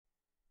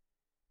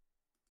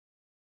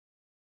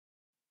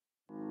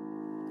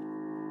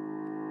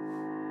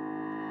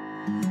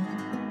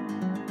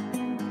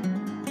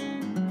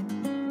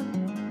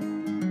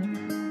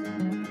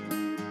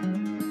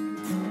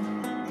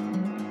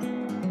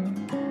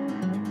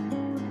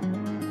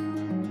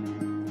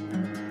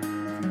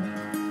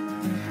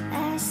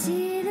I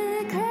see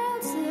the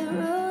clouds, they're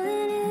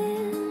rolling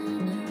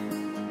in.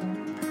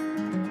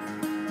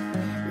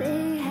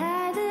 They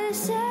hide the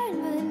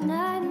sun, but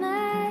not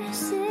my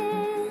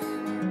sin.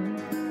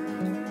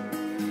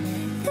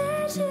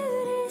 The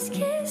Judas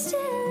kiss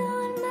still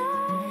on my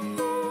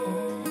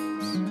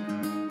lips.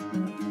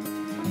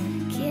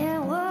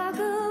 Can't walk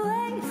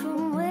away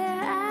from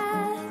where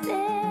I've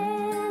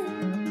been.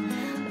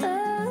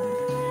 Oh,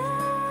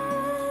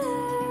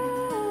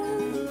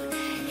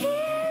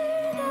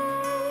 hear the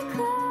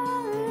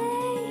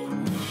calling.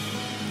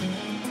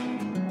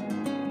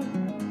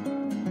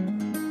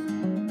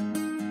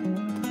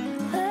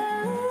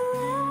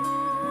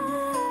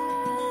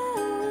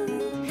 Oh,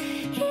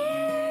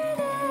 hear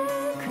the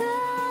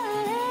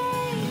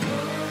calling.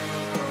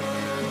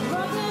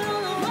 Walking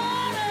on the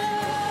water,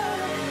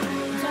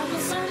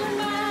 talking something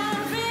my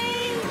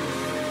feet.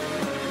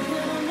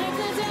 Gonna make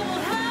the devil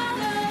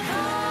holler,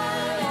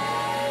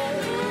 hallelujah.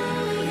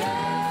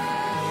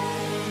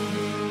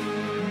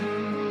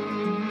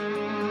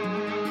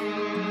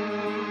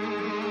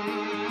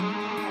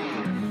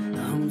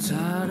 I'm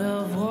tired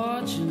of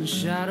watching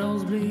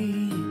shadows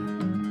bleed,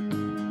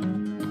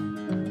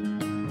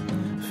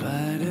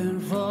 fighting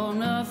for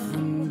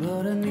nothing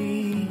but a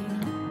need.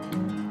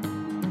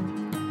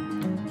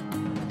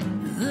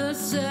 The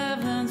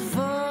seventh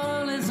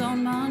fall is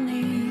on my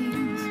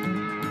knees.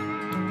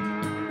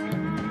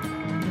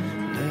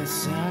 Let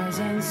sighs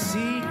and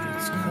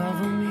secrets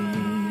cover me.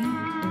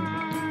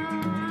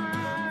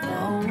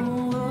 Oh,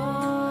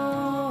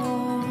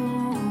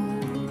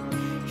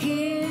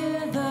 hear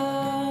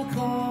the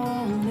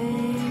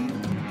calling.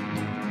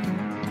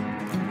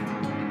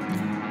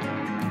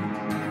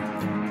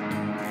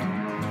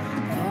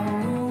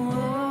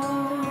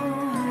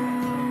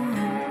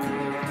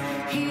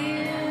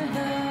 Hear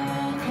the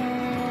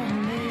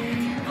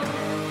calling.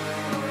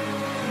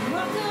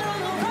 Walking on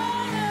the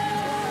water,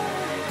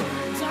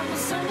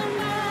 talking something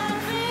my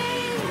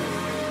feet.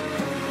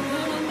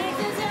 Gonna make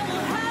the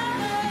devil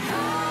holler,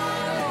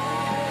 hallelujah.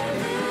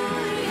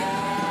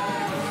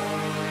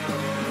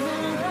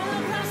 Gonna run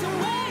across the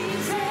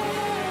waves,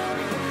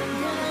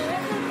 gonna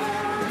let the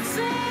birds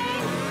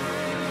sing.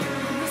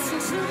 Listen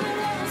to the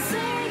devil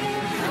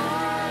singing,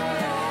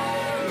 hallelujah.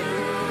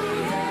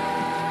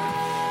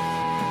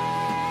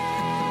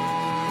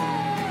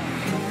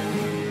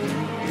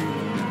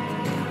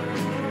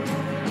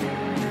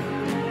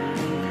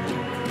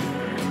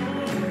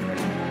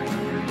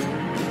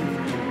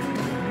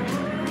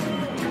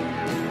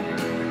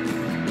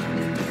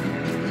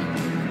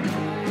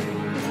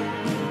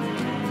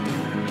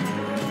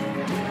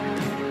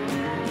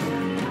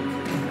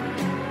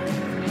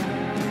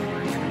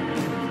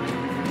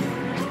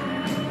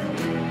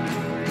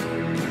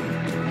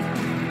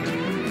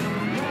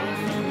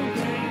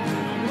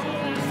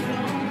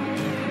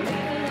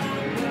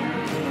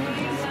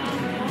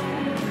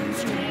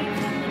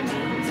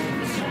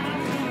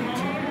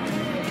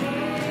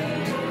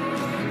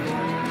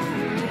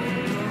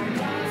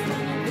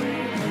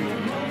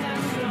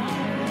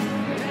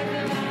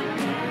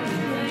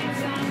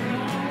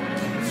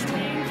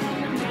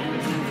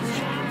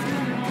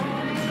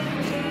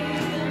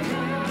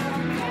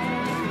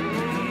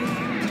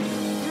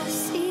 I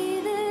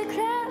see the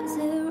clouds,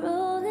 they're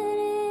rolling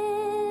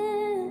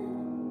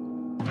in.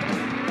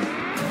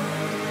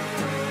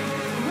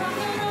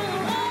 Walking on the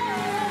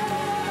water,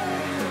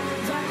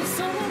 talking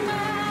something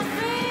my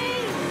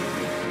feet.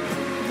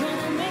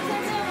 Gonna make the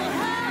devil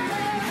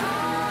holler,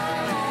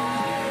 hallelujah.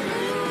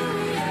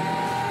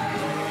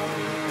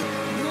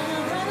 Gonna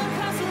run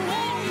across the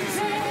waves,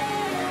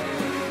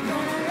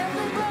 gonna let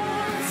the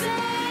birds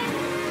sing.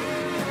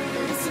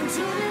 Listen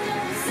to the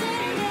devil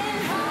singing,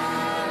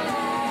 hallelujah.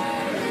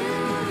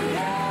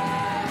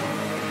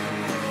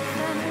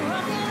 I'm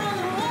walking on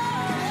the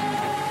water,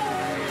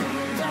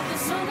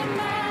 talking something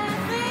my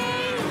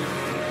feet.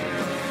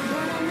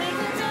 Gonna make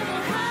the devil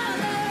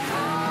holler,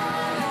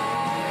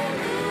 hallelujah.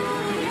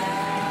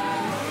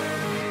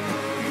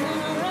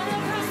 Gonna run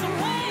across the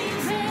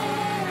waves,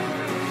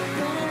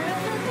 gonna let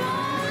the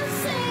birds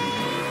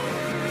sing.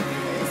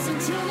 Listen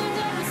to the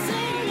devil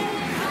singing,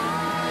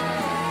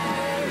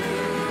 hallelujah.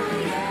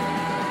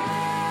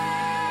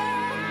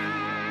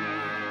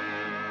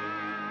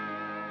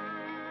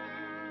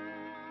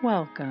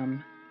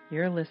 Welcome.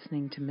 You're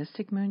listening to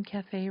Mystic Moon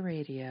Cafe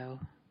Radio.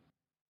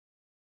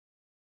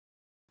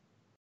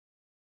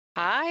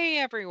 Hi,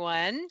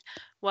 everyone.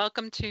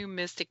 Welcome to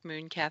Mystic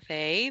Moon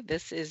Cafe.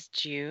 This is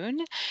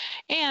June,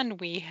 and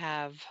we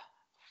have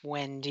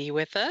Wendy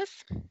with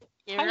us.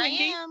 Here Hi, I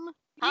Wendy. am.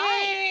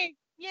 Hi. Yay!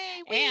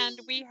 Yay. And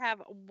whee! we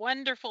have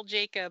wonderful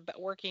Jacob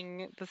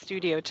working the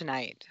studio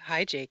tonight.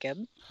 Hi, Jacob.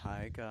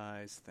 Hi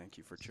guys, thank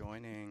you for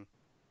joining.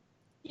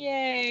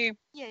 Yay.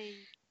 Yay.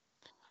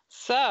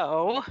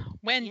 So,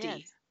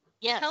 Wendy,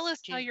 Yes. tell us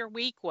how June. your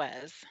week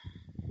was.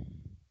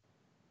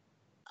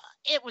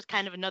 it was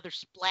kind of another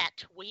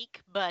splat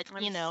week, but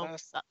I'm so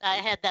sorry. I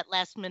had that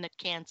last minute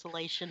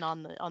cancellation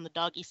on the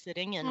doggy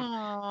sitting, and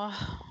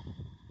Oh,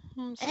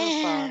 I'm so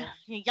sorry.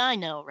 yeah, I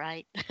know,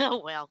 right?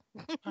 Oh well.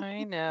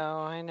 I know,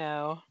 I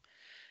know.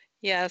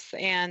 Yes,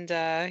 and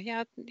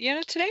yeah,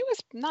 today was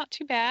not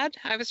too bad.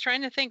 I was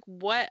trying to think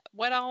what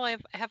all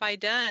have I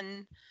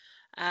done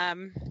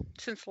um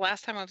since the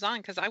last time I was on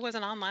because I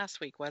wasn't on last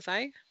week, was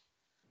I?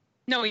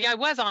 No, yeah, I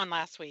was on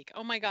last week.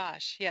 Oh my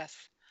gosh, yes.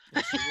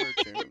 Yes, you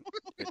were, June.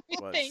 It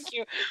Thank was.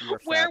 you. You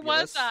were Where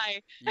was fabulous.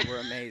 I? You were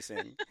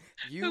amazing.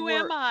 You Who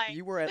am were. I?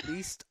 You were at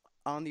least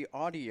on the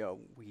audio.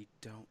 We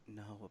don't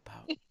know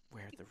about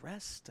where the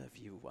rest of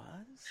you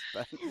was,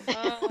 but.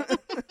 Oh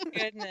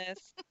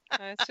goodness.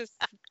 It's just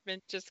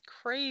been just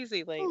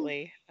crazy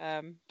lately.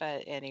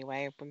 But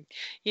anyway,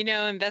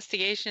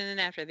 investigation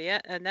after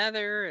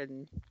another,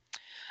 and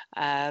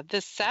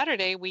this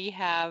Saturday we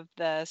have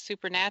the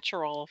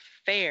Supernatural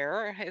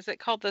Fair. Is it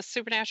called the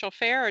Supernatural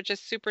Fair or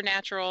just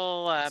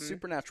Supernatural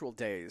Supernatural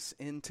Days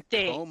in Days?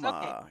 Okay,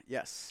 Tacoma.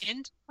 Yes.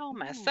 in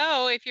Tacoma. Ooh.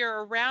 So if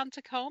you're around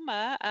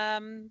Tacoma,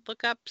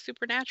 look up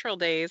Supernatural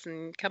Days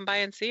and come by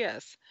and see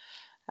us.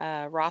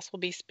 Ross will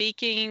be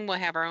speaking. We'll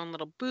have our own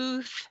little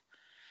booth.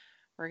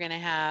 We're going to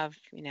have,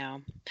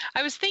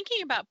 I was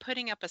thinking about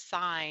putting up a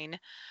sign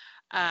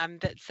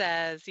that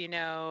says,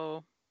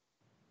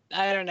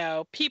 I don't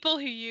know, people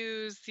who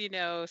use,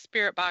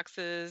 spirit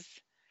boxes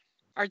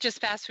are just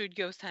fast food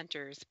ghost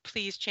hunters.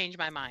 Please change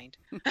my mind.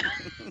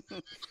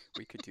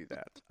 We could do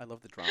that. I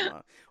love the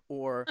drama.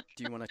 Or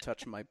do you want to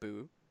touch my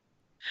boo?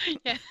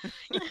 Yeah,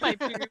 my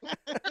boo.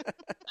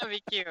 That'd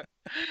be cute.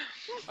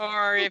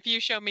 Or if you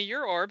show me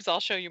your orbs, I'll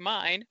show you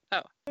mine.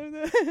 Oh,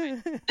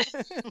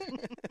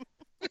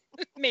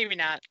 maybe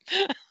not.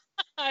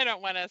 I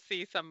don't want to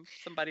see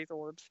somebody's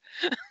orbs.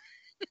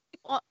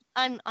 Well,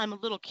 I'm a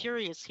little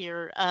curious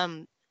here.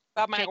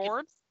 About my Jacob,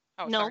 orbs?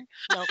 Oh, no,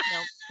 sorry.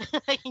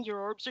 no. Your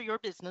orbs are your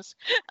business.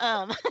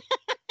 Um,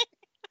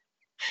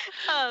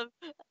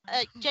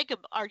 Jacob,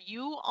 are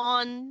you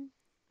on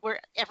where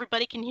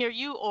everybody can hear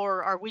you,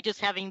 or are we just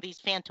having these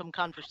phantom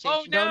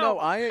conversations? no. No,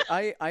 I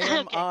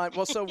am Okay. on.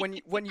 Well, so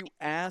when you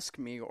ask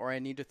me or I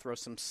need to throw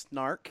some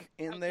snark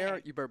in there,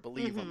 Okay. you better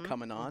believe I'm Mhm,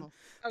 coming on. mhm.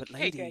 But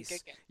Okay, good,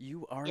 ladies, good.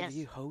 you are Yes.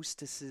 the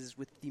hostesses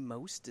with the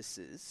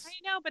mostesses. I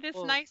know, but it's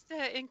Well, nice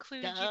to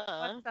include you duh.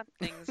 on some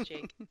things,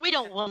 Jake. We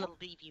don't want to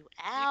leave you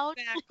out.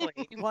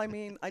 Exactly. Well, I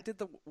mean, I did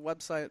the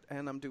website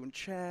and I'm doing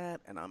chat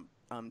and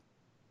I'm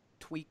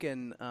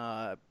tweaking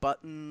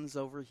buttons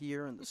over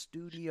here in the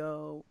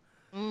studio.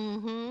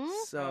 Mm-hmm.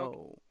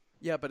 So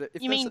yeah, but if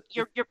You there's mean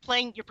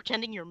you're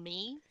pretending you're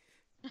me?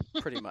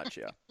 pretty much,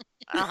 yeah.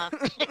 Uh-huh.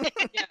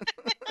 Yeah.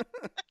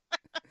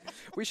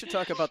 We should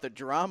talk about the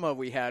drama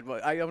we had. Well,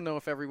 I don't know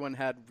if everyone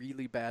had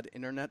really bad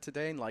internet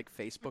today and like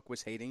Facebook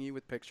was hating you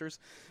with pictures,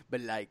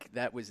 but like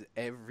that was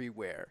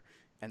everywhere.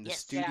 And the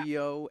Yes. Yeah.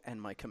 studio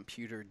and my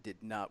computer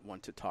did not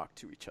want to talk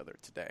to each other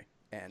today.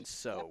 And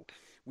so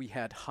we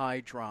had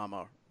high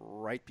drama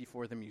right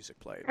before the music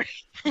played.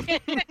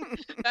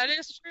 That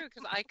is true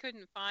because I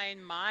couldn't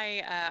find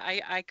my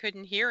I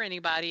couldn't hear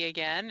anybody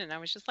again, and I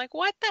was just like,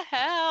 what the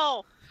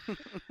hell?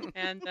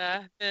 And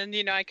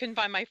then I couldn't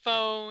find my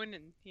phone,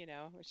 and it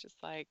was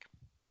just like,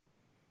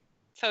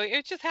 so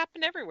it just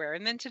happened everywhere.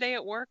 And then today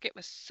at work, it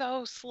was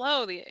so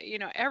slow.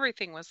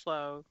 Everything was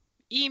slow,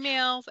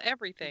 emails,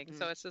 everything. Mhm.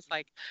 So it's just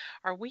like,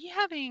 are we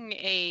having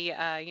a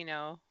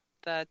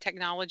the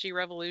technology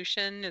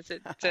revolution? Is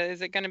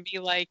it going to be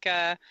like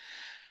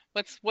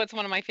what's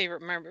one of my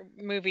favorite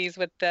movies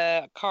with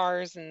the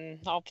cars and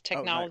all the Knight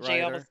technology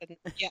all of a Rider. sudden?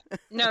 Yeah.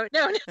 No,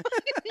 no, no,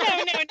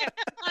 no,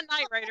 not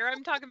Knight Rider.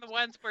 I'm talking the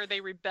ones where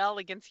they rebel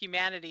against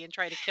humanity and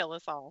try to kill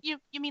us all. You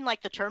mean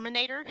like the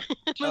Terminator?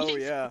 Oh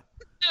movies? yeah.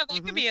 No,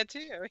 that could be it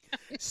too.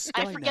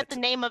 I forget the Skynet.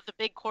 name of the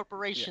big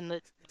corporation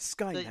that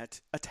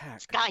Skynet attack.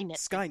 Skynet.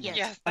 Skynet Yes.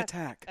 Yes,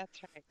 attack. that's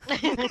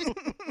right.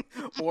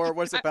 Or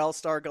was it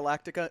Battlestar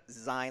Galactica?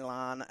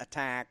 Xylon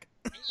attack.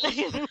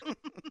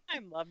 I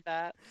love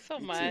that so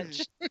Me too.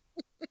 much.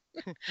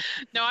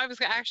 No, I was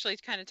actually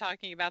kind of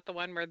talking about the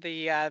one where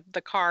the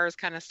cars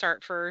kind of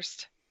start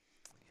first.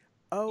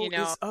 Oh, You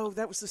know,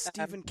 that was the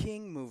Stephen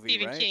King movie,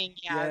 Stephen right? King,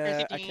 yeah, Yeah,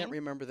 the I can't King.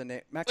 remember the name.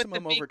 with the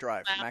Maximum big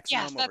Overdrive. mouth.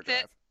 Maximum Yes, that's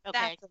Overdrive. it.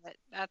 Okay.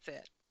 That's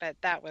it. But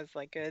that was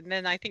like good. And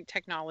then I think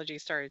technology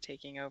started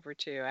taking over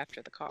too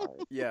after the cars.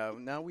 Yeah,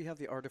 now we have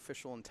the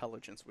artificial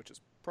intelligence, which is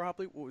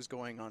probably what was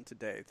going on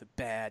today. The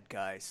bad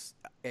guys,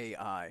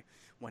 AI,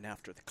 went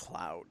after the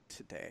cloud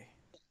today.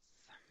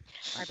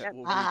 I I bet bet.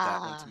 we'll read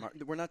that one Ah. tomorrow.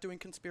 We're not doing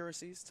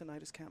conspiracies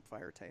tonight. Is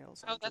Campfire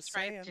Tales. Oh, I'm that's just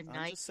right. saying. I'm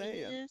Tonight just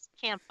saying. is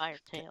Campfire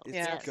Tales. It's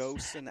Yes.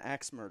 ghosts and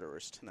axe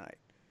murderers tonight.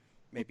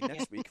 Maybe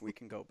next week we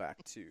can go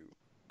back to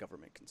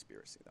government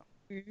conspiracy,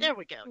 though. There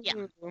we go. Yeah,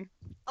 Ooh.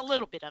 a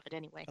little bit of it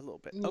anyway. A little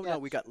bit. Oh, no,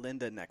 we got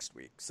Linda next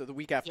week. So the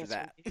week after Yes,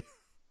 that. we do.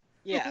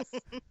 Yes.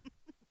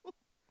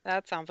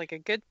 That sounds like a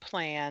good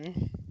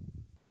plan.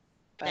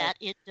 But That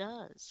it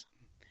does.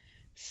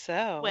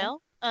 so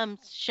Well,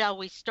 Shall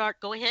we start?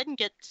 Go ahead and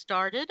get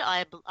started.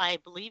 I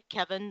believe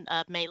Kevin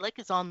Malik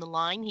is on the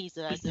line. He's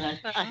a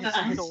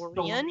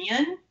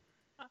historian.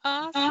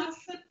 Awesome.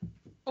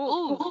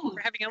 Oh,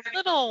 we're having a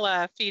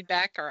little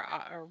feedback, or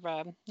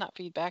not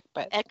feedback,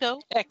 but Echo.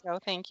 echo.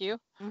 Thank you.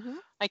 Hmm.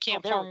 I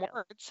can't there we form go.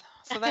 words,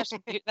 so that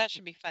should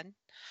be fun.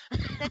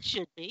 That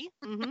should be.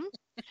 Hmm.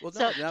 Well,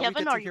 So, now we Kevin,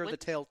 get to are you hear with the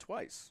us? tale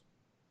twice.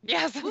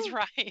 Yes, that's Woo.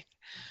 right.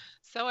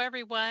 So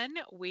everyone,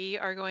 we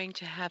are going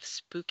to have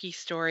spooky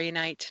story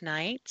night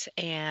tonight,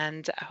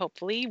 and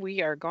hopefully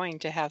we are going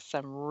to have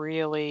some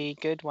really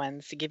good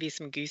ones to give you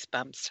some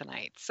goosebumps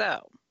tonight.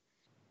 So,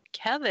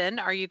 Kevin,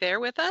 are you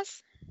there with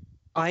us?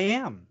 I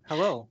am.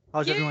 Hello.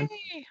 How's everyone?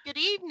 Yay! Good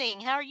evening.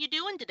 How are you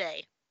doing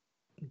today?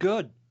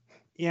 Good.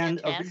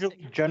 And Fantastic.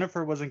 originally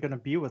Jennifer wasn't going to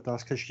be with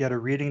us because she had a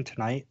reading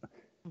tonight,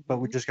 but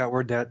we Mhm. just got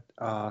word that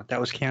that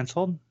was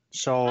canceled.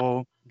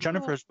 So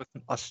Jennifer's with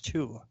us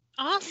too.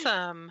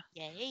 Awesome.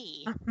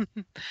 Yay.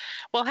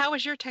 Well, how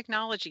was your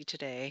technology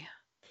today?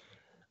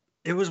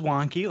 It was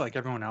wonky like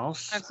everyone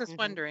else. I was just Mhm.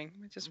 wondering,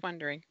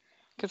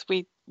 because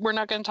we're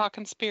not going to talk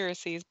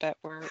conspiracies, but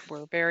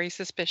we're very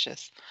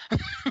suspicious.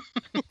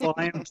 Well,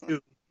 I am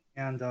too.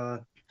 And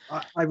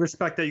I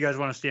respect that you guys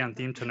want to stay on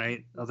theme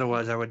tonight.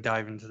 Otherwise, I would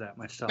dive into that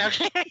myself.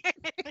 Well,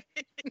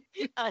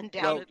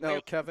 Undoubtedly. no,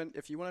 Kevin,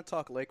 if you want to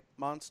talk lake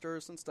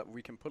monsters and stuff,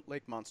 we can put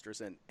lake monsters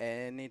in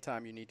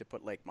anytime you need to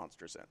put lake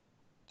monsters in.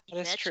 You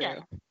That is betcha.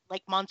 true.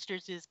 Lake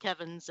Monsters is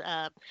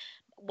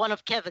one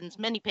of Kevin's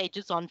many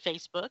pages on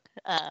Facebook.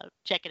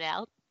 Check it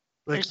out.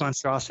 Like There's-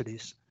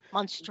 monstrosities.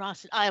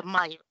 Monstrosity.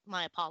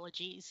 My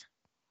apologies.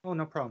 Oh,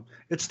 no problem.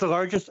 It's the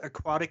largest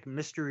aquatic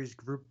mysteries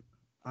group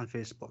on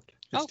Facebook. It's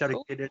Oh, cool.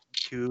 dedicated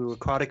to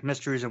aquatic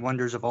mysteries and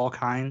wonders of all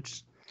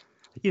kinds.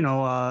 You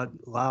know,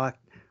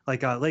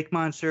 lake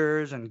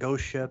monsters and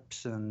ghost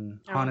ships and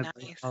Oh, haunted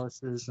nice.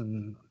 houses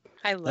and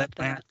I love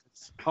that.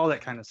 Atlantis, all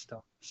that kind of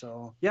stuff.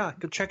 So yeah,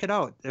 go check it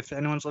out. If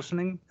anyone's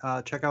listening,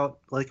 check out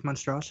Lake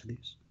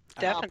Monstrosities.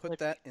 And I'll Definitely. put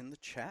that in the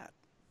chat.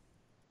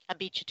 I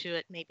beat you to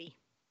it, maybe.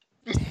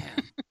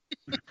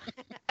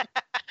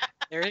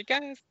 There it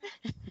goes.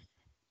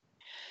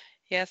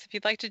 Yes, if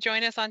you'd like to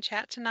join us on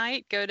chat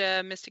tonight, go to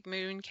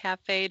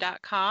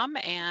mysticmooncafe.com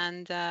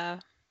and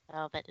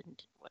Oh, that didn't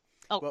do what?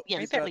 Oh, Well, yes,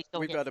 right there. please go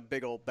we've ahead. got a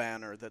big old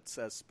banner that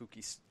says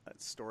Spooky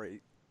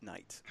Story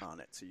Night on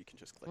it, so you can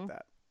just click Mm.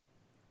 that.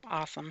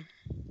 awesome.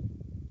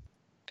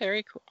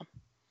 Very cool.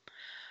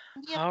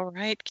 Yep. All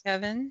right,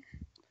 Kevin,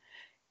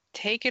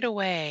 take it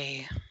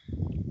away.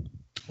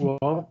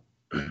 Well,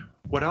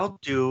 what I'll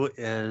do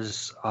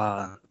is,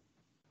 of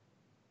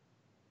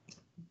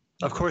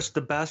course,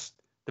 the best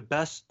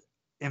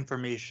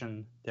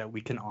information that we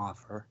can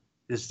offer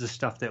is the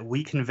stuff that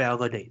we can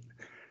validate,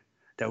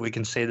 that we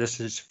can say this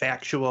is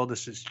factual,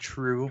 this is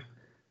true.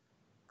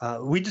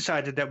 We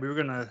decided that we were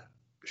going to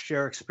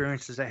share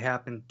experiences that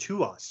happened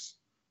to us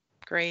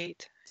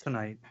Great.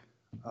 tonight.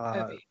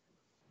 Heavy.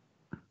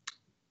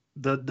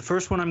 The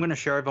first one I'm going to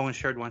share, I've only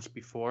shared once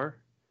before.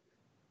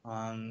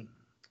 A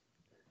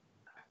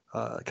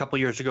couple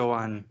years ago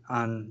on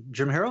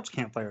Jim Harold's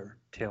Campfire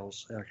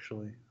Tales,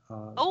 actually.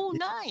 Oh,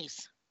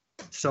 nice.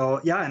 So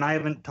yeah, and I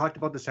haven't talked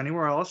about this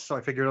anywhere else, so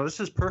I figured, oh, this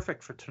is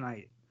perfect for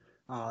tonight.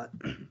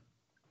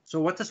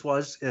 So what this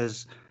was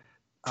is,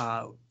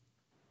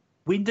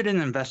 we did an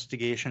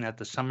investigation at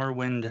the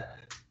Summerwind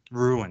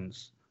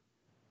Ruins,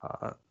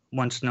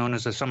 once known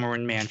as the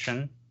Summerwind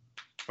Mansion,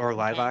 or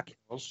Live Oak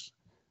Hills.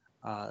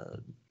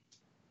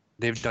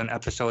 They've done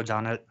episodes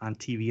on it on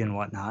TV and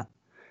whatnot.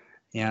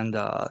 And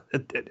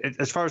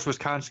as far as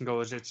Wisconsin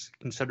goes, it's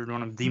considered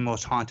one of the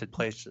most haunted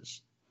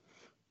places.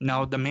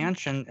 Now, the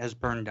mansion has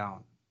burned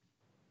down,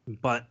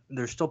 but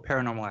there's still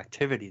paranormal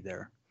activity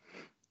there.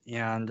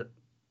 And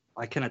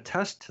I can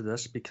attest to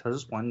this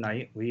because one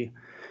night we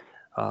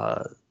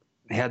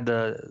had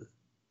the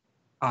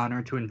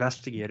honor to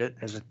investigate it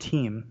as a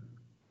team,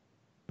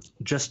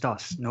 just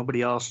us,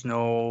 nobody else,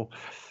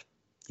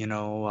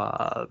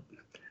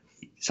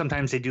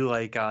 sometimes they do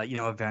like,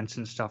 events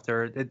and stuff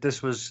there.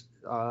 This was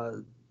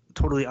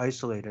totally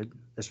isolated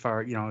as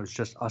far, it was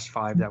just us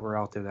five that were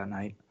out there that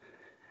night.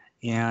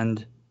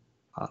 And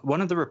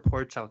one of the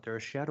reports out there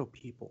is shadow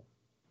people.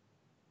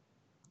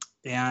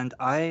 And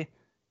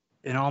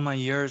in all my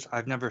years,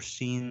 I've never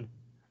seen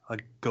a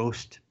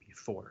ghost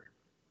before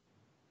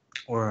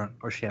or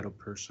shadow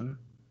person.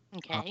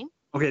 Okay.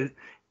 Okay,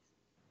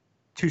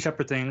 two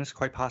separate things,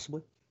 quite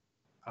possibly,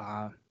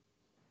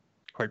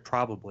 quite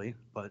probably,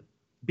 but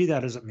be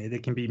that as it may, they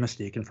can be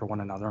mistaken for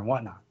one another and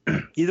whatnot.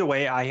 Either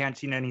way, I hadn't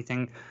seen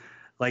anything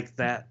like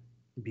that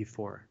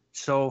before.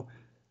 So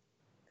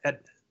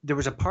there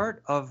was a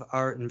part of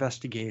our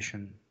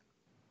investigation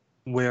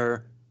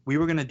where we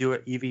were going to do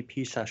an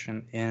EVP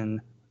session in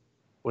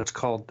what's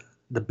called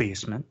the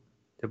basement.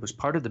 It was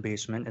part of the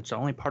basement. It's the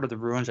only part of the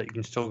ruins that you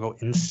can still go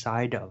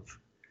inside of.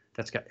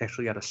 That's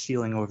actually got a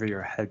ceiling over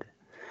your head.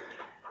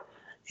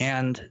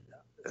 And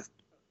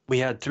we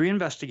had 3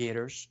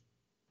 investigators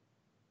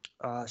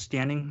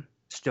standing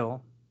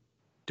still,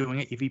 doing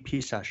an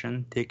EVP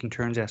session, taking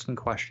turns asking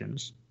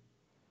questions.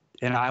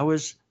 And I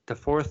was the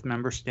fourth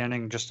member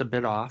standing just a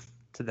bit off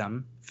to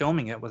them,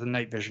 filming it with a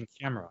night vision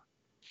camera,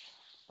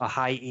 a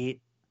high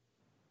 8,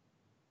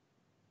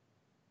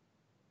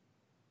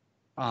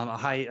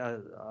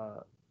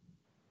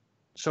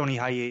 Sony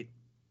high 8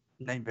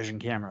 night vision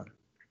camera.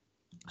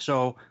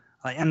 So,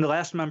 and the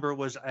last member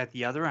was at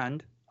the other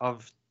end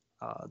of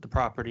the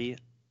property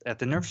at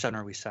the Nerve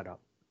Center we set up.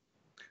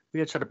 We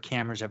had set up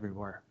cameras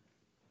everywhere.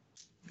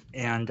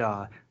 And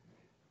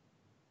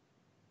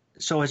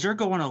so as they're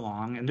going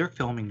along and they're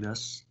filming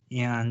this,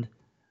 and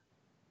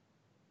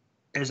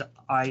as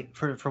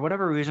for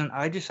whatever reason,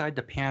 I decide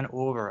to pan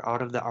over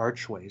out of the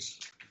archways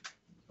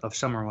of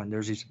Summerlin.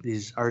 There's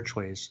these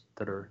archways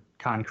that are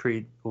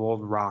concrete,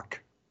 old rock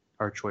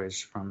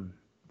archways from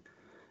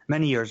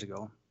many years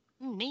ago.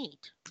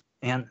 Neat.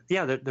 And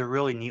yeah, they're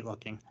really neat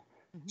looking.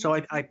 Mm-hmm. So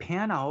I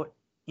pan out,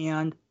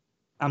 and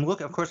I'm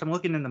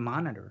looking in the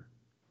monitor,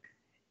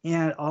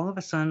 and all of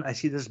a sudden I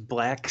see this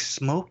black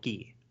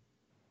smoky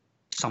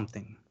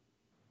something,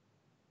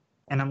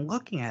 and I'm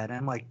looking at it,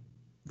 I'm like,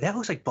 that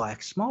looks like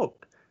black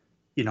smoke,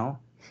 you know.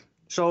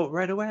 So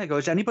right away I go,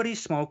 is anybody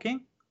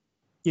smoking?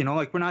 You know,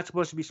 like, we're not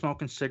supposed to be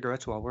smoking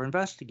cigarettes while we're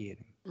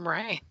investigating.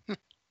 Right.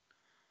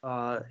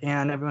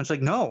 And everyone's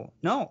like, no.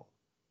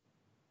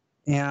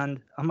 And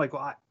I'm like,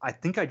 well, I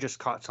think I just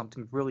caught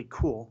something really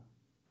cool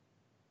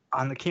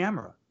on the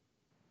camera.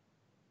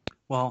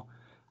 Well,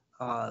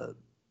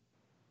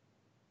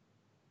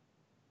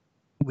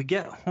 we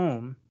get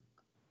home.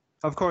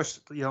 Of course,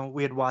 you know,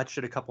 we had watched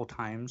it a couple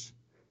times,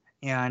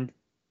 and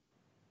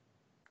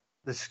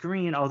the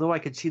screen, although I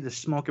could see the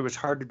smoke, it was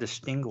hard to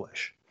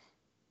distinguish.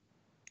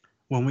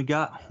 When we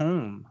got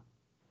home,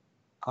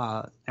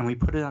 and we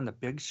put it on the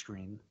big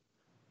screen,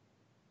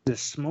 the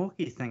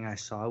smoky thing I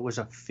saw was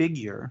a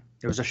figure.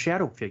 It was a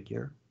shadow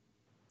figure,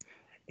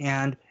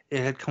 and it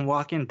had come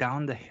walking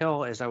down the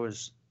hill as I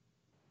was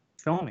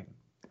filming.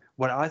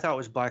 What I thought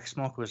was black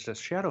smoke was this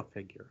shadow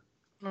figure.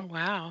 Oh,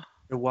 wow.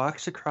 It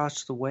walks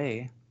across the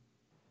way,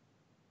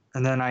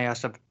 and then I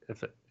asked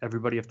if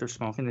everybody if they're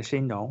smoking. They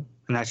say no,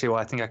 and I say, well,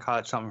 I think I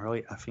caught something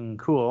really effing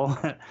cool.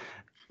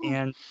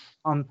 And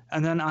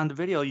then on the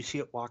video you see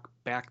it walk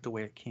back the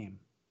way it came,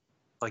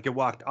 like it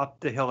walked up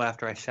the hill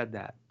after I said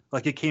that.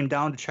 Like, it came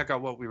down to check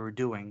out what we were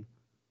doing,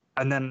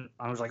 and then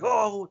I was like,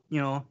 oh,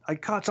 you know, I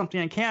caught something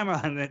on camera,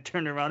 and then it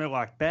turned around and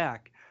walked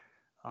back.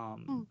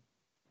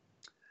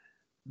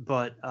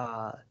 But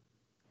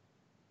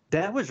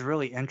that was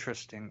really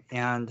interesting,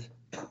 and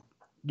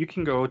you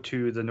can go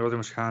to the Northern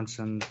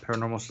Wisconsin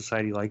Paranormal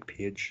Society like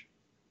page.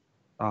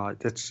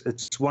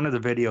 It's one of the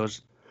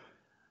videos.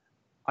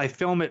 I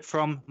film it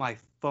from my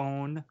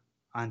phone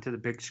onto the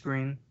big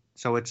screen,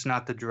 so it's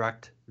not the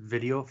direct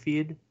video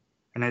feed,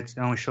 and it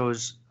only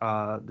shows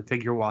the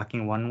figure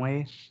walking one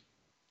way,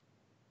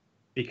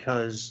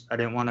 because I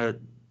didn't want to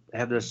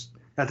have this.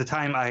 At the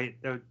time,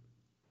 what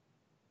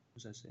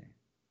was I saying?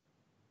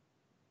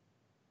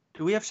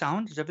 Do we have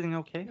sound? Is everything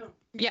okay? No.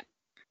 Yep.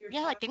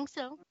 Yeah, I think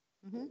so.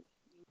 Mm-hmm.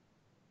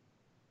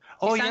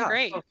 Oh, You sound yeah.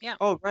 great. Yeah.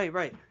 Oh,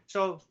 right.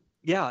 So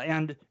yeah,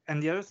 and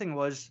the other thing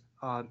was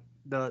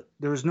there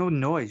was no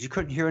noise. You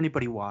couldn't hear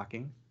anybody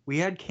walking. We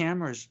had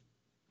cameras,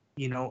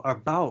 you know,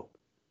 about.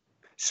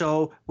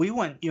 So we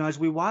went, you know, as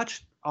we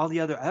watched all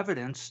the other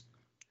evidence,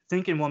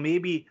 thinking, well,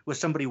 maybe was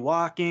somebody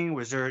walking?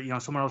 Was there, you know,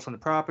 someone else on the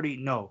property?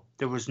 No,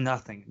 there was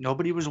nothing.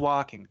 Nobody was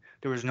walking.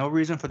 There was no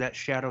reason for that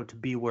shadow to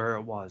be where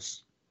it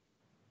was.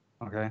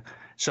 Okay,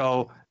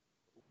 so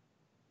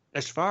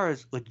as far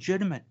as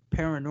legitimate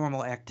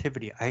paranormal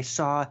activity, I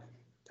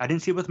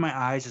didn't see it with my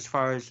eyes. As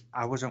far as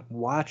I wasn't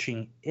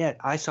watching it,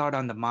 I saw it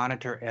on the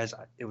monitor as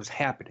it was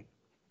happening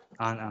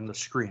on the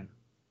screen,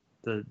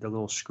 the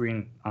little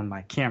screen on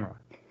my camera.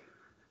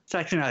 It's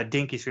actually not a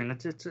dinky screen.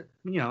 It's a,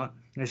 you know,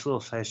 nice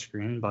little size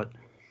screen, but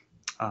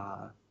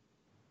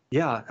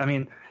yeah, I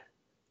mean,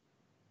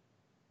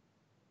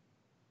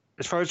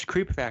 as far as the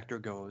creep factor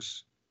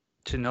goes,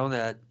 to know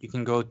that you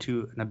can go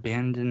to an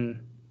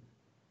abandoned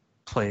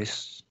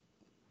place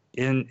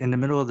in the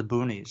middle of the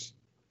boonies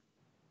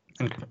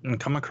and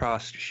come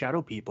across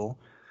shadow people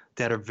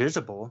that are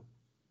visible,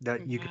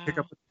 that you can pick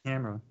up with the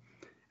camera,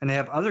 and they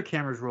have other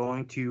cameras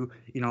rolling to,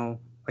 you know,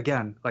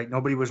 again, like,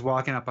 nobody was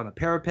walking up on the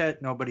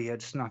parapet, nobody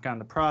had snuck on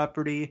the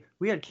property.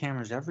 We had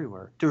cameras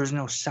everywhere. There was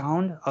no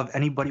sound of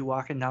anybody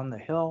walking down the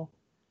hill.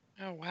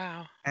 Oh,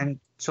 wow. And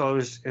so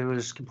it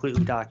was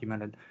completely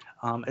documented.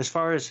 As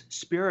far as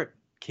spirit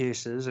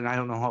cases, and I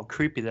don't know how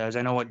creepy that is.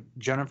 I know what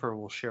Jennifer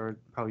will share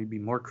would probably be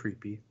more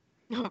creepy.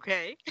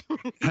 Okay.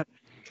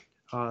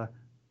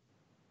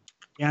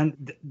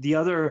 And the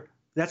other,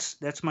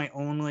 that's my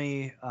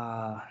only.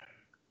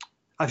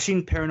 I've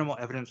seen paranormal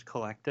evidence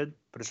collected,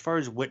 but as far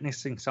as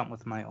witnessing something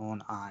with my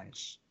own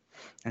eyes,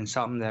 and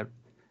something that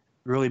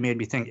really made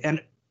me think,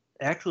 and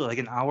actually, like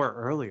an hour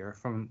earlier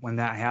from when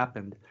that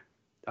happened,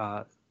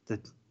 the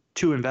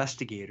two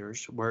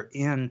investigators were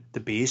in the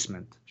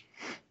basement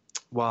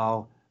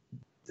while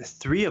the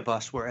three of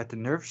us were at the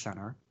Nerve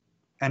Center,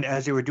 and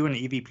as they were doing an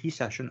EVP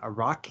session, a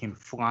rock came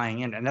flying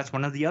in, and that's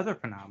one of the other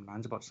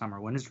phenomenons about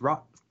Summerlin is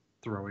rock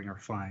throwing or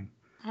flying.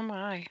 Oh,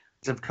 my.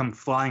 have come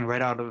flying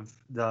right out of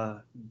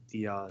the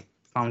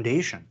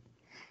foundation,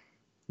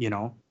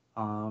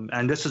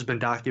 and this has been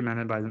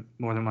documented by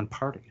more than one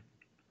party.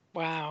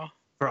 Wow.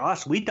 For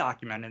us, we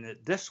documented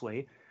it this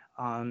way.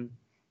 You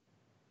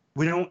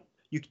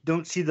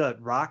don't see the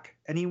rock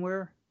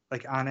anywhere,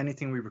 like on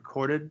anything we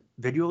recorded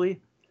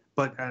visually,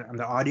 but on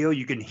the audio,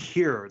 you can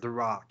hear the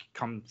rock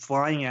come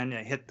flying in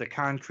and hit the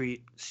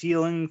concrete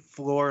ceiling,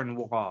 floor, and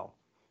wall.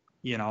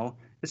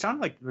 It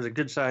sounded like it was a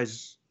good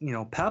size,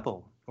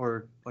 pebble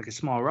or like a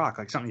small rock,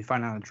 like something you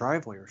find on a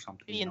driveway or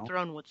something. Being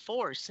thrown with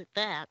force at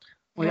that.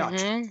 Well,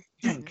 yeah,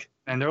 Mm-hmm.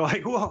 and they're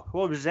like, "Whoa,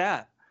 what was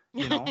that?"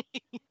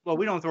 Well,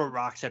 we don't throw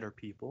rocks at our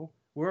people.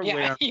 We're Yeah,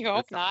 aware. you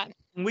hope not.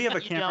 We have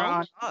a You camera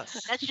don't? on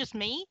us. That's just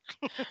me?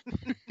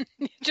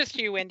 Just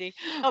you, Wendy.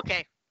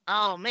 Okay.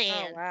 Oh, Oh,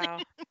 man. wow.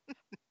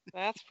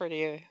 That's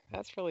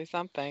really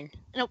something.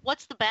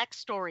 What's the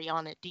backstory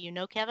on it? Do you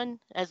know, Kevin?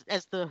 As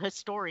the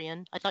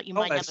historian, I thought you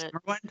Oh, might have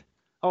Summerwind?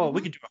 Oh, we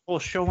Mhm. could do a whole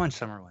show on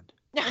Summerwind.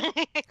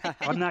 it.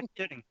 I'm not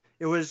kidding.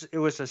 It was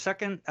the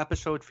second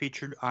episode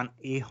featured on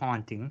A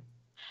Haunting.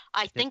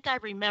 I think I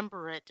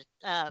remember it,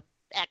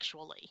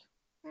 actually.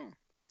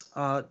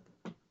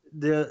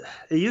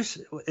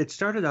 It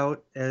started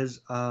out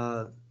as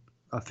a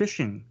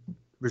fishing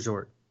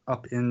resort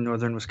up in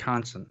northern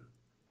Wisconsin.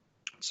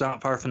 It's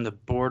not far from the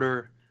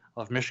border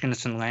of Michigan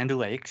and Land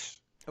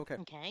Lakes. Okay.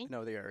 Okay. I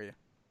know the area.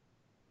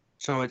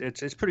 So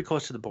it's pretty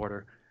close to the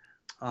border.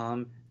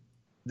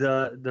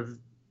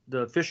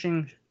 The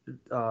fishing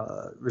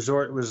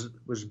resort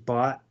was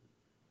bought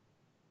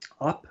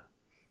up.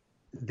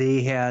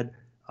 They had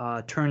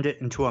turned it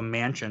into a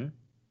mansion.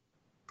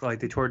 Like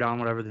they tore down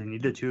whatever they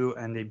needed to,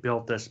 and they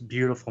built this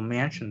beautiful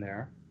mansion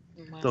there.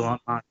 The Wow.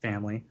 Lamont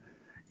family,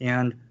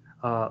 and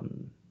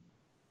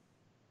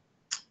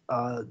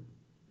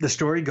the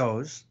story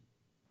goes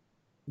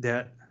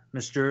that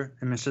Mr.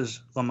 and Mrs.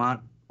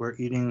 Lamont were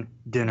eating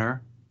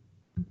dinner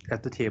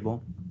at the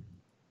table.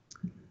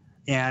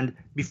 And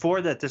before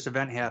this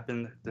event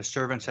happened, the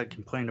servants had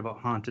complained about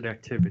haunted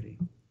activity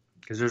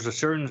because there's a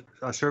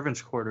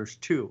servants' quarters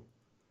too.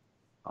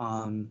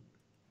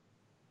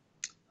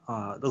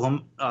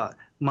 Lamont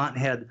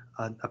had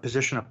a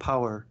position of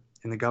power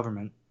in the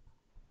government,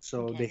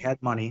 so Okay. they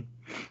had money.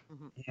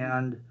 Mhm.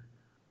 And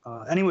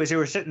anyways, they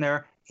were sitting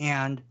there,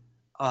 and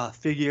a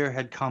figure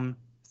had come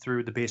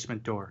through the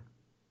basement door.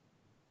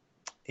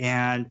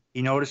 And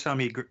he noticed him.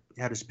 He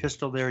had his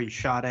pistol there. He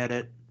shot at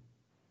it.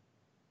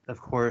 Of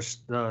course,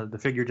 the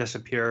figure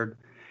disappeared,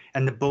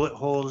 and the bullet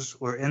holes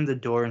were in the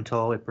door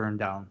until it burned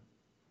down,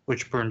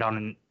 which burned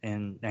down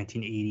in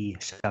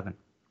 1987.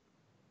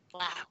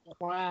 Wow.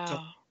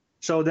 Wow.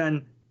 So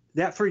then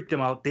that freaked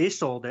them out. They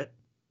sold it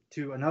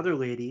to another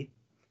lady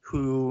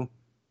who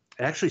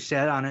actually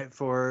sat on it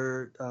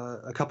for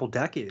a couple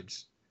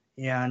decades,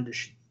 and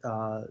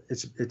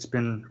it's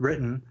been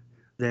written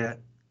that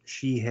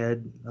she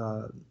had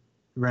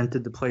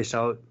rented the place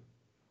out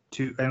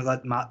to and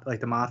let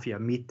the mafia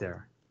meet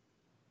there,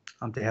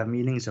 to have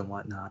meetings and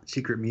whatnot,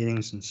 secret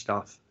meetings and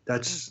stuff.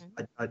 That's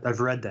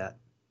I've read that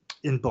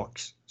in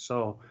books.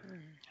 So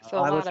So a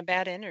lot of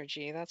bad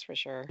energy, that's for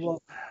sure.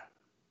 well,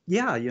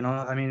 yeah,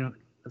 I mean,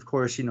 of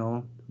course,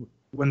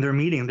 when they're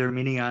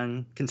meeting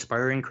on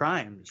conspiring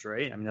crimes,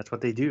 right? I mean, that's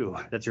what they do.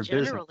 That's their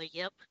business. Generally,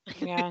 yep.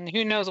 Yeah, and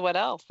who knows what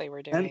else they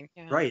were doing.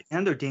 Yeah. Right,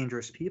 and they're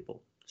dangerous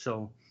people.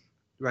 So,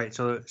 right,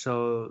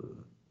 so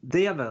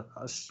they have a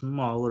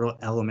small little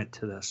element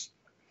to this.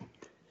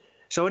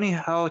 So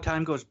anyhow,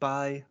 time goes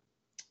by.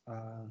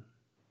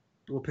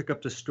 We'll pick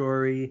up the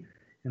story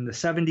in the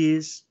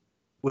 70s,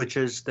 which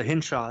is the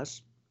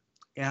Hinshaws.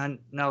 And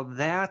now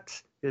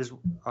that is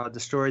the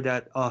story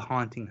that A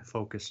Haunting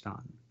focused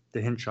on,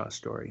 the Hinshaw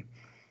story.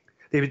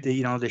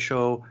 They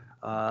show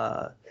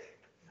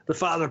the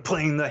father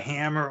playing the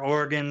hammer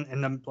organ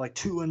in like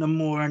 2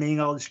 a.m,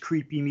 all this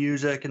creepy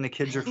music, and the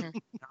kids are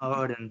freaking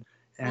out, and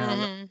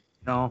Mhm.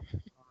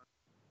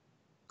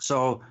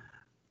 So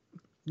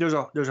there's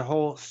a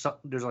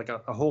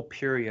whole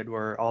period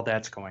where all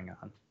that's going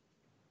on.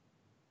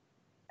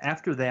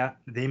 After that,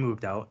 they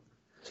moved out.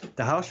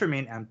 The house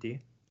remained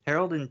empty.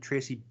 Harold and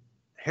Tracy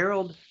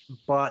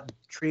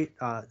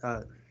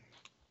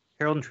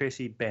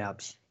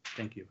Babbs.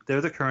 Thank you.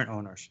 They're the current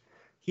owners.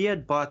 He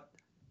had bought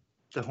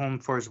the home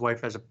for his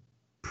wife as a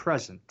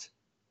present.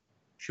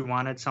 She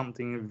wanted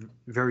something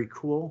very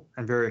cool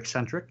and very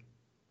eccentric.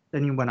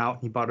 Then he went out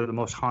and he bought her the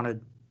most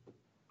haunted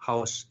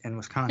house in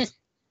Wisconsin.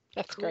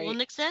 That's Cool great.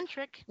 and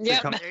eccentric.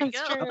 Yep, come- There you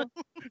that's go. true.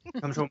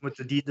 Comes home with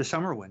the deed to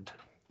Summerwind.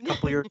 A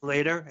couple years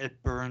later,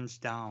 it burns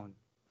down.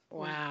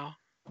 Wow.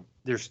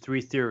 There's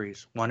 3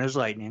 theories. One is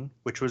lightning,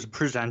 which was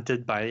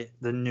presented by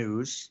the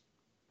news,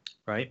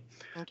 right?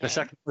 Okay. The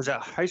second was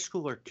that high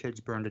schooler kids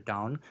burned it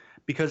down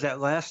because that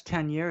last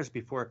 10 years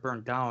before it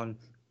burned down,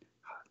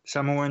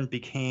 Summerwind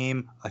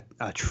became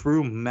a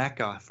true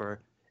mecca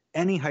for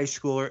any high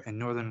schooler in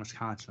northern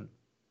Wisconsin.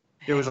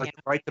 It was like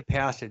a rite of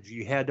passage.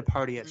 You had to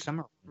party at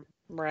Summerwind.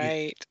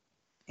 Right.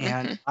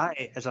 And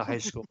I, as a high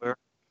schooler,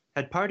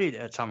 had partied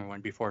at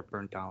Summerwind before it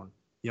burned down.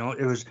 You know,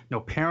 it was no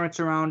parents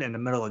around in the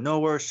middle of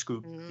nowhere,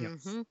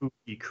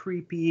 spooky,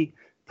 creepy,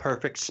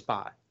 perfect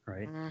spot,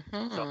 right?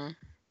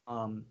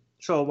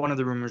 So one of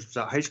the rumors was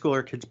that high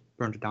schooler kids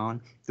burned it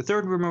down. The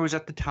third rumor was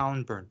that the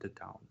town burned it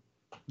down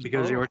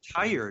because they were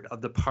tired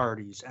of the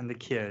parties and the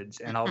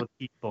kids and all the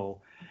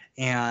people,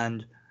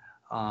 and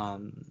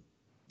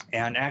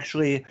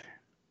actually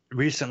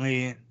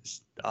recently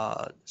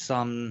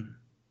some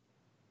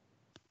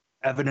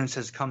evidence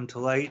has come to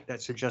light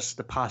that suggests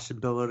the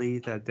possibility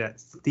that that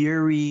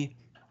theory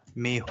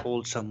may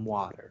hold some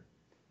water,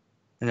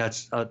 and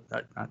that's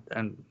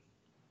and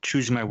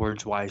choosing my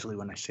words wisely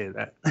when I say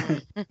that.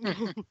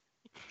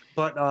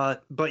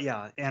 But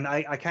yeah, and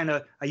I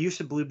used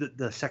to believe that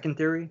the second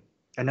theory.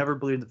 I never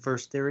believed the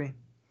first theory.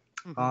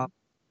 But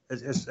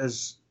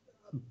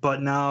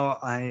now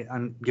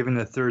I'm giving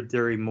the third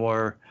theory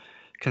more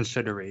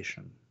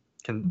consideration.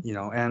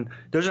 And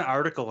there's an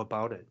article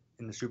about it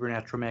in the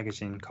Supernatural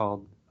magazine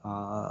called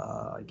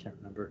I can't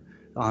remember.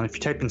 If you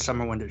type in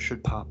Summerwind, it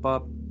should pop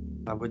up.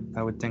 I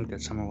would think that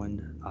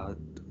Summerwind.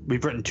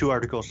 We've written 2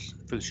 articles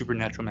for the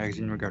Supernatural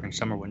magazine regarding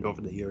Summerwind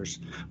over the years.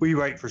 We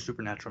write for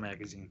Supernatural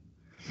magazine.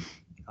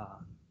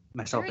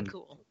 Myself Very and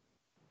cool.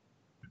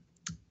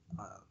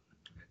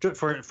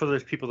 For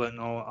those people that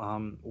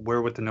know,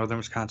 we're with the Northern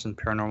Wisconsin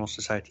Paranormal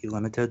Society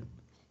Limited.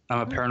 I'm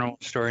a paranormal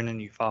historian and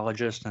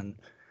ufologist, and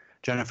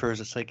Jennifer is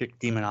a psychic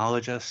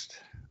demonologist.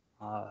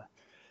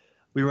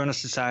 We run a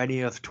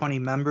society of 20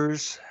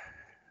 members,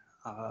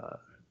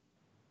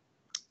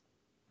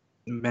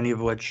 many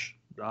of which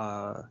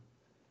are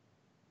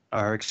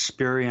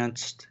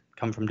experienced,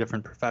 come from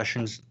different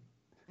professions.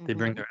 They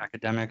bring their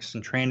academics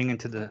and training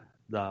into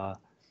the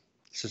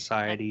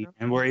society,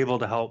 and we're able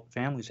to help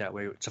families that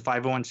way. It's a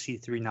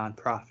 501c3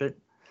 nonprofit,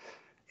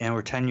 and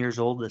we're 10 years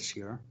old this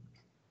year.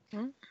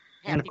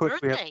 Happy of course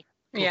birthday.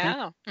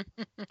 Yeah,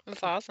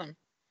 that's awesome.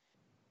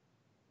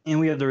 And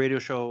we have the radio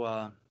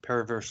show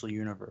Paraversal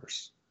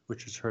Universe,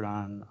 which is heard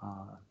on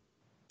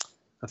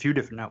a few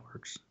different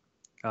networks.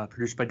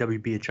 Produced by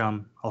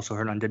WBHM, also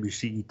heard on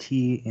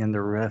WCET and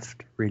the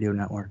Rift Radio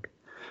Network,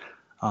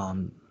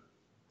 and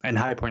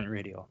High Point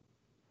Radio.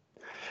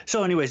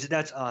 So anyways,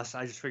 that's us.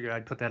 I just figured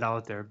I'd put that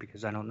out there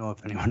because I don't know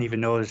if anyone even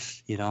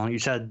knows. You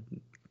said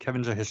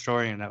Kevin's a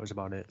historian. That was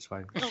about it.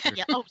 So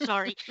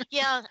Sorry.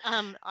 Yeah.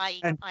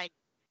 I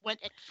went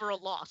for a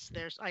loss.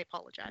 I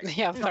apologize.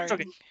 Yeah, sorry. It's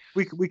okay.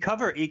 We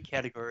cover 8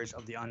 categories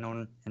of the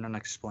unknown and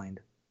unexplained.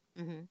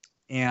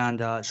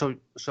 And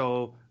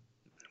so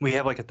we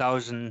have like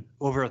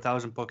over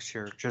 1,000 books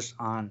here just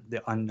on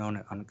the unknown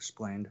and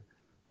unexplained.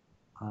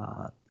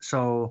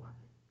 So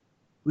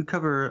we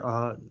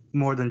cover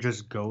more than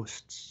just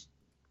ghosts.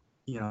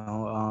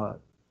 The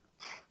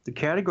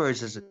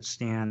categories as it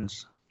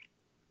stands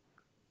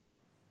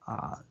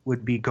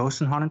would be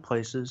ghosts and haunted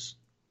places,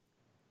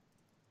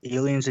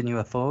 aliens and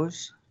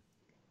UFOs,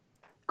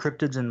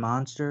 cryptids and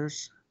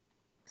monsters,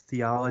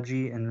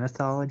 theology and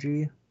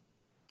mythology,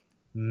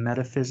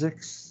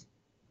 metaphysics,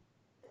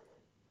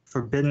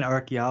 forbidden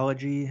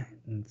archaeology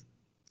and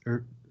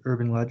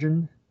urban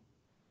legend.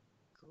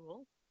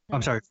 Cool.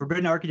 I'm sorry,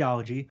 forbidden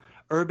archaeology,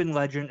 urban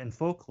legend and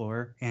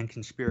folklore, and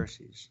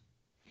conspiracies.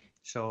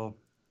 So,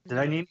 did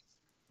I name?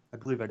 I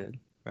believe I did,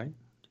 right?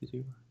 2,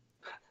 3, 4.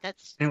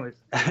 That's Anyways,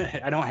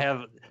 I don't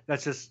have.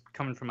 That's just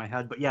coming from my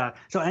head. But yeah,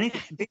 so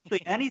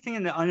basically anything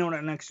in the unknown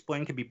and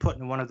unexplained can be put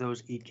in one of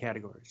those 8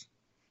 categories.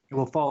 It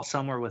will fall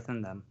somewhere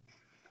within them.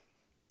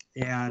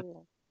 And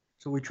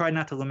so we try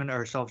not to limit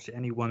ourselves to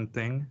any one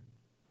thing,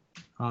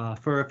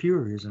 for a few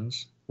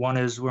reasons. One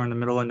is we're in the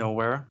middle of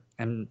nowhere,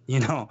 and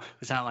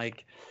it's not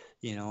like,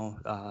 we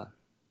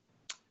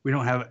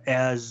don't have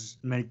as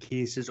many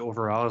cases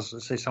overall as,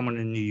 let's say, someone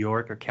in New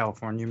York or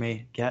California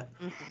may get.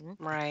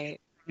 Right.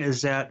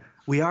 Is that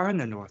we are in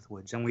the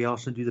Northwoods, and we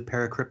also do the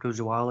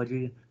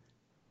paracryptozoology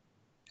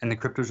and the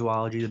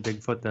cryptozoology, the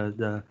Bigfoot,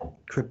 the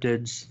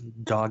cryptids,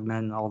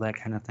 dogmen, all that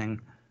kind of thing.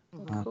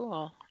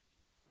 Cool.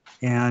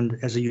 And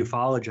as a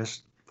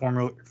ufologist,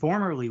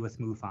 formerly with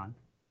MUFON,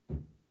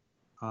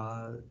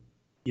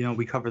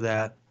 we cover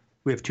that.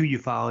 We have 2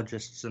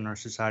 ufologists in our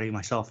society,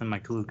 myself and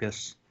Mike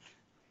Lucas,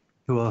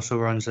 who also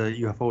runs a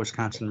UFO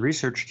Wisconsin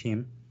research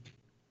team,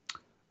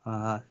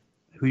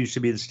 who used to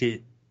be the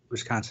state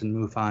Wisconsin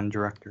MUFON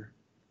director.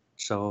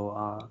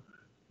 So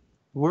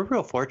we're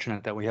real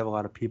fortunate that we have a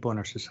lot of people in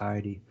our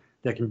society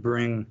that can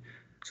bring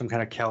some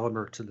kind of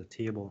caliber to the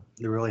table.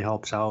 It really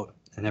helps out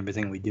in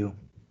everything we do.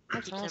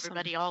 That keeps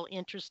everybody all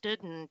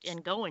interested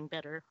and going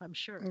better, I'm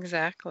sure.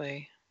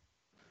 Exactly.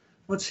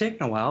 Well, it's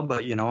taken a while,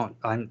 but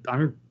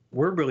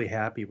we're really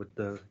happy with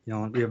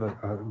we have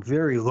a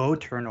very low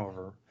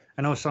turnover.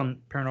 I know some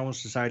paranormal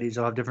societies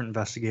will have different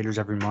investigators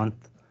every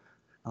month.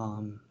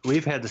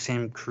 We've had the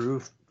same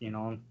crew,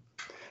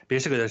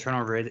 basically the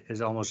turnover rate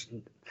is almost,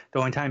 the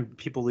only time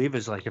people leave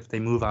is like if they're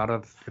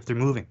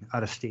moving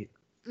out of state.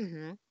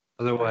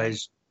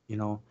 Otherwise,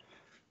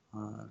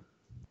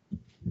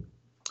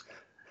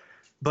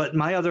 but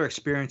my other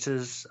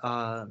experiences,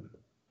 the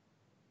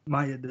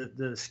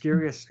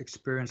scariest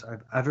experience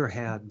I've ever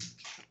had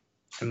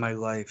in my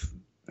life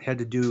had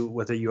to do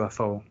with a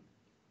UFO.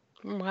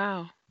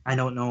 Wow. I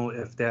don't know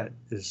if that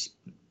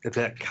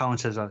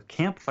counts as a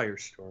campfire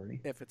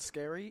story. If it's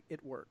scary,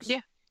 it works.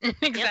 Yeah.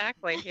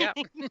 Exactly. Yep.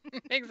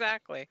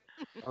 Exactly.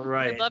 All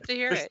right. We'd love to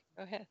hear This- it.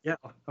 Go ahead. Yeah.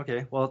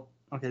 Okay. Well.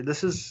 Okay.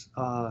 This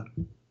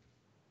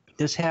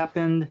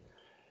happened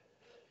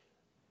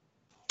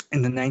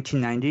in the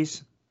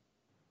 1990s.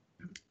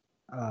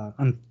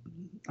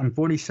 I'm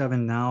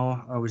 47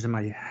 now. I was in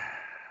my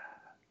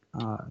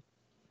I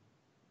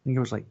think it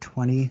was like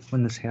 20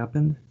 when this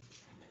happened.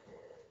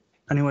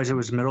 Anyways, it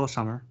was middle of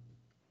summer,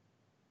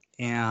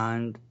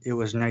 and it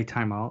was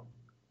nighttime out,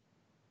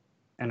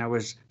 and I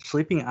was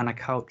sleeping on a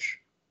couch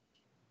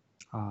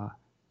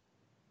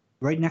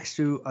right next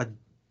to a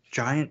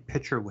giant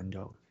picture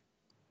window.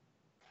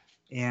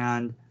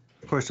 And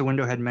of course, the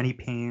window had many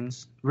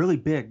panes, really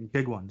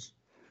big ones.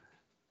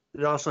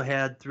 It also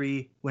had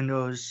 3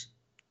 windows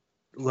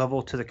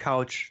level to the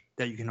couch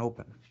that you can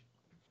open.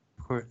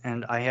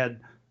 And I had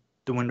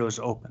the windows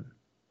open,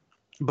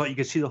 but you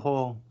could see the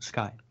whole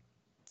sky.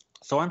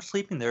 So I'm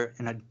sleeping there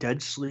in a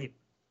dead sleep.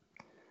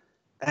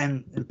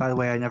 And by the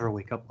way, I never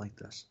wake up like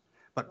this.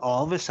 But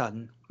all of a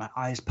sudden, my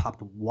eyes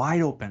popped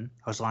wide open.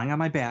 I was lying on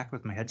my back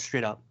with my head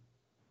straight up.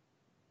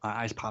 My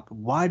eyes popped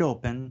wide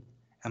open,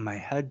 and my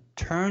head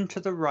turned to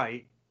the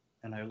right,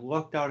 and I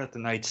looked out at the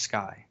night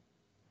sky.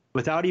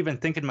 Without even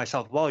thinking to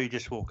myself, well, you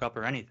just woke up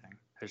or anything.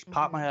 I just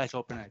popped my eyes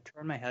open, I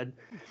turned my head,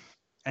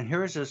 and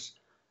here's this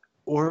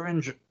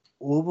orange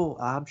oval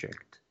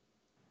object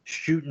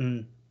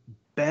shooting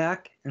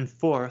back and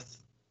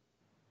forth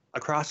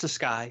across the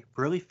sky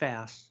really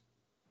fast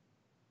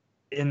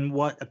in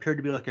what appeared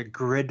to be like a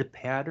grid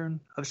pattern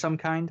of some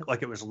kind,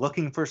 like it was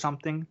looking for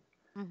something,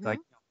 like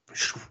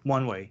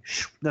one way,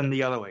 then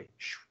the other way,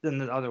 then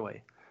the other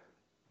way.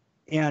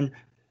 And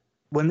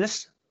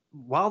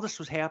while this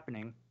was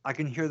happening, I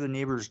can hear the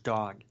neighbor's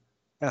dog.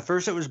 At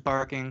first it was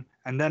barking,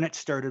 and then it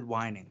started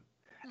whining.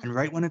 And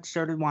right when it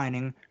started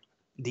whining,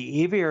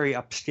 the aviary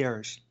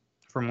upstairs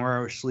from where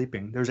I was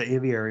sleeping, there's an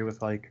aviary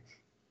with like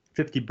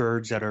 50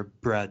 birds that are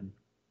bred.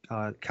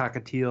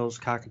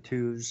 Cockatiels,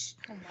 cockatoos,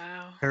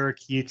 Wow.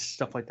 parakeets,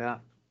 stuff like that.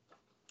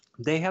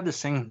 They have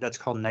this thing that's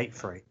called night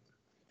fright.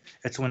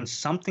 It's when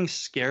something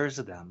scares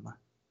them,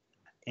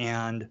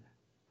 and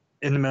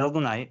in the middle of the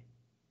night,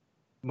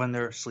 when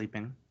they're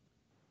sleeping,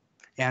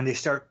 and they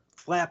start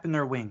flapping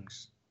their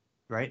wings,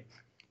 right?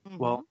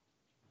 Well,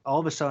 all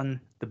of a sudden,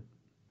 the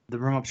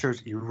room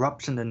upstairs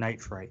erupts into night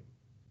fright,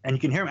 and you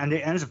can hear them,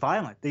 and it's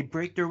violent. They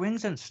break their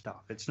wings and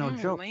stuff. It's no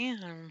joke.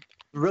 Man.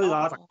 Really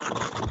loud.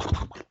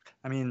 Awful.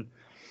 I mean,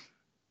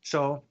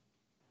 so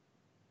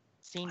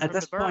Seen at from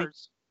this the point,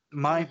 birds.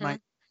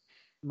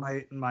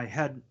 my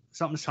head,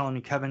 something's telling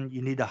me, Kevin,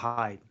 you need to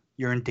hide.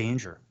 You're in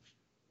danger.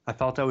 I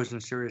felt I was in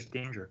serious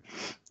danger.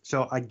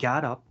 So I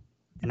got up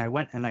and I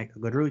went and I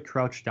literally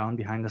crouched down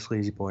behind this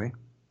lazy boy,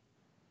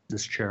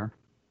 this chair,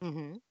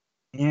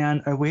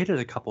 and I waited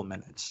a couple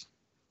minutes.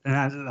 And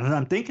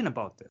I'm thinking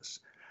about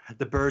this.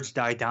 The birds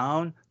die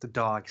down. The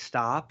dog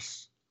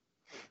stops.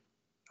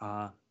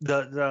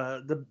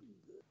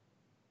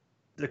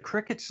 The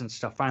crickets and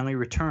stuff finally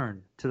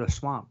return to the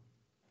swamp,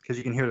 because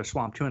you can hear the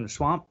swamp too. In the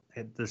swamp,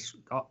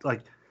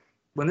 like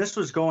when this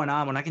was going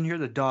on, when I can hear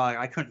the dog,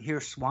 I couldn't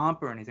hear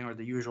swamp or anything or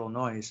the usual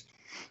noise.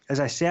 As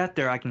I sat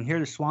there, I can hear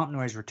the swamp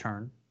noise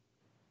return.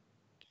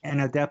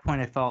 And at that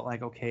point, I felt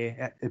like, okay,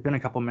 it'd been a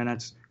couple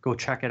minutes, go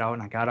check it out.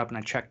 And I got up and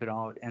I checked it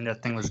out, and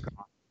that thing was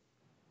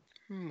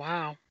gone.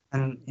 Wow.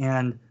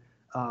 And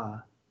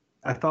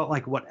I felt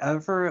like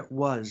whatever it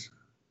was,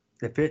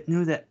 if it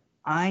knew that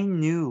I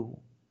knew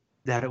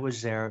that it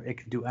was there, it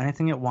could do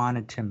anything it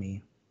wanted to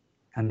me,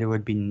 and there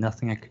would be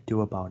nothing I could do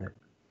about it.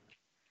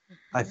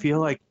 I feel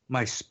like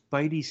my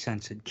spidey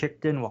sense had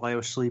kicked in while I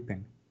was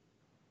sleeping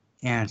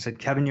and said,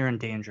 Kevin, you're in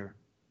danger.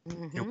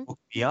 It woke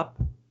me up.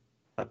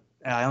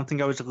 And I don't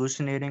think I was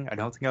hallucinating. I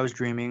don't think I was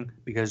dreaming,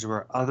 because there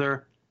were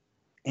other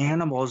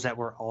animals that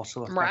were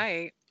also affected.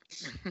 Right.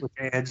 Which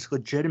adds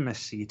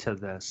legitimacy to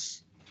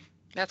this.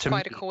 That's to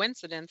quite a me.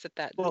 coincidence if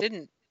that Well-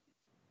 wasn't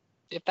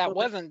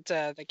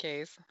the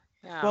case.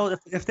 Yeah. Well,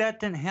 if that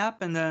didn't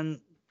happen,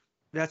 then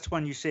that's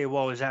when you say,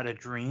 well, is that a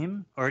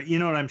dream? Or, you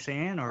know what I'm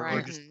saying? Or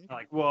Right. just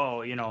like,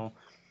 whoa, you know.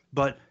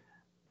 But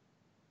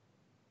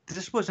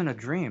this wasn't a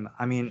dream.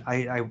 I mean,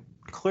 I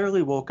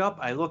clearly woke up.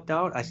 I looked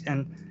out.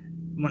 And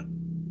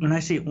when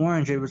I say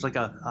orange, it was like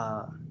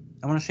I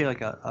want to say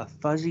like a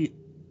fuzzy,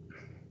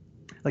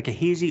 like a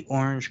hazy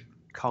orange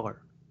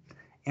color.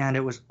 And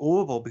it was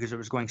oval because it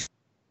was going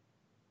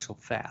so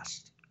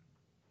fast.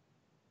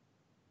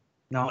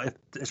 Now,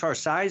 as far as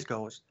size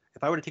goes,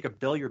 if I were to take a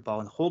billiard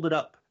ball and hold it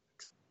up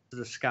to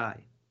the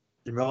sky,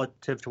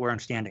 relative to where I'm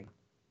standing,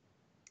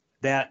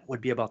 that would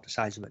be about the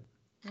size of it.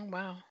 Oh,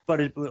 wow.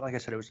 But like I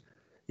said, it was,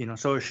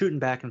 so it was shooting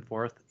back and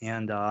forth,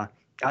 and I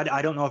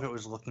don't know if it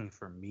was looking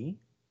for me.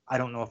 I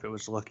don't know if it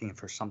was looking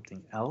for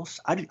something else.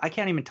 I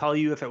can't even tell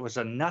you if it was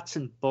a nuts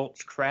and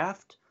bolts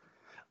craft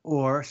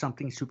or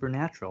something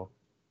supernatural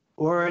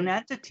or an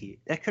entity.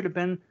 That could have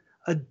been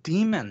a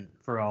demon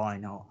for all I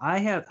know.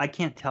 I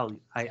can't tell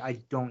you. I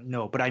don't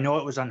know, but I know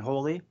it was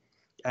unholy.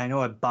 I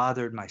know it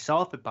bothered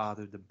myself, it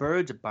bothered the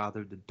birds, it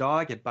bothered the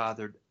dog, it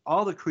bothered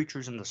all the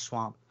creatures in the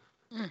swamp.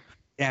 Mm.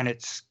 And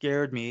it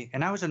scared me,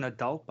 and I was an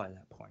adult by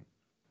that point.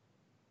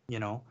 You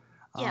know?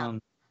 Yeah.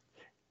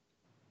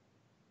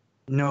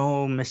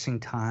 No missing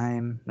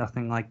time,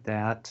 nothing like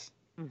that.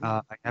 Mhm.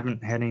 I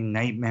haven't had any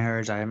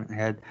nightmares. I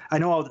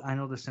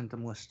know the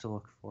symptom list to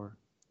look for.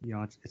 You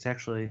know, it's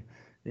actually,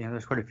 you know,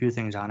 there's quite a few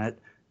things on it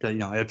that, you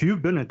know, if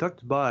you've been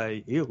abducted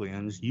by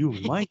aliens, you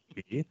might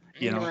be,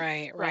 you know.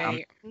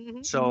 Right.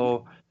 Mhm.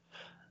 So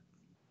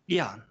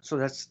yeah, so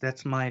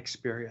that's my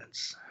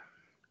experience.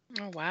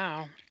 Oh,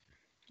 wow.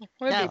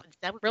 Would be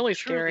That would really be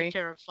truly scary.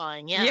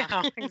 terrifying.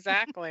 Yeah.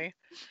 exactly.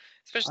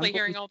 Especially Unbelievable.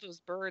 hearing all those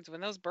birds.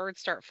 When those birds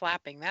start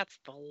flapping, that's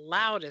the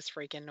loudest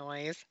freaking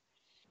noise.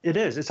 It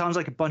is. It sounds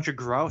like a bunch of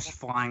grouse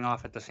flying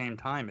off at the same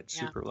time. It's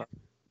Yeah. super loud.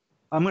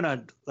 I'm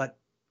gonna let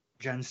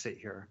Jen sit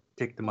here,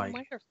 take the Oh, mic.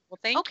 wonderful. Well,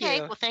 thank Okay.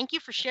 you. Well, thank you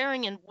for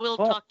sharing, and we'll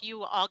Oh. talk to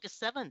you August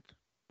 7th.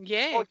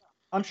 Yay. Oh,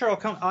 I'm sure I'll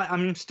come.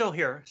 I'm still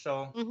here,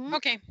 so. Mhm.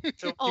 Okay.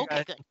 so Oh, you okay,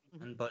 guys good.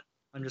 can, but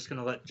I'm just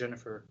gonna let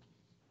Jennifer.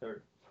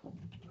 Or,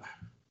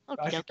 I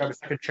Okay, should grab a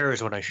second chair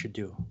is what I should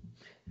do.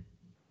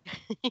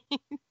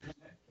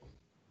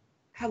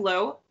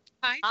 Hello.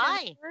 Hi,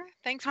 Hi. Jennifer.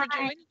 Thanks for Hi.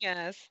 joining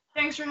us.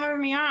 Thanks for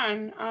having me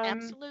on.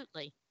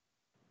 Absolutely.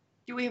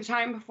 Do we have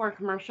time before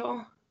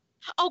commercial?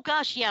 Oh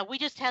gosh, yeah. We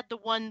just had the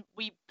one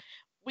we've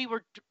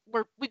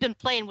been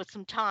playing with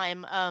some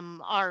time.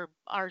 Our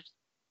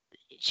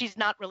she's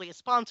not really a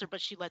sponsor,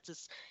 but she lets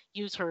us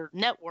use her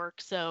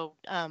network. So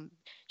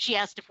she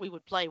asked if we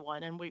would play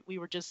one, and we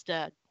were just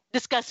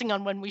discussing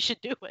on when we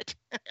should do it.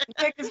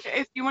 Okay, 'cause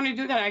if you want to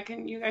do that,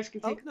 you guys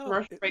can Oh take a no,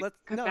 commercial break.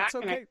 come no, back it's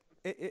and okay.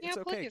 It's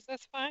Yeah, okay. please.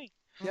 That's fine.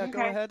 Yeah, Okay.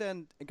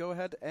 go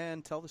ahead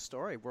and tell the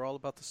story. We're all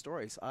about the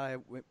stories.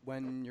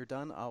 When you're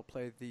done, I'll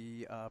play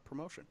the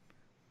promotion.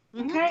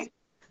 Mhm. Okay.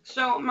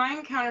 So my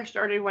encounter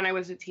started when I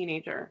was a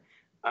teenager.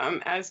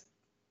 As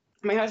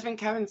my husband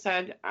Kevin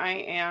said, I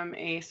am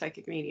a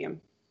psychic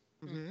medium.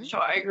 Mhm. So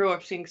I grew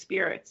up seeing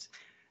spirits.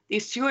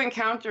 These two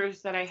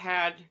encounters that I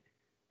had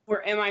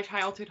were in my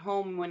childhood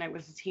home when I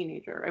was a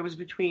teenager. I was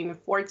between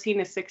 14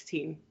 and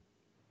 16.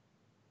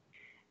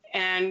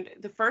 And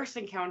the first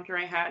encounter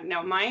I had,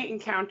 now my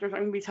encounters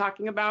I'm going to be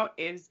talking about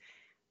is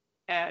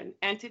an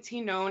entity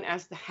known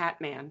as the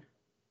Hat Man.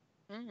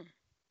 Mm.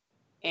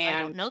 I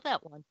And don't know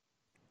that one.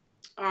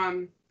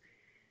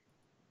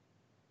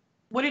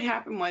 What had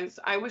happened was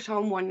I was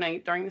home one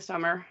night during the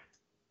summer,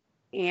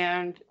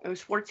 and I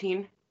was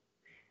 14,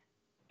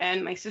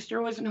 and my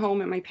sister wasn't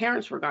home, and my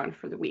parents were gone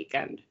for the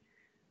weekend.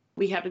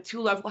 We had a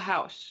 2-level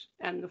house,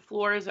 and the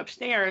floors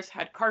upstairs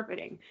had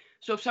carpeting.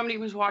 So if somebody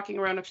was walking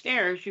around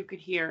upstairs, you could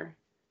hear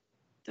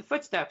the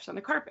footsteps on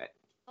the carpet.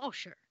 Oh,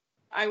 sure.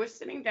 I was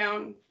sitting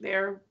down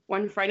there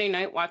one Friday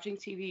night watching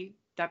TV,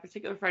 that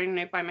particular Friday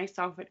night by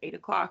myself at 8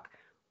 o'clock,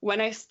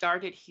 when I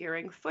started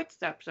hearing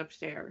footsteps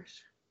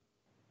upstairs.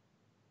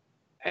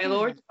 I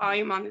lowered the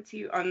volume on the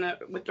TV,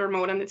 with the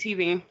remote on the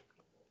TV,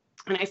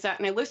 and I sat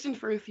and I listened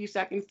for a few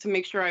seconds to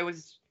make sure I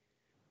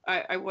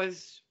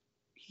was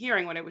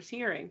hearing what I was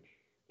hearing.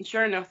 And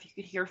sure enough, you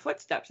could hear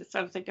footsteps. It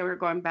sounds like they were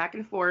going back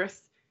and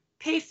forth,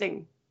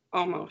 pacing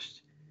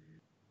almost.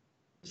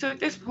 So at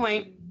this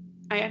point,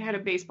 I had a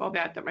baseball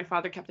bat that my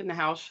father kept in the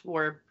house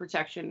for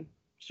protection.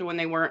 So when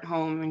they weren't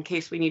home, in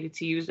case we needed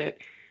to use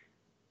it,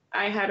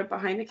 I had it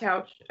behind the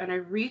couch, and I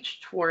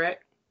reached for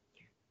it,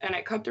 and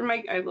I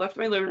left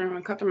my living room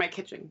and cut through my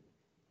kitchen.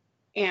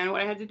 And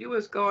what I had to do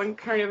was go on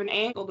kind of an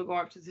angle to go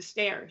up to the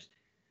stairs.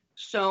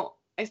 So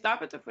I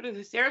stop at the foot of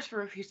the stairs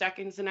for a few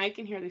seconds, and I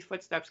can hear these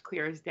footsteps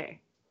clear as day.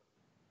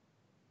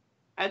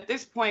 At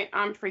this point,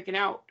 I'm freaking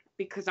out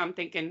because I'm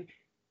thinking,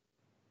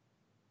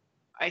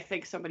 I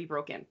think somebody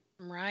broke in.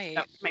 Right.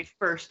 That was my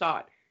first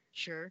thought.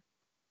 Sure.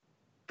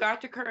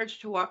 Got the courage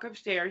to walk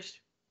upstairs.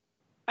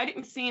 I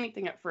didn't see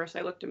anything at first.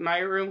 I looked in my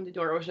room. The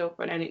door was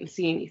open. I didn't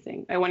see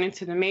anything. I went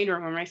into the main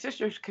room, where my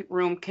sister's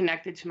room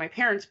connected to my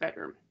parents'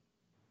 bedroom.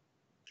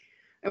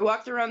 I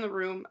walked around the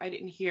room. I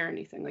didn't hear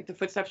anything. Like the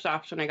footsteps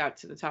stopped when I got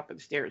to the top of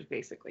the stairs,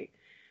 basically.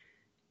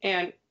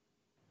 And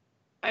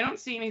I don't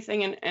see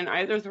anything in any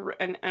of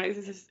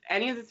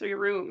the 3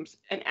 rooms.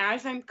 And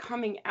as I'm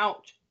coming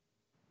out,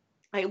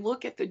 I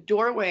look at the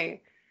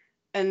doorway,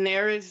 and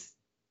there is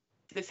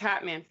this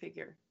Hat Man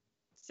figure,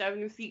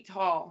 7 feet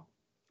tall,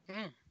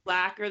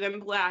 blacker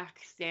than black,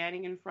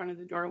 standing in front of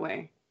the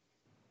doorway.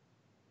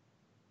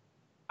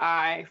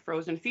 I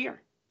froze in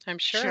fear. I'm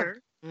sure.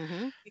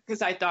 Mm-hmm.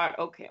 Because I thought,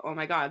 okay, oh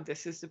my God,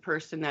 this is the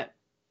person that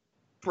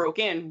broke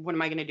in. What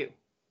am I going to do?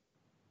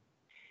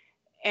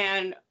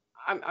 And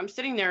I'm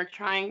sitting there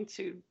trying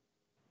to,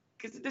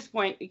 because at this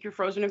point, you're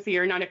frozen in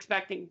fear, not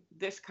expecting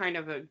this kind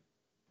of a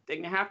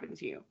thing to happen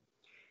to you.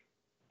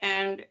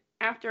 And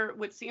after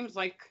what seems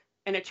like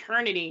an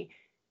eternity,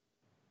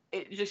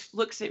 it just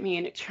looks at me,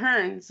 and it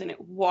turns, and it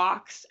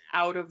walks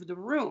out of the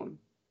room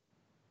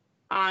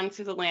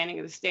onto the landing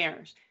of the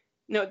stairs.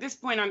 Now, at this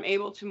point, I'm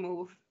able to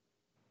move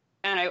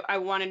and I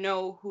want to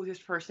know who this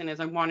person is.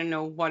 I want to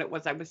know what it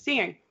was I was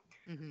seeing.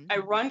 Mm-hmm. I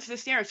run to the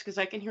stairs because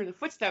I can hear the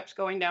footsteps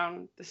going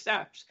down the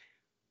steps.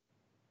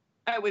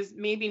 I was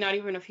maybe not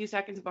even a few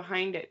seconds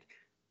behind it.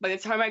 By the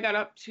time I got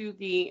up to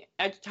the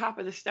top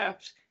of the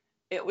steps,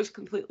 it was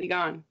completely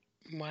gone.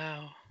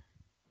 Wow.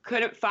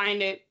 Couldn't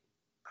find it,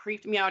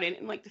 creeped me out.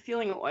 And like the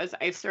feeling it was,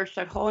 I searched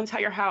that whole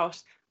entire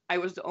house. I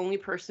was the only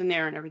person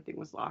there and everything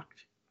was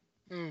locked.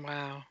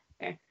 Wow.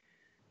 Okay.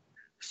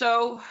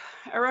 So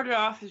I wrote it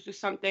off as just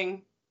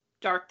something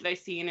dark that I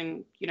seen.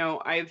 And, you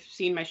know, I've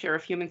seen my share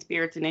of human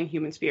spirits and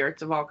inhuman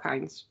spirits of all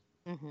kinds,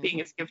 Mm-hmm.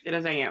 being as gifted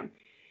as I am.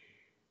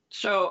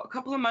 So a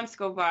couple of months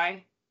go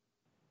by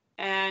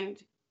and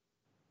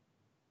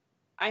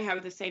I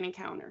have the same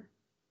encounter.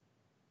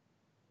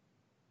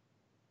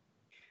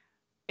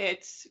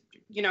 It's,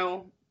 you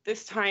know,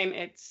 this time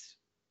it's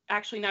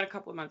actually not a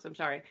couple of months, I'm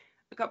sorry.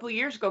 A couple of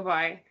years go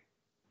by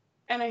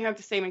and I have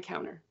the same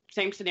encounter,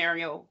 same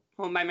scenario,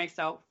 home by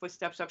myself,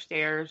 footsteps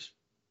upstairs,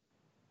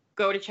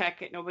 go to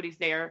check it, nobody's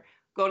there,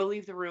 go to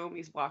leave the room,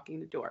 he's blocking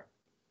the door.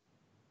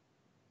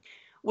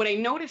 What I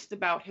noticed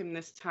about him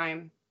this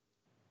time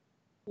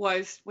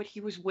was what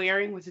he was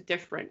wearing was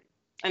different.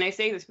 And I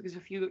say this because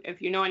if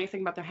you know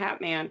anything about the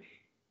Hat Man,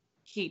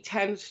 he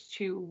tends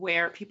to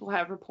wear, people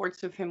have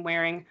reports of him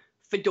wearing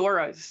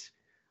fedoras,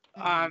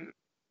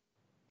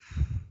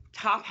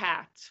 top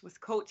hats with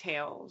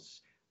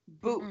coattails,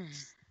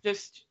 boots,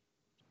 just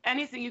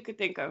anything you could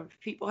think of.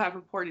 People have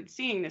reported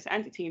seeing this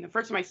entity. And the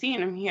first time I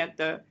seen him, he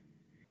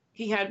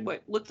had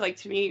what looked like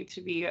to me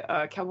to be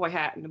a cowboy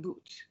hat and a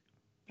boot.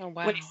 Oh,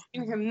 wow. When I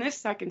seen him this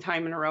second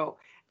time in a row,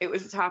 it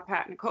was a top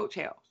hat and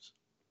coattails.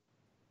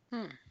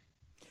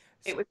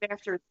 It was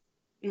after.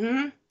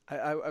 Mm-hmm.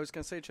 I was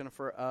going to say,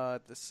 Jennifer,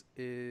 this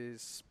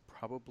is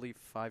probably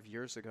 5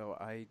 years ago.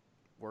 I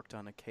worked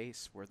on a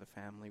case where the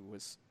family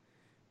was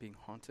being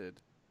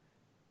haunted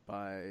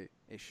by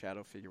a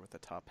shadow figure with a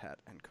top hat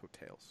and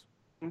coattails.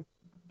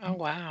 Oh,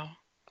 wow.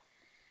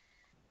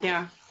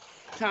 Yeah,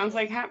 sounds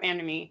like Hat Man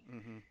to me.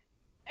 Mm-hmm.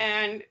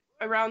 And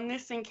around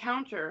this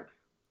encounter,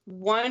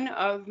 one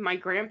of my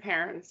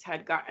grandparents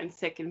had gotten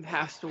sick and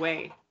passed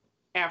away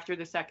after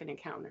the second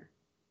encounter.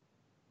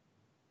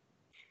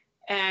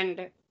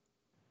 And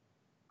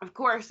of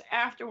course,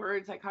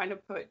 afterwards,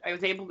 I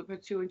was able to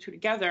put two and two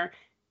together.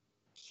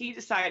 He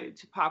decided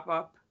to pop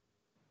up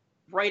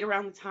right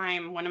around the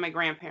time one of my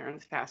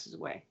grandparents passes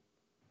away.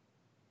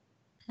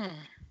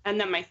 And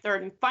then my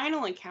third and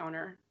final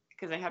encounter,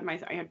 because I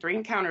had 3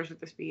 encounters with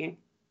this being.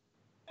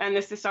 And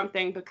this is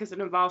something, because it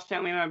involves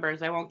family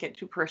members, I won't get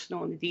too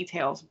personal in the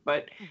details,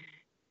 but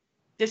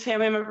this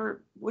family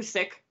member was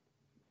sick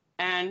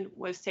and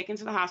was taken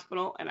to the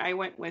hospital, and I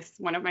went with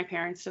one of my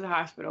parents to the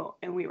hospital,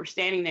 and we were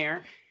standing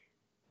there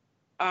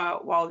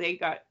while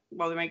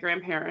my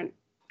grandparent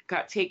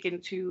got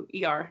taken to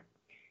ER.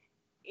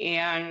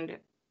 And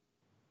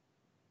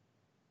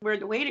we're in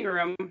the waiting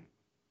room.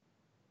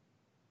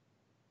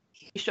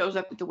 He shows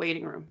up at the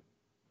waiting room.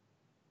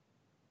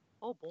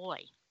 Oh boy.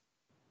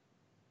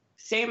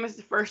 Same as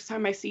the first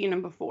time I seen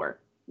him before,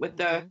 with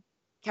the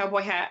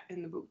cowboy hat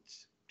and the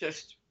boots.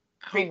 Just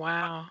Oh,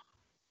 wow.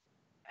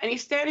 and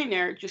he's standing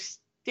there just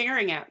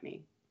staring at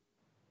me.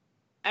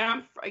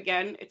 And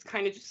it's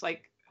kind of just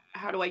like,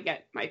 how do I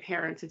get my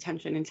parents'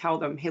 attention and tell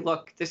them, hey,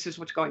 look, this is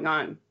what's going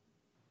on.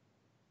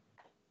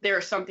 There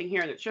is something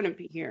here that shouldn't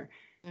be here.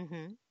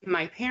 Mm-hmm.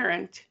 My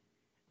parent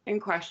in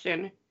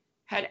question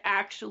had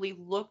actually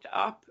looked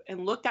up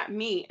and looked at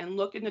me and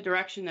looked in the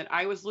direction that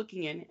I was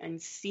looking in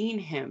and seen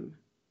him.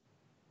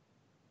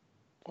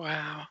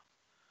 Wow.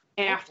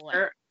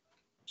 After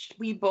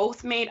we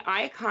both made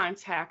eye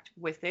contact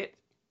with it,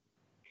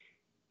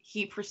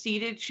 he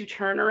proceeded to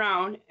turn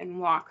around and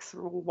walk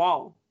through a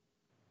wall.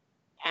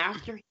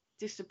 After he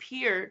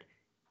disappeared,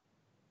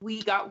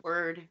 we got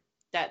word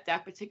that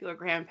that particular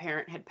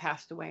grandparent had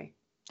passed away.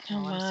 Oh,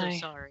 I'm my. so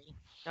sorry.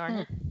 Darn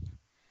it.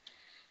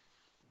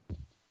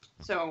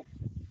 So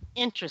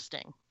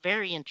Interesting.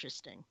 Very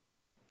interesting.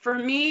 for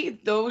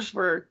me, those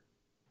were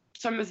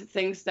some of the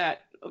things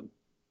that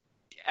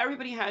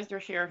everybody has their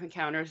share of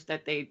encounters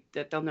that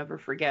they'll never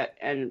forget.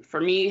 And for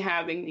me,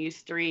 having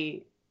these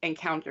 3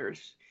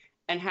 encounters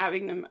and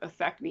having them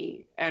affect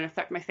me and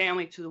affect my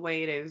family to the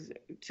way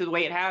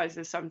it has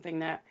is something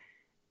that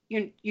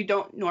you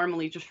don't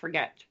normally just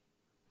forget.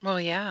 Well,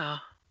 yeah.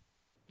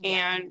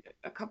 And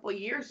a couple of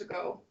years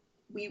ago,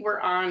 we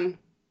were on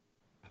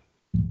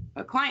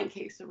a client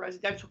case, a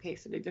residential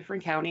case in a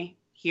different county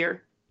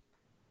here.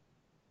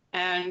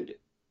 And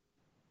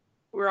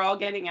we're all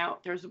getting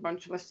out. There's a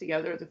bunch of us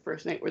together. The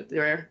first night we're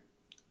there,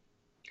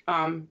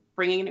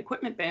 bringing in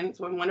equipment bins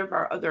when one of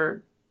our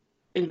other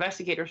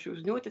investigators, who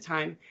was new at the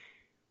time,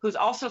 who's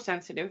also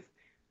sensitive,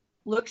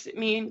 looks at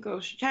me and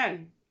goes,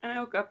 Jen. And I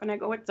look up and I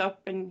go, what's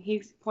up? And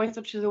he points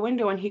up to the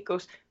window and he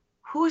goes,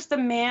 who's the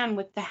man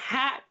with the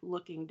hat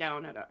looking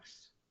down at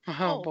us?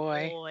 Oh,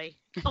 boy.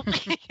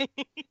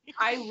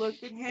 I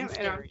looked at him And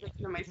and I was scary.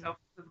 thinking to myself,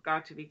 you've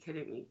got to be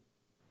kidding me.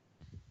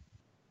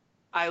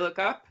 I look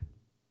up,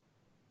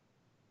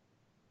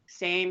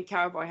 same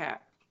cowboy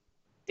hat,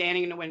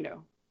 standing in the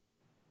window,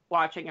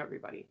 watching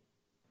everybody.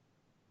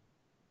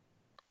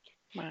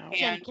 Wow.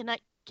 Jen, And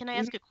can I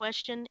ask a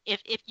question?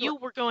 If you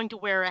were going to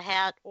wear a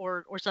hat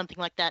or something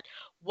like that,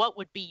 what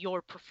would be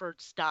your preferred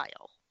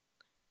style?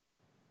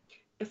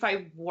 if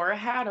I wore a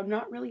hat, I'm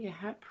not really a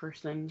hat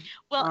person.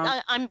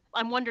 Well,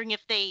 I'm wondering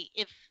if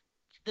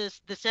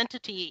this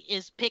entity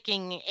is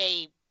picking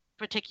a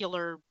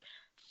particular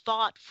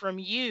thought from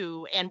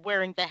you and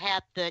wearing the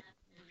hat that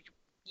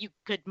you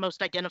could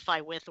most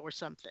identify with or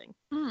something.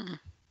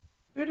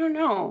 I don't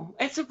know.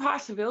 It's a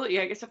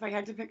possibility. I guess if I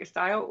had to pick a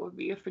style, it would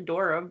be a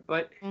fedora.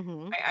 But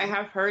Mm-hmm. I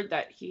have heard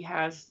that he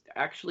has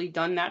actually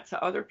done that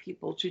to other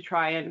people to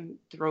try and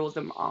throw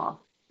them off.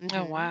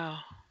 Oh, wow.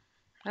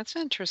 That's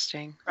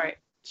interesting. Right.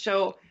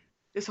 So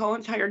this whole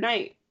entire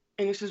night,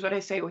 and this is what I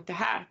say with the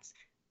hats,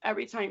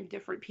 every time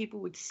different people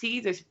would see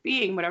this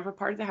being, whatever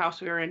part of the house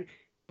we were in,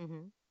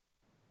 Mm-hmm.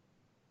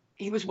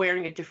 he was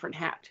wearing a different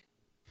hat.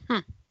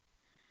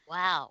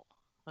 Wow.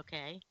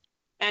 Okay.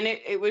 And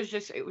it was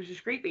just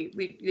creepy.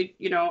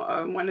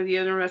 One of the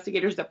other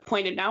investigators that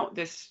pointed out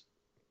the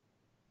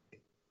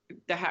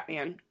Hat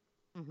Man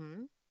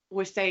Mm-hmm.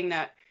 was saying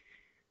that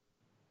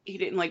he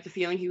didn't like the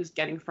feeling he was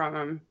getting from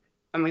him,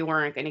 and we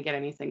weren't going to get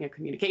anything in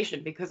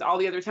communication, because all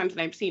the other times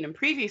that I've seen him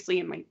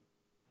previously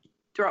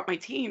throughout my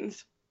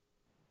teens,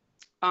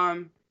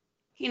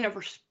 he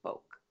never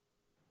spoke.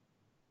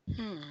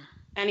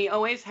 And he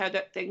always had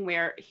that thing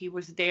where he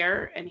was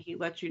there and he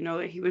let you know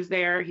that he was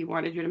there. He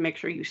wanted you to make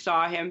sure you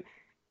saw him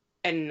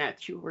and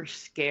that you were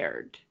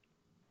scared.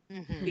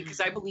 Mm-hmm. Because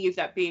I believe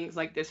that beings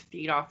like this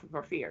feed off of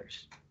our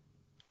fears.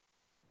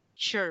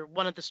 Sure,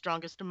 one of the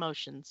strongest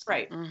emotions.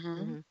 Right.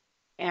 Mm-hmm.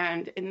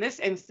 And in this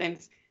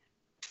instance,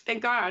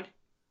 thank God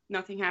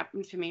nothing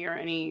happened to me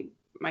or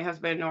my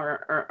husband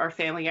or our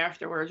family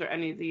afterwards or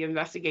any of the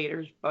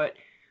investigators. But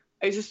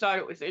I just thought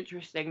it was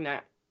interesting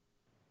that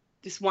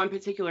this one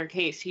particular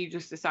case, he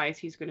just decides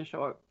he's going to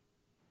show up.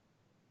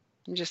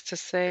 Just to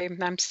say,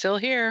 I'm still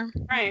here.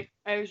 Right.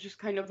 I was just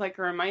kind of like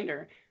a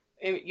reminder.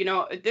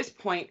 At this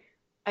point,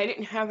 I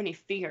didn't have any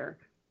fear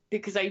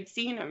because I'd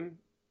seen him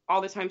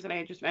all the times that I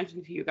had just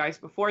mentioned to you guys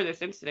before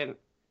this incident.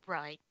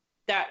 Right.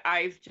 That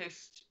I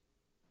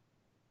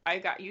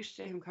got used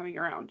to him coming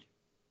around.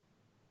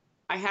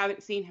 I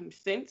haven't seen him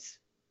since,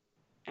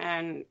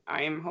 and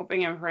I am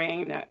hoping and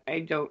praying that I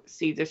don't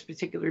see this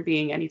particular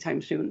being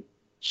anytime soon.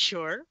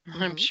 Sure.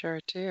 I'm sure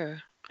too.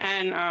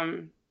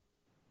 And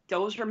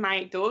those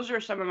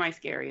are some of my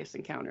scariest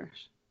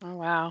encounters. Oh,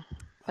 wow.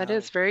 That Wow.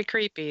 is very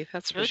creepy.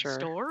 That's for Good sure.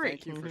 story.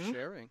 Thank you for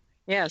sharing.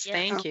 Yes, Yeah.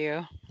 thank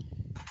you.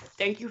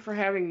 Thank you for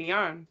having me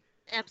on.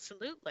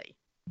 Absolutely.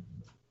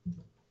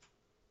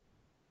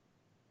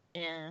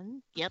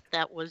 And yep,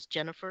 that was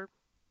Jennifer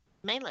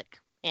Malik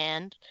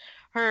and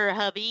her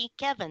hubby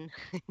Kevin.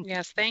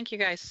 Yes, thank you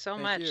guys so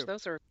Thank much. you.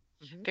 Those are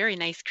Mhm. very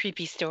nice,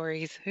 creepy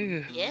stories.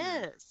 Ooh.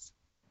 Yes.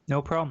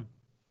 No problem.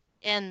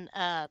 And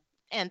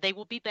they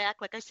will be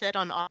back, like I said,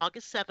 on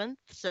August 7th.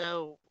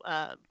 So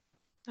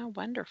Oh,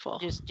 wonderful.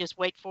 just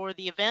wait for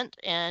the event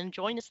and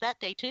join us that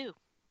day too.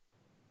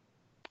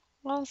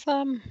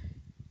 Awesome.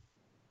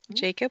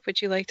 Jacob,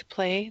 would you like to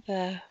play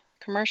the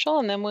commercial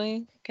and then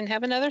we can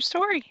have another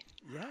story?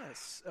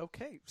 Yes.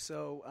 Okay.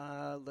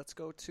 So let's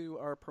go to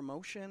our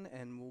promotion,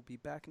 and we'll be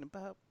back in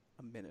about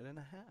a minute and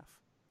a half.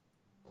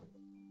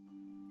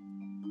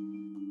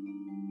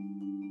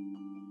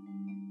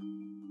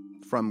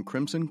 From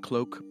Crimson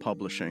Cloak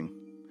Publishing,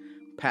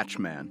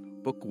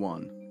 Patchman, Book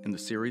 1, in the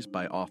series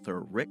by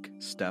author Rick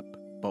Stepp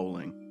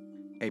Bowling.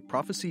 A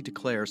prophecy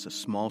declares a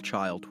small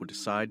child would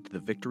decide the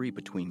victory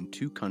between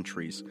two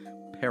countries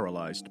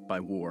paralyzed by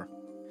war.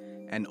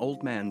 An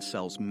old man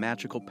sells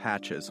magical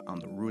patches on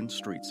the ruined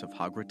streets of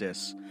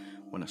Hagradis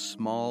when a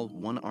small,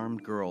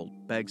 one-armed girl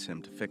begs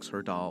him to fix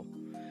her doll.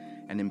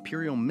 An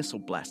Imperial missile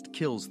blast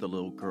kills the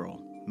little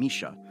girl,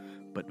 Misha,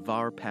 but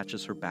Var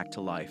patches her back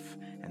to life,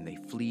 and they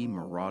flee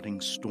marauding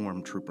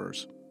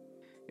stormtroopers.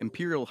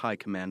 Imperial High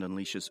Command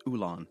unleashes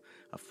Ulan,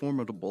 a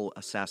formidable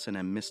assassin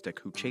and mystic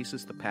who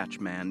chases the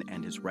Patchman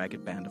and his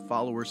ragged band of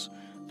followers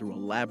through a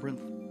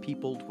labyrinth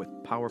peopled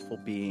with powerful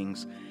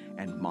beings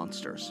and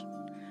monsters.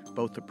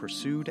 Both the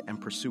pursued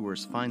and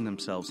pursuers find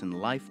themselves in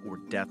life or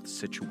death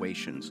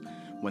situations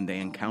when they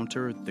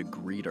encounter the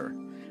Greeter,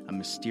 a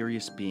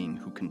mysterious being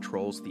who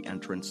controls the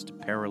entrance to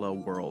parallel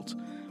worlds,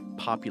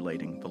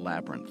 populating the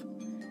labyrinth.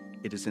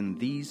 It is in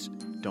these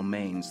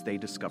domains they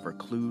discover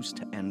clues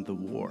to end the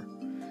war,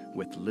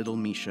 with little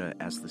Misha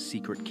as the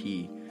secret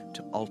key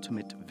to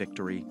ultimate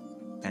victory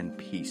and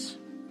peace.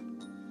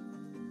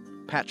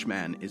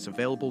 Patchman is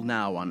available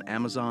now on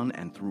Amazon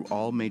and through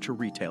all major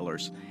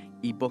retailers,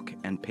 ebook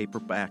and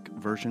paperback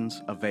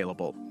versions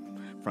available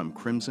from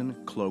Crimson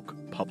Cloak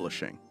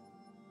Publishing.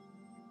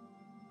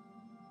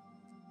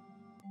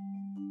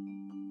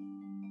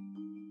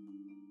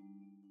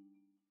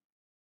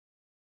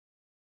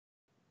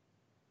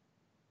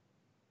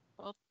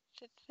 Well,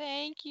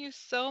 thank you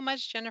so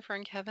much, Jennifer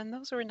and Kevin.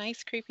 Those were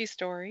nice, creepy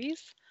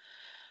stories.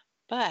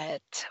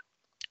 But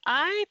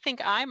I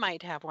think I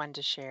might have one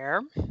to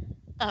share.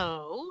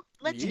 Oh,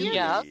 Let's Really? hear Yes,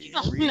 this.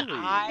 Really?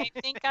 I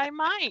think I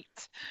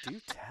might.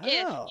 Do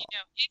If tell.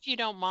 if you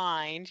don't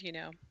mind.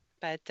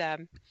 But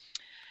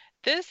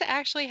this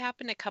actually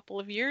happened a couple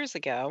of years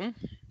ago,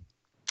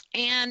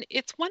 and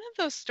it's one of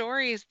those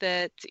stories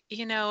that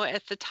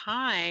at the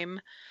time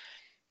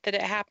that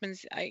it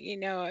happens,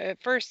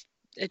 at first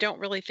I don't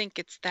really think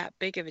it's that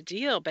big of a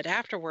deal, but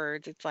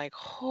afterwards it's like,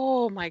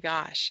 oh my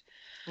gosh.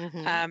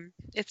 Hmm.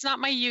 It's not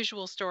my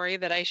usual story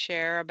that I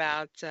share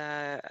about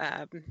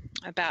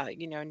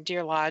in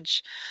Deer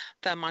Lodge,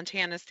 the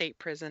Montana State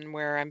Prison,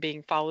 where I'm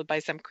being followed by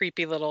some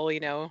creepy little.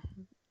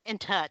 And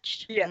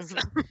touched. Yes,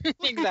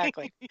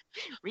 exactly.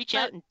 Reach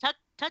But out and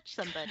touch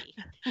somebody.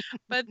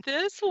 but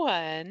this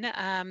one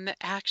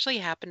actually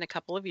happened a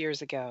couple of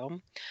years ago.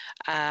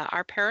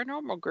 Our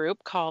paranormal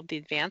group, called the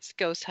Advanced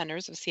Ghost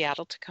Hunters of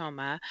Seattle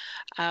Tacoma,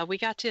 we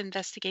got to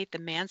investigate the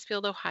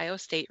Mansfield, Ohio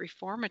State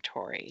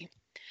Reformatory.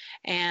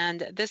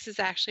 And this is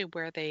actually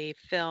where they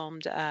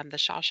filmed the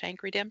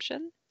Shawshank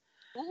Redemption.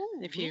 Ooh,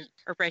 If you neat.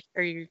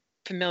 are you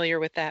familiar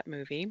with that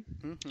movie?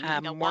 Mhm.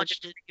 I Morgan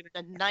watched it Freeman.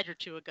 a night or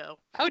two ago.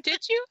 Oh,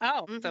 did you?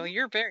 Oh, so Mhm.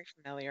 you're very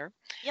familiar.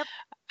 Yep.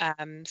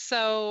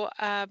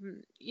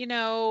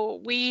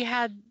 We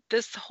had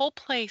this whole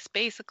place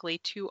basically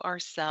to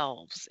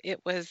ourselves.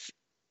 It was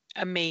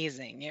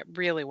amazing. It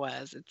really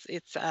was.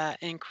 It's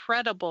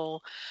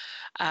incredible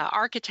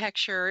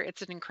architecture.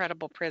 It's an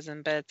incredible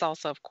prison, but it's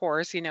also, of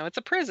course, it's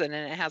a prison,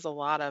 and it has a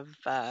lot of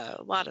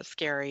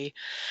scary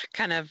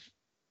kind of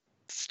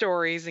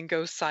stories and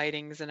ghost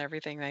sightings and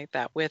everything like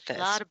that with A this.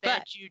 lot of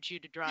bad But juju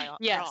to draw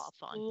yes, off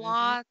on. Mhm.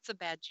 lots of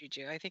bad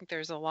juju. I think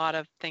there's a lot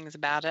of things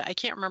about it. I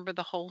can't remember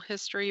the whole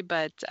history,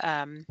 but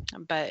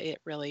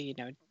it really,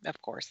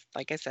 of course,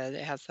 like I said,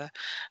 it has a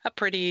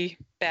pretty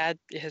bad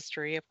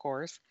history, of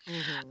course.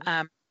 Mhm.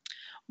 Um,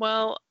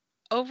 well,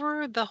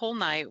 over the whole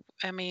night,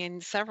 I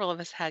mean, several of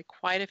us had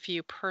quite a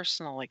few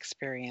personal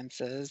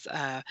experiences.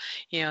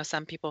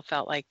 Some people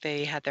felt like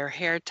they had their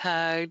hair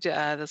tugged.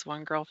 This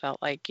one girl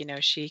felt like,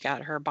 she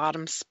got her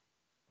bottom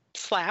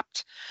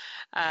slapped.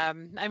 I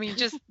mean,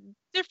 just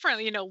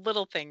different,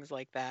 little things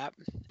like that.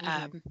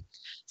 Mhm.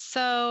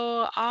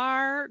 So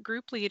our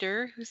group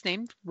leader, who's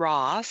named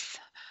Ross,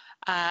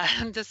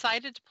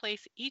 decided to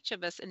place each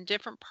of us in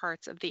different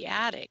parts of the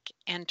attic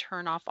and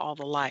turn off all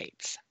the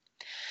lights.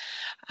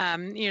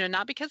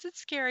 Not because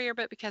it's scarier,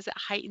 but because it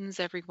heightens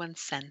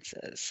everyone's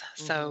senses.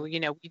 So, Mhm.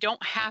 you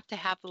don't have to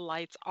have the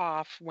lights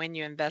off when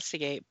you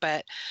investigate,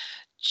 but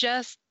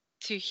just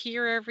to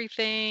hear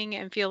everything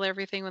and feel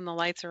everything when the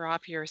lights are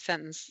off, your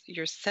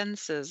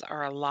senses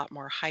are a lot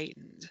more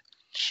heightened.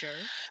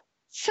 Sure.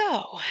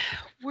 So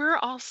we're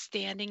all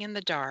standing in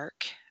the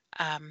dark,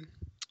 um,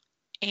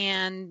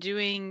 and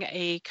doing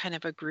a kind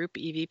of a group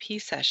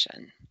EVP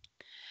session.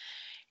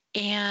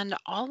 And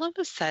all of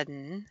a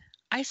sudden,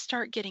 I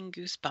start getting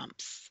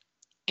goosebumps,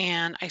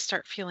 and I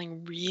start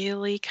feeling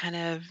really kind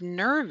of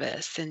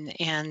nervous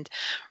and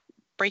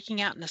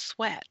breaking out in a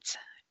sweat.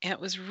 And it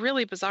was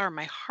really bizarre.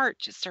 My heart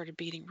just started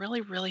beating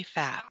really, really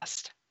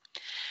fast.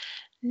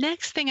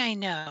 Next thing I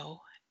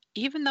know,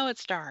 even though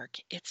it's dark,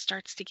 it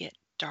starts to get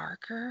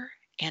darker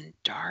and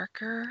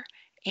darker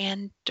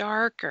and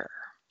darker.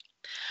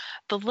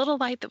 The little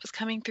light that was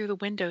coming through the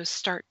windows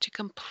start to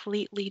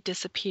completely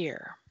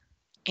disappear.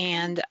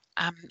 And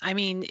I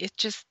mean,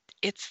 it's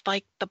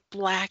like the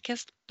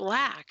blackest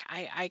black.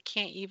 I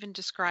can't even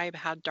describe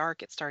how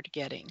dark it started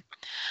getting.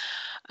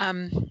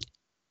 Um,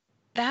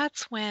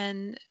 that's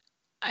when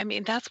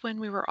that's when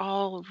we were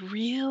all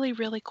really,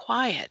 really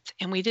quiet,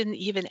 and we didn't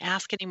even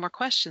ask any more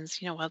questions,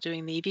 while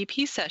doing the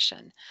EVP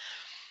session.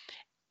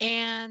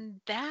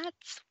 And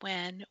that's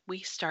when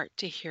we start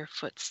to hear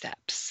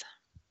footsteps.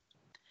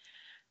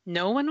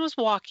 No one was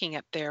walking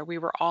up there. We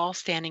were all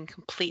standing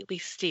completely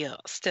still.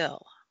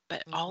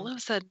 But all Mhm. of a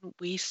sudden,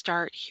 we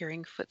start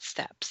hearing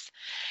footsteps.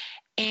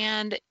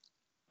 And,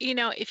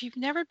 if you've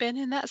never been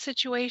in that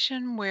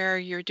situation where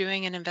you're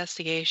doing an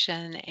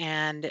investigation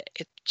and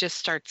it just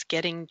starts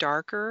getting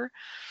darker,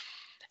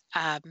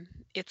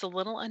 it's a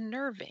little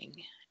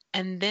unnerving.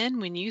 And then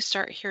when you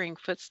start hearing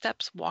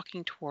footsteps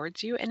walking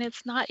towards you, and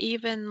it's not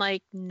even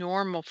like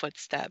normal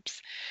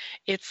footsteps,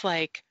 it's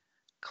like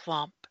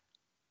clump,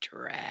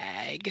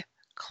 drag,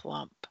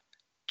 clump,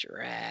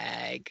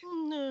 drag,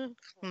 Mhm.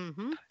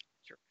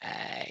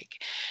 drag.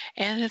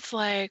 And it's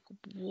like,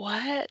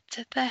 what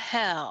the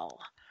hell?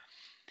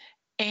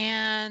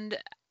 And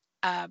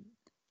um,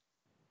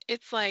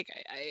 it's like,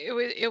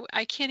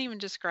 I can't even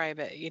describe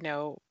it.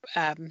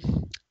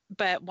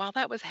 But while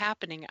that was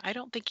happening, I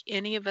don't think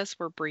any of us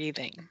were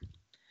breathing.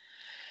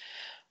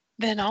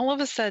 Then all of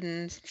a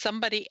sudden,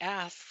 somebody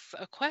asks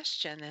a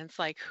question, and it's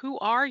like, who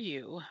are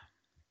you?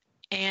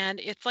 And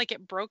it's like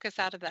it broke us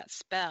out of that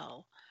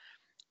spell.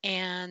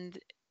 And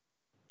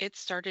it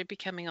started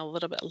becoming a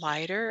little bit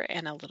lighter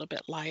and a little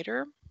bit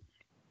lighter.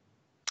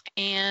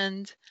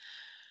 And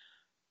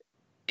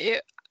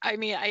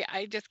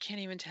I just can't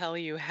even tell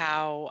you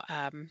how,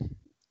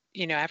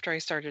 after I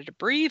started to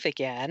breathe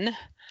again,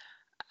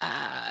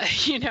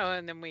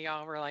 and then we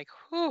all were like,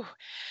 whew.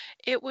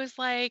 It was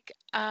like,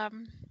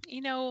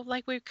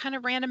 like we kind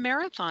of ran a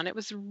marathon. It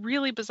was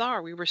really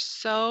bizarre. We were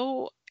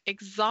so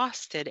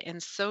exhausted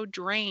and so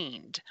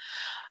drained.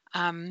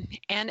 And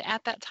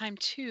at that time,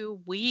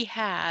 too, we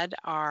had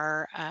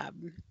our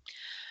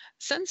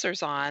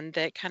sensors on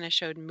that kind of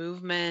showed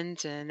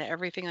movement and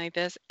everything like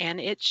this. And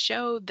it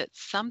showed that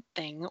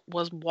something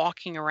was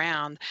walking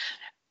around.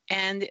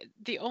 And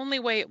the only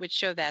way it would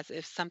show that is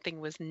if something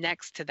was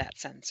next to that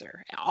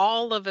sensor.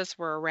 All of us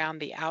were around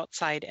the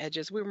outside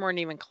edges. We weren't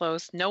even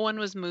close. No one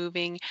was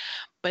moving,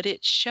 but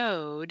it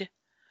showed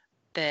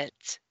that,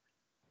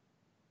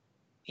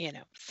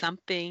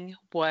 something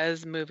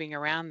was moving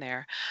around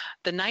there.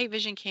 The night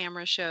vision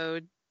camera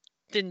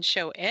didn't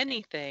show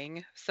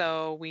anything,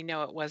 so we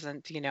know it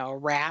wasn't, a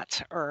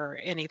rat or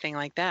anything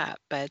like that.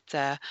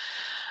 But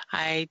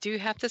I do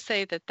have to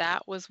say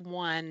that was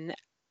one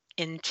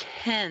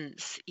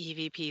intense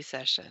EVP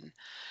session.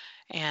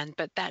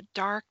 But that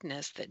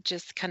darkness that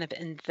just kind of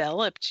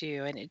enveloped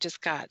you, and it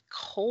just got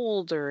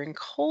colder and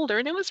colder,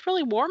 and it was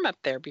really warm up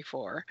there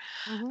before.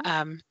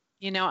 Mhm.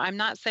 I'm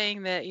not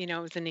saying that, it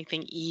was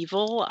anything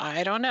evil.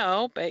 I don't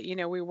know, but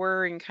we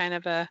were in kind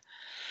of a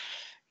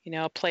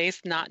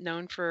place not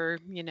known for,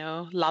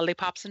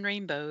 lollipops and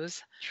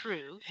rainbows.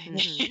 True.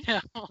 You Mhm.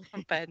 know,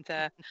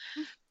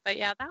 but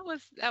yeah,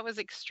 that was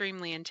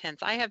extremely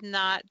intense. I have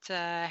not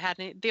had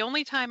any. The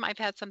only time I've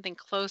had something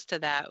close to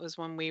that was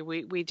when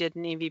we did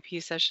an EVP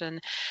session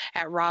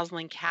at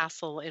Roslyn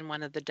Castle in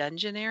one of the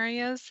dungeon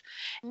areas,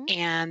 Mhm.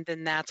 and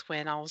then that's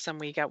when all of a sudden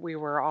we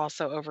were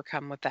also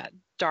overcome with that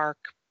dark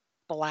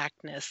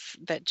blackness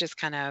that just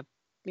kind of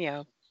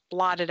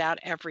blotted out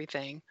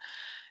everything,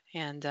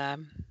 and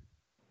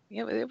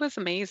it was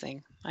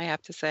amazing, I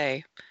have to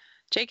say.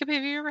 Jacob,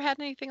 have you ever had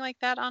anything like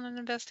that on an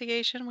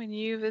investigation when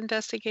you've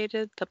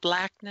investigated the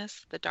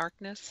blackness, the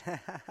darkness?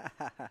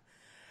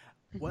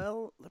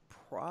 Well,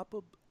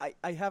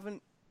 I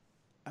haven't.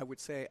 I would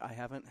say I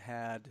haven't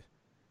had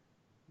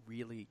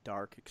really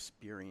dark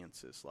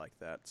experiences like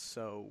that.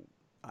 So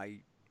I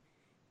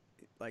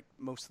like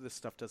most of this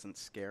stuff doesn't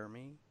scare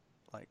me.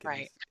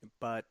 Right.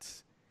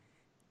 But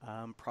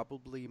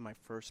probably my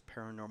first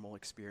paranormal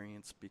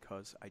experience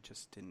because I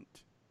just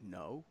didn't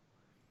know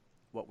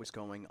what was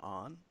going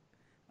on.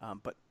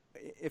 But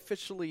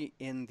officially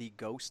in the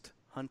ghost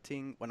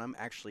hunting, when I'm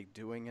actually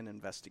doing an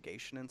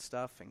investigation and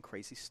stuff and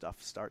crazy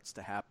stuff starts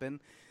to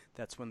happen,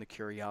 that's when the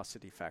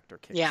curiosity factor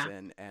kicks Yeah,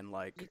 in and me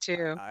like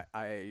too.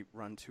 I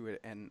run to it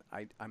and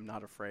I'm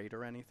not afraid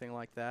or anything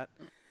like that.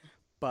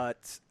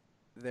 But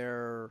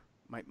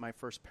my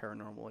first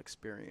paranormal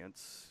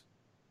experience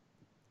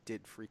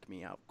did freak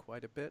me out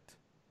quite a bit.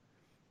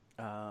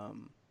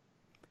 Um,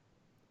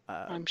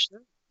 I'm um,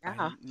 sure. I Yeah.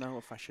 don't know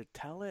if I should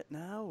tell it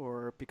now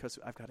or because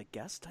I've got a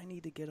guest I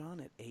need to get on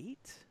at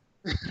 8.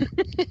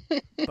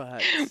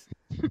 But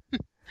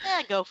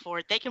Yeah, go for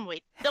it. They can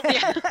wait. They'll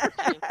wait Yeah.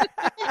 for you.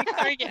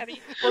 Sorry,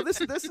 Gabby. well,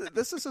 this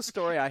is a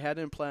story I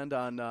hadn't planned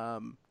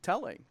on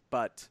telling,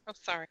 but Oh,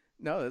 sorry.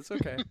 no, that's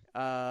okay.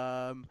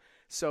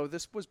 So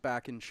this was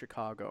back in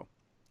Chicago,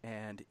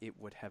 and it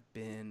would have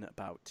been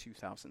about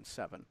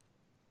 2007.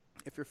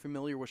 If you're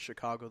familiar with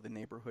Chicago, the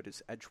neighborhood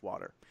is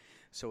Edgewater,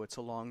 so it's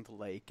along the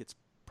lake. It's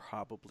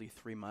probably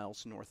 3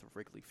 miles north of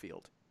Wrigley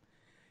Field.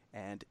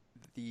 And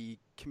the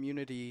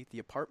community, the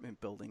apartment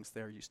buildings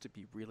there used to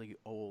be really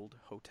old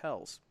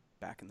hotels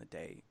back in the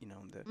day, in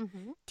the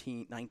Mhm.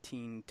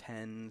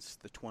 1910s,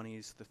 the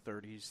 20s, the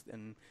 30s,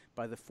 and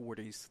by the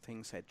 40s,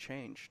 things had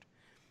changed.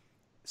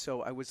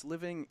 So I was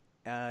living,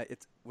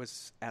 it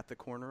was at the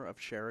corner of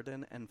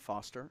Sheridan and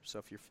Foster. So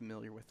if you're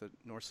familiar with the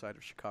north side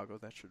of Chicago,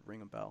 that should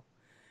ring a bell.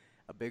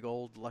 A big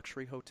old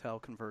luxury hotel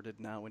converted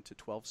now into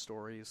 12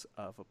 stories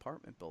of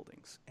apartment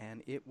buildings.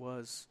 And it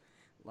was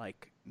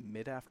like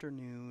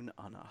mid-afternoon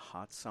on a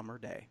hot summer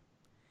day,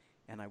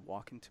 and I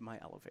walk into my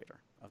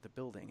elevator of the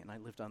building, and I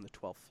lived on the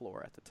 12th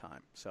floor at the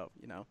time. So,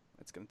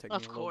 it's going to take me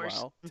Of a little course.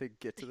 while to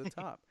get to the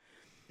top.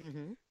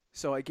 Mhm.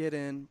 So I get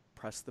in,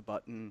 press the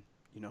button,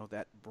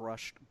 that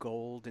brushed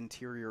gold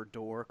interior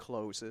door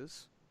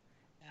closes,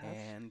 Yes.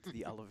 and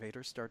the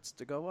elevator starts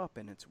to go up,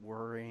 and it's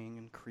whirring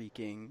and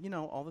creaking,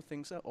 all the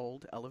things that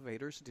old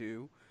elevators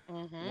do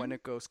when Mm-hmm.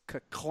 it goes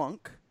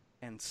clunk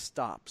and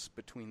stops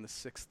between the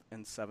 6th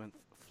and 7th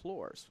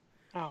floors.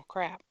 Oh,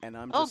 crap. And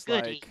Oh,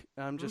 goody.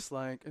 I'm Mhm. just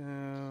like,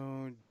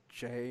 oh,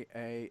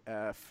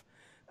 JAF.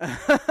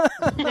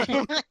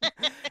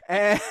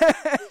 and,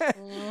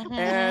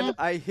 and Mm-hmm.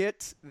 I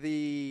hit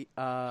the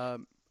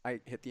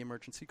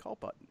emergency call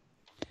button,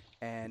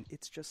 and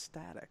it's just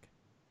static,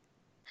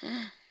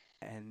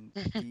 and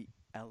the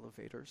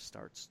elevator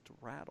starts to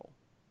rattle,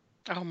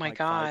 Oh, my like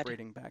God.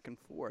 vibrating back and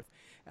forth,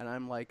 and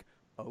I'm like,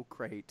 oh,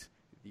 great.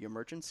 The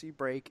emergency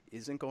brake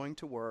isn't going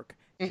to work.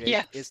 Jake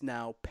Yes. is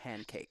now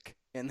pancake.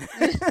 And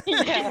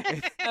Yeah.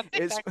 That's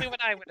is exactly what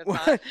I would have what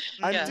thought.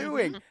 I'm Yeah.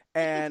 doing.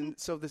 And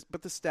so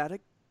but the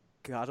static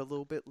got a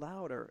little bit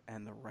louder,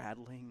 and the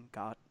rattling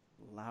got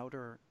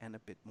louder and a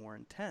bit more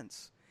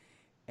intense.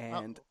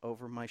 And Uh-oh.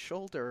 over my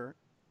shoulder,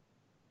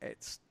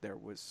 there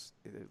was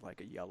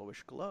like a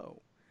yellowish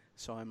glow.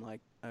 So I'm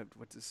like,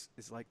 what is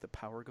like the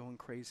power going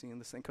crazy in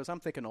this thing? Because I'm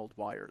thinking old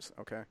wires,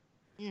 okay?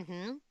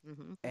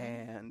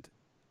 And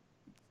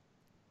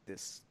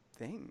this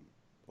thing,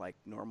 like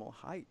normal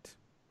height,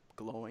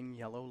 glowing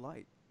yellow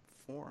light,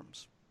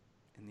 forms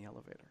in the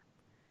elevator.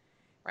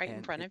 Right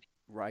in front of you?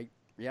 Right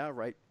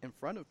in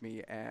front of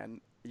me.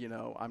 And,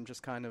 I'm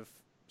just kind of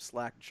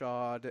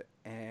slack-jawed,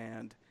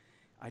 and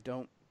I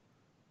don't...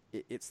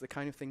 It's the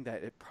kind of thing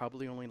that it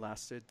probably only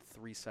lasted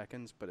 3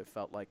 seconds, but it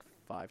felt like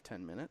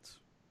 5-10 minutes.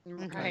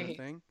 Kind of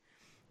thing.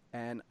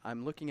 And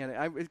I'm looking at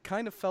it. It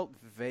kind of felt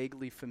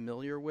vaguely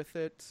familiar with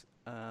it,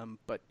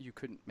 but you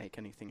couldn't make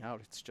anything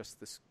out. It's just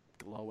this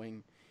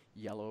glowing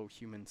yellow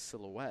human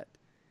silhouette.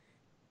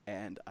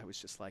 And I was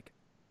just like,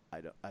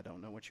 I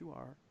don't know what you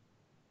are.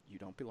 You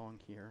don't belong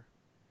here.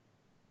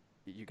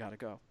 You got to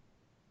go.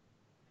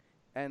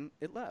 And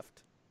it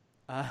left.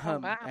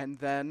 Wow. And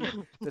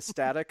then the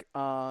static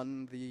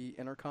on the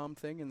intercom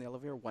thing in the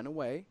elevator went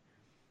away.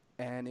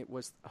 And it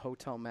was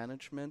hotel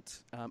management.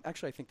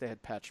 Actually, I think they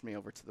had patched me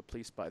over to the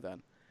police by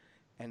then.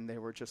 And they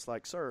were just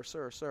like, sir,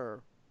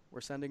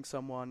 we're sending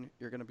someone.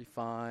 You're going to be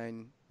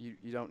fine.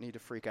 You don't need to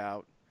freak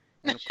out.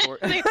 And of course,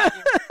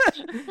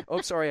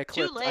 oh, sorry, I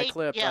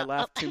clipped. Yeah. I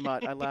laughed too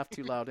much. I laughed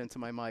too loud into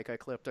my mic. I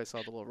clipped. I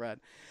saw the little red.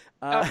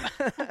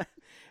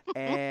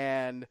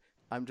 And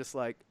I'm just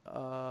like,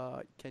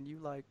 can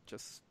you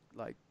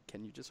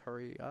just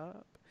hurry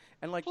up?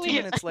 And like 2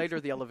 minutes later,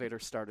 the elevator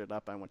started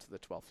up. I went to the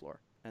 12th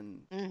floor,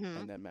 and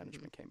then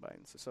management came by.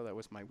 And so that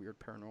was my weird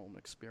paranormal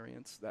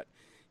experience that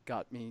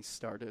got me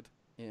started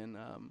in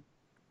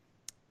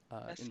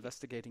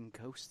investigating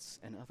ghosts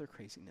and other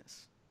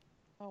craziness.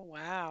 Oh,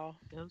 wow.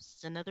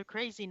 Ghosts and other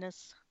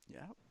craziness.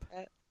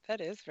 Yep.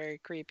 That is very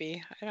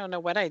creepy. I don't know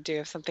what I'd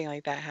do if something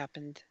like that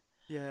happened.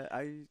 Yeah,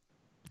 I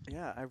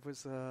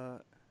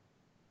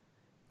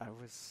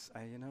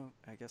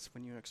guess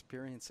when you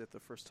experience it the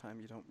first time,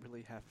 you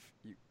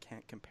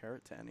can't compare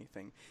it to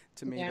anything.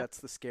 To me, that's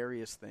the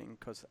scariest thing,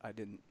 because I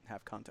didn't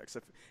have context.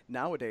 If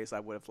nowadays I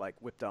would have like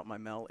whipped out my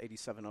Mel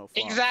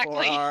 8704,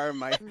 Exactly.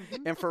 my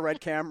infrared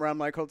camera. I'm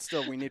like, hold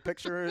still, we need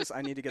pictures.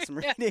 I need to get some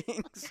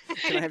readings.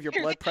 Can I have your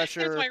blood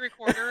pressure? Here's my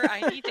recorder.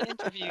 I need to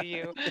interview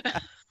you.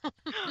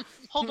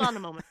 Hold on a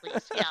moment,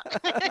 please. Yeah.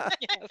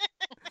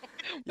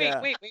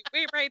 Yes. Wait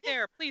right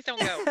there. Please don't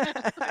go.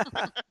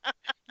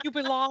 You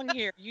belong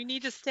here. You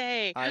need to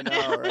stay. I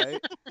know,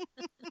 right?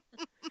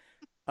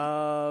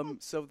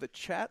 So the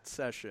chat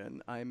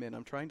session I'm in,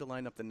 I'm trying to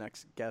line up the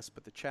next guest,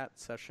 but the chat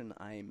session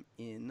I'm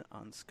in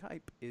on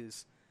Skype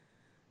is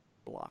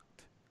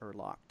blocked or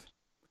locked.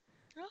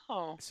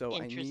 Oh, so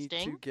I need to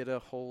interesting. get a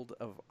hold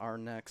of our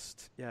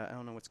next. Yeah, I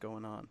don't know what's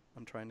going on.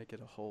 I'm trying to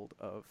get a hold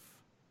of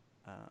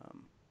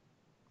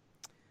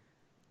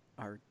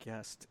our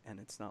guest, and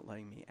it's not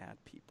letting me add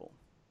people.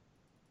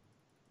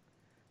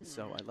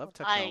 So I love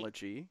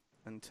technology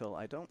until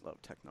I don't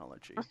love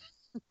technology.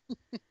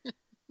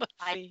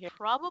 I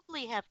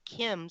probably have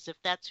Kim's if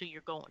that's who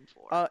you're going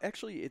for.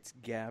 Actually, it's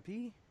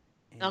Gabby.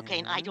 Okay,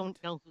 and I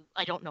don't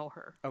know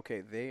her.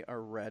 Okay, they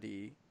are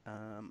ready.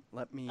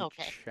 Let me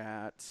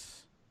chat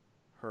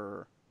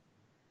her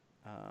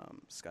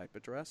Skype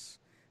address.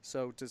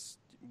 So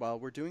while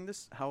we're doing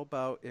this, how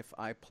about if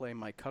I play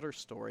my Cutter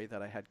story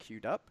that I had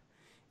queued up,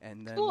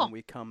 and then when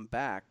we come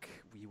back,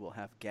 we will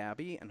have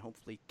Gabby and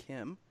hopefully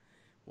Kim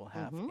will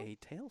have a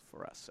tale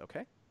for us,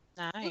 okay?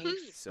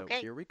 nice. So Okay.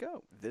 here we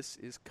go. This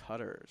is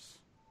Cutters.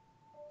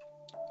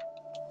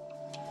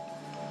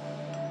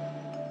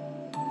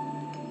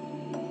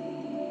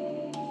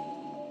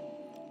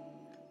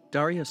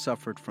 Daria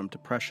suffered from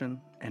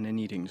depression and an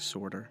eating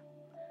disorder.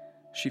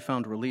 She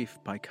found relief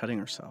by cutting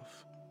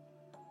herself.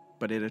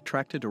 But it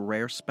attracted a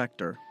rare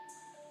specter,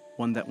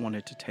 one that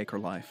wanted to take her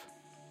life.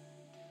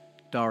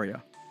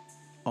 Daria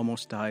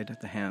almost died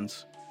at the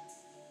hands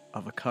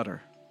of a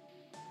cutter.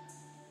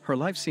 Her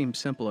life seemed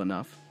simple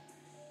enough.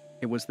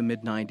 It was the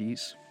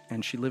mid-90s,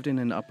 and she lived in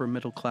an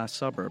upper-middle-class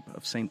suburb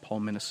of St.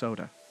 Paul,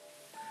 Minnesota.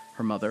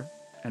 Her mother,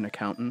 an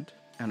accountant,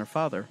 and her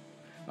father,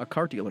 a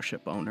car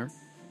dealership owner,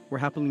 were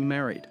happily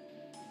married.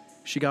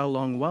 She got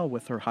along well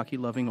with her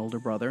hockey-loving older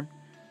brother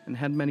and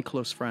had many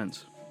close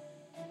friends.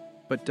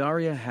 But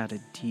Daria had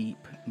a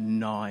deep,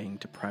 gnawing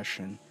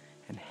depression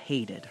and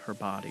hated her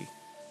body.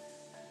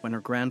 When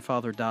her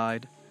grandfather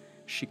died,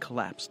 she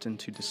collapsed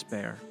into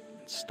despair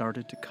and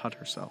started to cut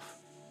herself.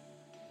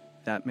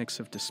 That mix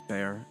of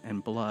despair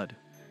and blood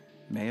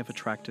may have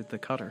attracted the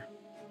cutter.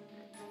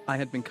 I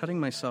had been cutting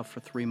myself for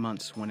 3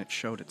 months when it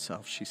showed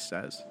itself, she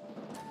says.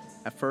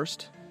 At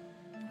first,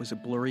 it was a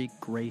blurry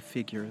gray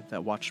figure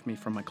that watched me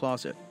from my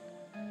closet.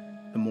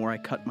 The more I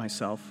cut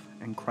myself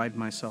and cried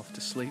myself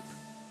to sleep,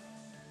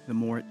 the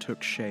more it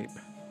took shape.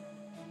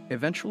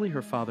 Eventually,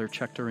 her father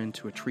checked her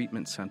into a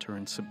treatment center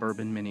in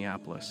suburban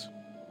Minneapolis.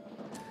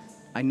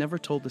 I never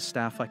told the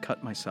staff I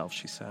cut myself,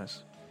 she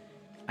says.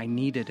 I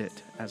needed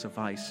it as a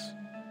vice.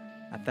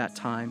 At that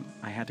time,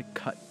 I had to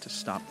cut to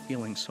stop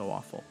feeling so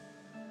awful.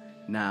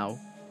 Now,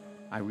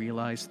 I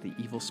realize the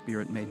evil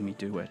spirit made me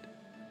do it.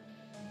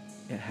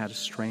 it had a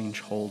strange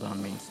hold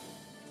on me.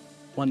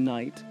 One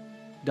night,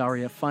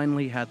 Daria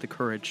finally had the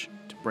courage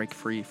to break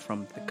free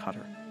from the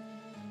cutter.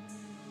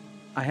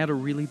 I had a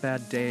really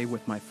bad day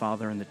with my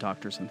father and the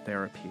doctors in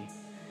therapy.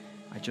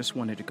 I just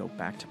wanted to go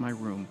back to my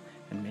room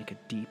and make a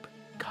deep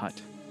cut,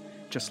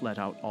 just let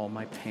out all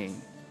my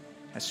pain.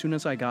 As soon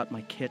as I got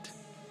my kit,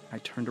 I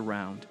turned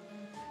around,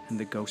 and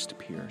the ghost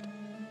appeared.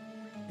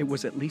 It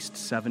was at least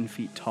 7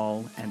 feet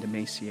tall and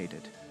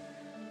emaciated.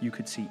 You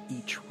could see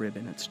each rib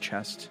in its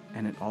chest,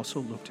 and it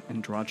also looked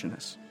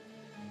androgynous.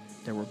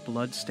 There were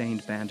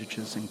blood-stained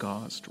bandages and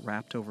gauze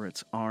wrapped over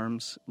its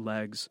arms,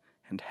 legs,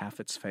 and half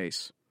its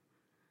face.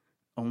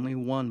 Only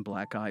one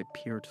black eye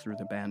peered through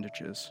the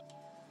bandages.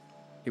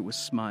 It was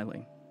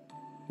smiling,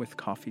 with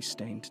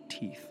coffee-stained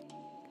teeth.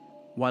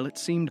 While it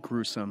seemed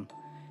gruesome,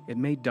 it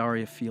made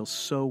Daria feel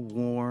so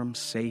warm,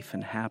 safe,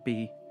 and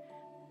happy.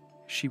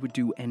 She would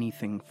do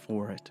anything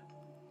for it.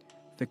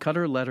 The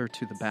cutter led her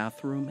to the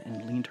bathroom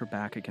and leaned her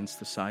back against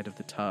the side of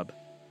the tub.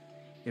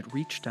 It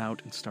reached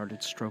out and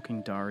started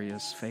stroking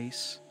Daria's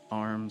face,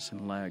 arms,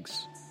 and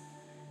legs.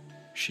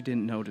 She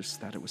didn't notice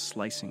that it was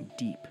slicing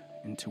deep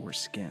into her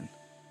skin.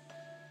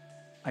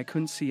 I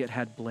couldn't see it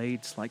had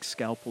blades like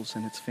scalpels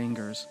in its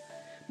fingers,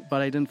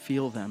 but I didn't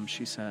feel them,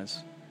 she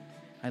says.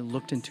 I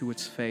looked into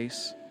its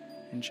face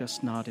and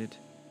just nodded,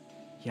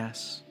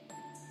 yes.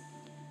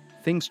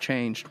 Things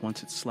changed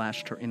once it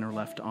slashed her inner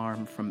left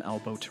arm from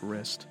elbow to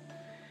wrist.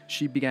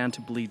 She began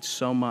to bleed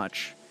so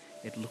much,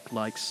 it looked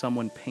like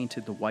someone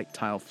painted the white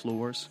tile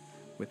floors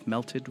with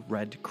melted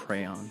red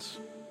crayons.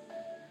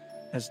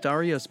 As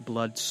Daria's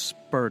blood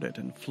spurted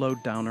and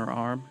flowed down her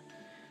arm,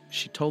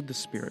 she told the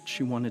spirit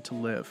she wanted to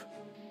live.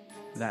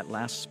 That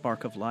last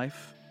spark of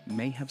life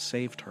may have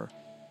saved her.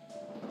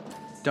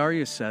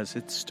 Daria says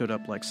it stood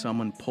up like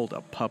someone pulled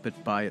a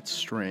puppet by its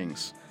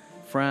strings,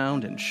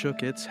 frowned and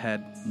shook its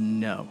head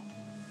no.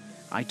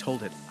 I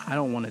told it, I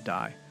don't want to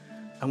die.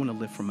 I want to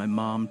live for my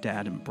mom,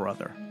 dad, and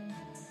brother.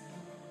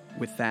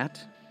 With that,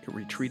 it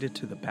retreated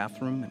to the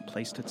bathroom and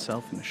placed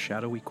itself in a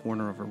shadowy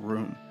corner of her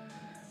room,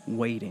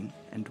 waiting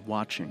and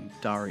watching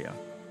Daria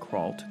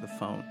crawl to the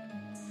phone.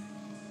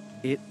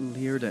 It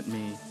leered at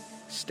me,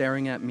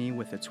 staring at me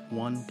with its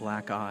one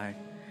black eye.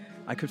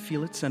 I could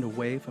feel it send a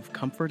wave of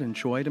comfort and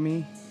joy to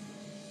me.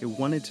 It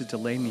wanted to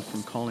delay me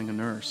from calling a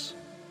nurse.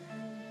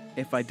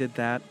 If I did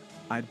that,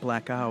 I'd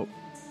black out,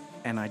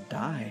 and I'd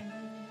die.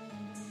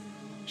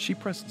 She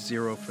pressed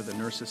 0 for the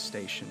nurse's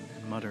station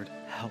and muttered,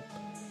 "Help,"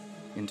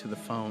 into the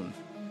phone.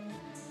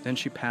 Then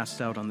she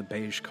passed out on the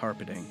beige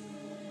carpeting,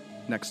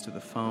 next to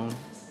the phone,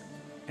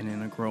 and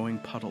in a growing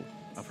puddle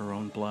of her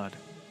own blood.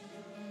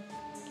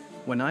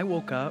 When I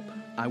woke up,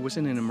 I was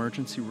in an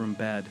emergency room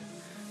bed.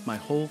 My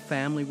whole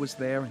family was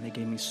there, and they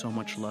gave me so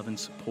much love and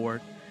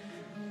support.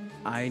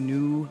 I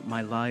knew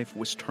my life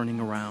was turning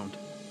around.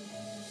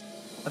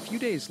 A few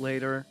days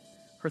later,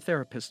 her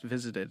therapist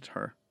visited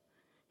her.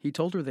 He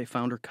told her they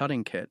found her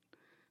cutting kit,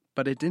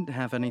 but it didn't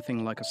have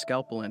anything like a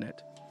scalpel in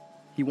it.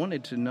 He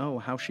wanted to know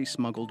how she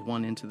smuggled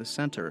one into the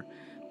center,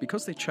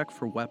 because they check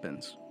for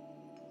weapons.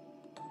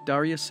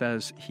 Daria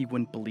says he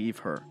wouldn't believe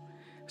her,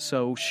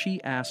 so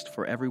she asked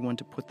for everyone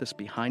to put this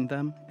behind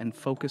them and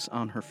focus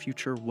on her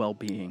future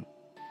well-being.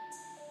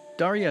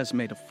 Daria has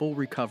made a full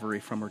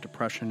recovery from her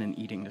depression and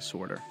eating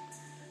disorder.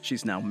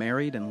 She's now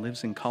married and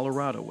lives in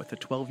Colorado with a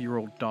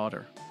 12-year-old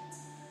daughter.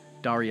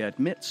 Daria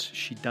admits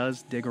she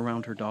does dig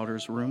around her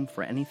daughter's room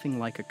for anything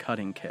like a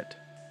cutting kit.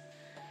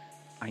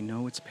 I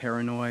know it's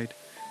paranoid,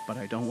 but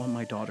I don't want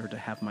my daughter to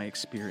have my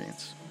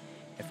experience.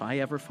 If I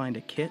ever find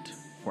a kit,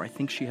 or I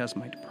think she has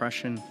my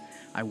depression,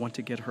 I want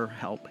to get her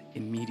help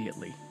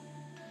immediately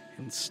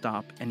and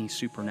stop any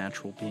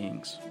supernatural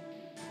beings.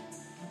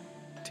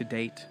 To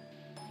date,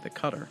 the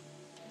cutter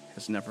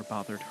has never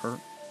bothered her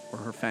or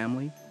her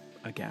family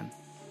again.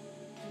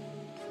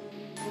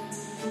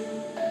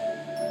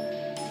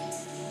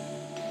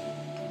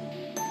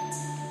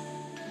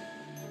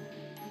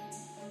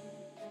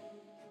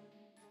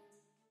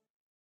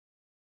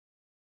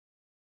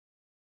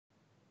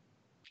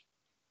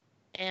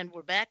 And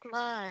we're back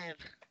live.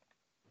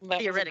 That was a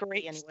Theoretically,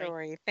 great anyway.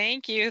 story.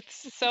 Thank you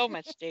so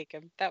much,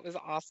 Jacob. That was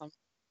awesome.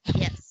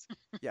 Yes,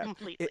 Yeah,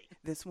 completely.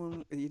 this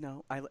one,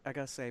 I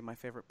gotta say, my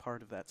favorite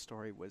part of that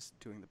story was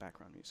doing the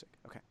background music.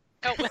 Okay.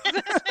 Oh,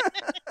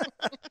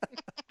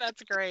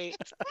 that's great.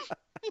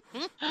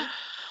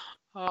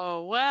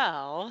 Oh,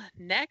 well,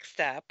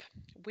 next up,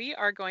 we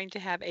are going to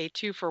have a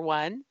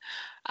 2-for-1.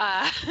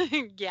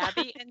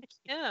 Gabby and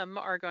Kim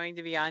are going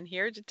to be on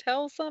here to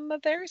tell some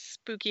of their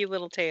spooky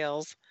little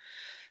tales.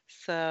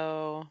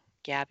 So,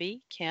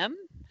 Gabby, Kim,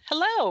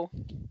 hello.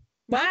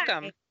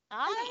 Welcome.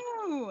 Hi.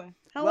 Hello.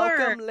 Hello.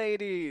 Welcome,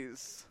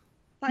 ladies.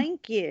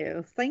 Thank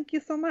you. Thank you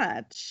so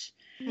much.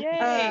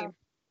 Yay.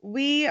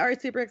 We are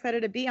super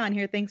excited to be on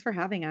here. Thanks for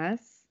having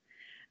us.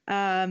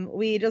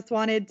 We just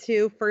wanted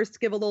to first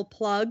give a little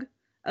plug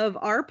of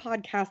our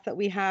podcast that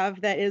we have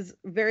that is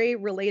very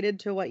related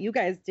to what you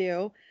guys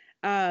do.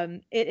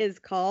 It is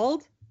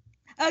called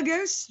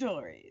Ghost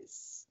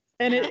Stories.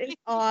 and it is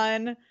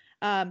on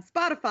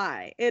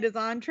Spotify. It is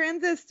on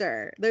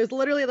Transistor. There's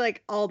literally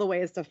like all the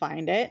ways to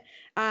find it.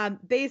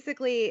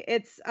 Basically,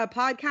 it's a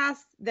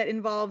podcast that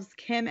involves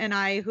Kim and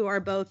I, who are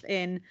both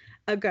in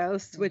a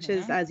ghost, which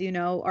is, as you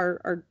know,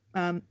 our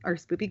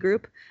spoopy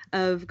group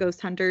of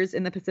ghost hunters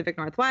in the Pacific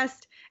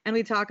Northwest. And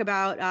we talk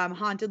about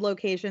haunted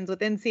locations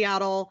within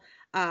Seattle,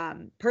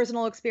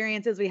 personal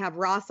experiences. We have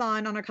Ross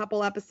on a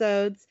couple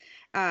episodes.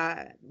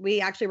 We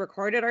actually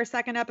recorded our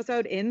second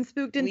episode in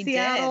Spooked in We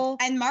Seattle.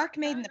 did. And Mark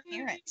made an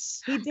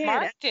appearance. He did.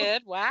 Mark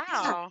did.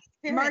 Wow.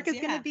 Mark is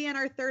Yeah. going to be in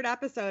our third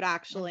episode,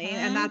 actually,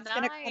 and Mhm. that's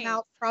going to come Nice.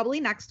 out probably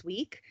next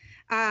week.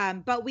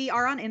 But we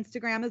are on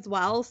Instagram as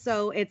well.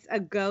 So it's a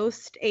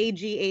ghost,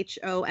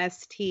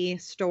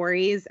 AGHOST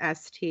stories,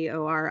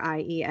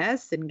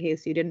 STORIES, in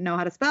case you didn't know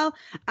how to spell.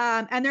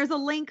 And there's a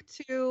link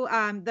to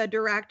the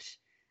direct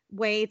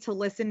way to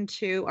listen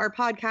to our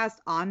podcast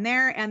on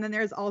there. And then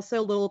there's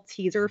also little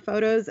teaser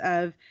photos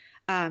of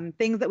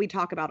things that we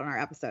talk about on our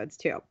episodes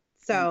too.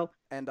 So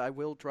And I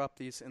will drop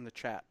these in the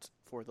chat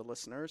for the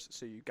listeners,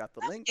 so you got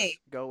the links. Okay.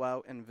 Go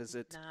out and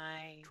visit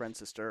Nice.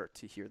 Transistor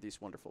to hear these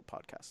wonderful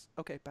podcasts.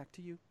 Okay, back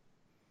to you.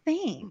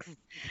 thanks.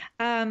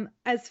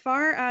 As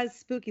far as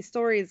spooky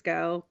stories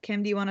go,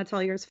 Kim, do you want to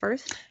tell yours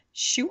first?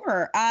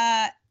 Sure.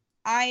 I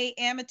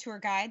am a tour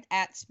guide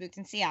at Spooked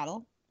in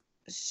Seattle,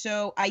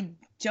 so I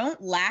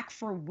don't lack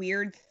for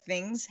weird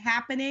things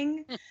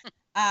happening.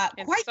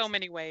 In Quite so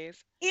many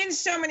ways. in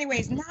so many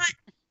ways, not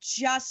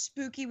just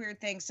spooky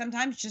weird things,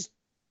 sometimes just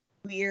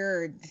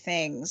weird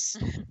things.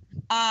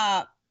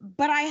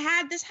 But I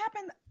had this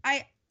happen.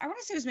 I want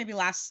to say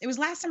it was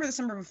last summer or the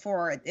summer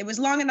before. It was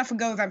long enough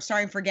ago that I'm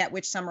starting to forget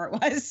which summer it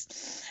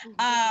was.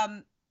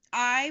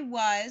 I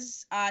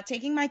was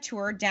taking my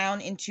tour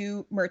down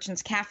into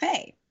Merchant's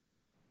Cafe.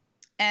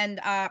 And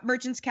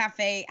Merchant's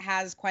Cafe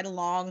has quite a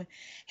long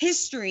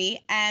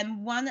history.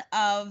 And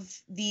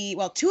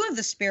two of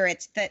the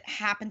spirits that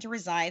happen to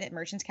reside at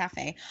Merchant's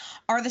Cafe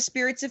are the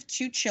spirits of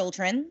two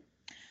children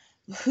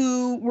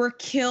who were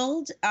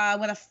killed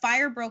when a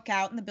fire broke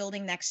out in the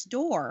building next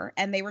door,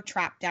 and they were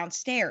trapped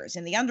downstairs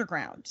in the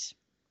underground.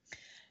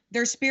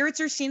 Their spirits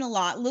are seen a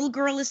lot. Little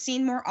girl is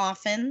seen more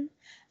often.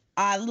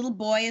 Little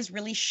boy is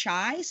really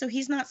shy, so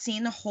he's not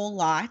seen a whole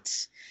lot.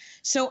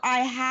 So I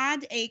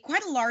had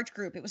quite a large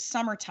group. It was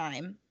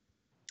summertime,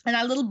 and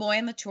a little boy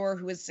on the tour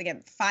who was,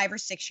 again, 5 or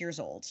 6 years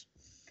old.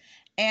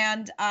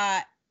 And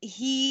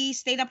he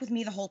stayed up with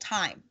me the whole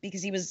time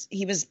because he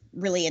was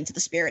really into the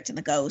spirits and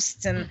the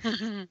ghosts.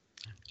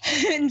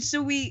 And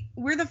so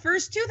we're the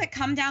first two that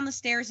come down the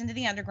stairs into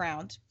the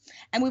underground,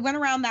 and we went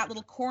around that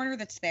little corner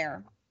that's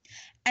there,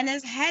 and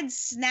his head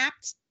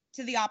snapped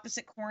to the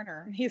opposite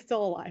corner. He's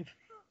still alive.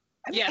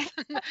 Yeah.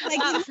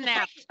 Like,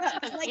 Snapped.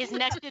 like, His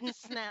neck didn't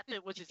snap.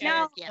 It was his No,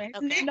 head. Yeah. his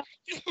Okay. neck-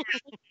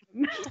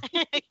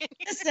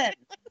 listen,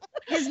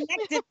 his neck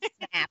didn't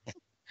snap, as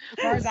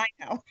far as I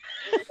know.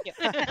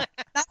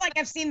 Not like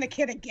I've seen the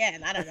kid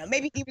again. I don't know.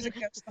 Maybe he was a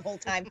ghost the whole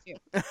time too.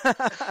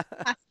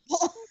 A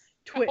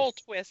whole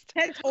twist.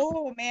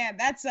 Oh man,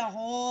 that's a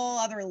whole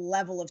other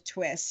level of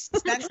twist.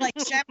 That's like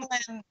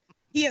Shyamalan.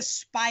 He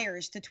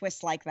aspires to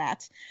twist like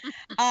that.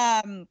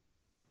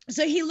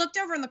 So he looked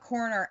over in the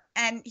corner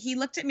and he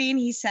looked at me and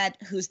he said,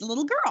 "Who's the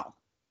little girl?"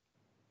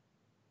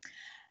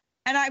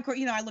 And I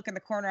look in the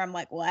corner. I'm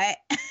like, "What?"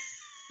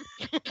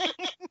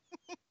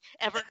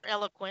 Ever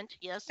eloquent.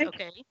 Yes.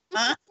 Okay.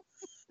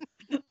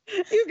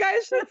 You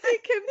guys should see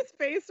Kim's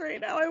face right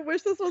now. I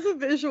wish this was a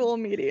visual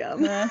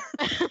medium.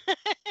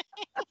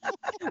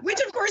 Which,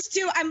 of course,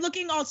 too, I'm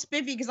looking all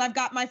spiffy because I've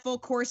got my full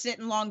corset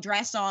and long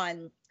dress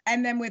on,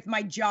 and then with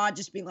my jaw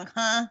just being like,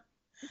 "Huh."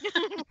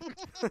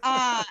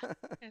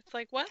 It's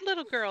like, what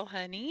little girl,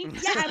 honey?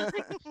 Yeah.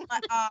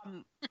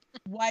 I'm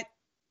like,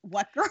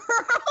 what girl?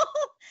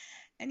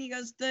 And he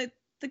goes, the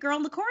girl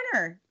in the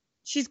corner.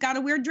 She's got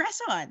a weird dress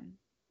on.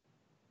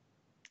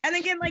 And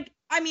again,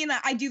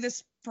 I do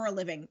this for a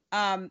living.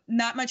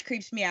 Not much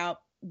creeps me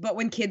out, but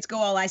when kids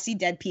go, "Oh, I see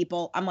dead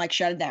people," I'm like,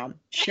 shut it down.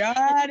 Shut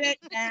it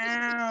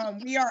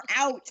down. We are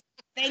out.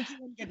 Thank you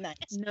and good night.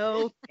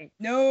 No, thanks.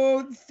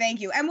 No, thank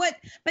you.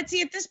 But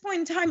see, at this point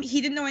in time, he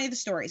didn't know any of the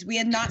stories. We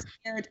had not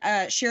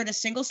shared a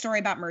single story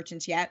about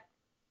Merchants yet.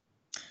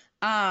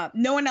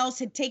 No one else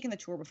had taken the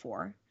tour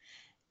before.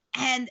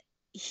 And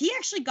he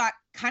actually got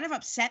kind of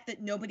upset that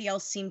nobody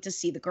else seemed to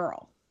see the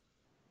girl.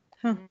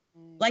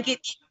 Like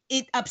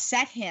it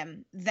upset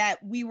him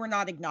that we were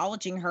not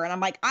acknowledging her. And I'm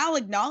like, I'll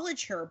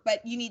acknowledge her,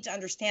 but you need to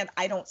understand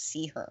I don't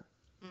see her.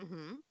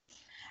 Mm-hmm.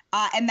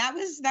 And that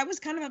was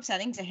kind of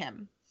upsetting to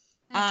him.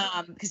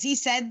 Because he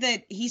said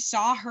that he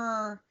saw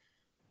her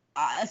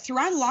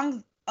throughout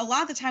a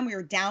lot of the time we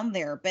were down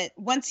there, but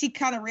once he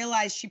kind of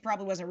realized she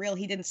probably wasn't real,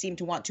 he didn't seem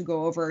to want to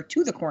go over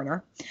to the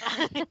corner.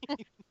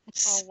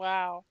 Oh,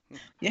 wow.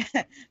 Yeah,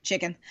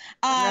 chicken.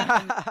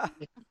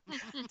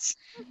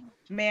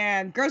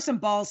 Man, grow some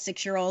balls,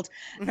 6-year-old.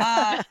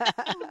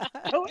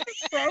 So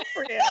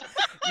inappropriate.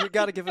 You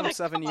got to give him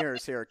 7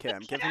 years here, Kim.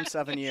 Give him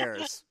 7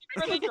 years.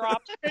 Really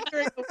dropped.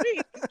 During the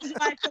week. This is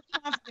why I feel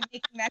confident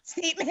making that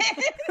statement.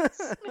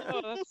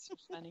 Oh, that's so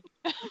funny.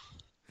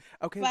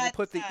 Okay, we'll But,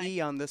 put the E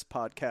on this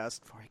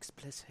podcast for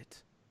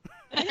explicit.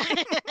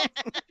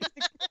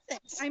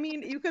 I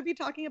mean, you could be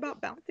talking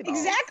about bouncy balls.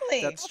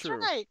 Exactly. That's true.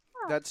 right.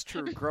 That's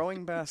true.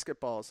 Growing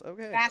basketballs.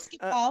 Okay.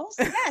 Basketballs.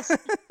 Yes.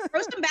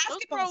 Throw some Don't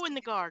basketballs. grow in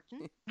the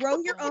garden.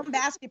 Grow your own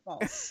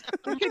basketballs.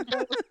 We could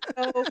go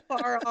so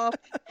far off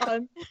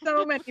on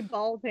so many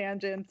ball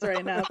tangents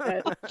right now.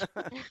 But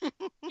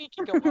We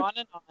can go on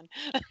and on.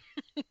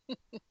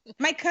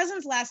 My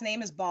cousin's last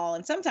name is Ball,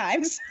 and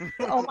sometimes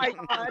oh my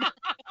god!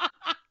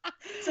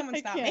 someone I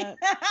stop me. can't.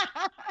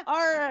 All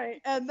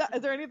right. And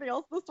is there anything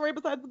else to the story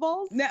besides the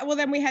balls? No, well,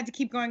 then we had to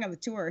keep going on the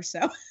tour. So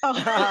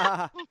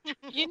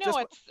You know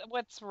Just-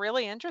 what's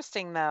really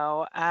interesting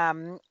though,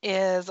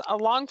 is a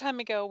long time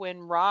ago when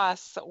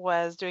Ross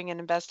was doing an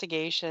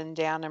investigation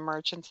down in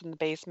Merchants in the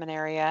basement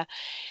area,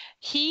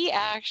 he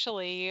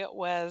actually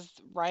was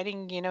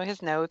writing,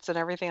 his notes and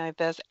everything like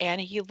this,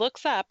 and he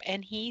looks up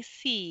and he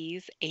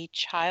sees a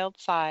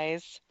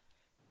child-size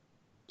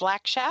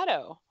black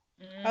shadow.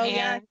 Oh,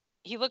 yeah. And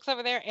he looks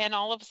over there and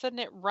all of a sudden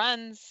it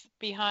runs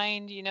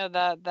behind,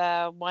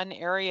 the one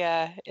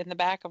area in the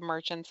back of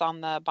Merchants on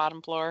the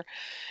bottom floor,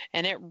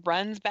 and it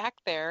runs back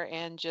there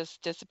and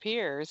just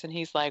disappears. And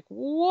he's like,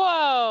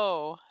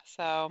 whoa.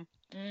 So,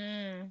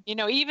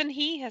 even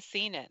he has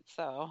seen it.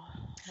 So,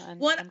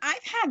 when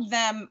I've had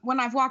them when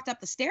I've walked up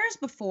the stairs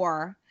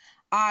before,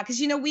 because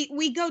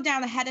we go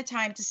down ahead of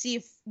time to see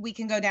if we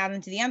can go down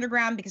into the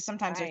underground because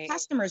sometimes Right. there's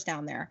customers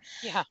down there.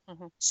 yeah.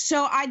 Mhm.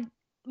 So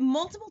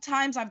multiple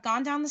times I've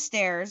gone down the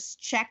stairs,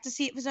 checked to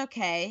see if it was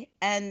okay,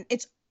 and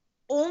it's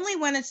only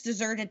when it's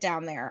deserted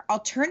down there, I'll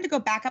turn to go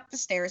back up the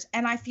stairs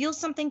and I feel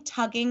something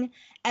tugging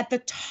at the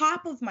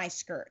top of my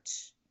skirt.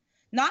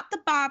 Not the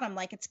bottom,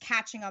 like it's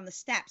catching on the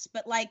steps,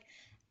 but like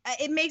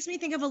it makes me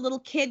think of a little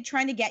kid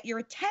trying to get your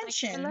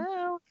attention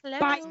Hello.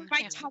 by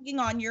Yeah. tugging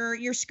on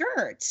your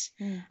skirt.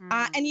 Mhm.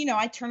 And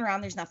I turn around,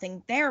 there's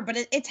nothing there, but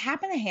it's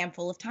happened a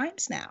handful of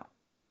times now.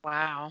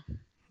 Wow.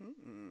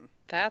 Hmm.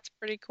 That's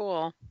pretty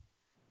cool.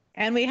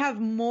 And we have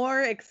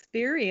more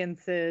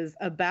experiences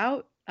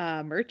about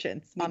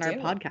merchants We on our do.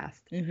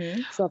 podcast.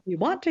 Mm-hmm. So if you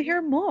want to hear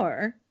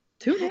more,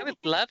 tune I in. would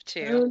love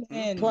to. Tune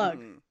in.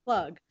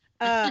 Plug.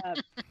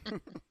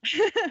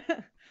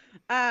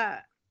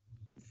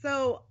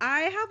 So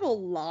I have a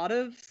lot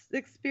of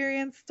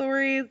experience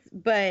stories,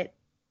 but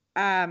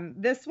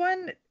this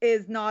one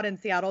is not in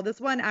Seattle.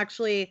 This one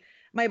actually,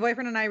 my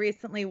boyfriend and I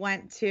recently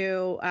went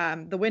to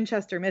the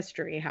Winchester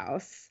Mystery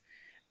House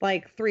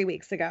like 3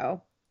 weeks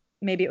ago.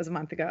 Maybe it was a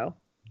month ago.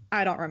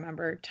 I don't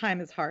remember. Time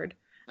is hard.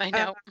 I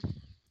know.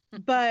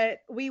 But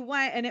we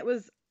went and it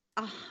was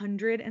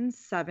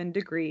 107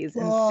 degrees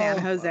in Whoa. San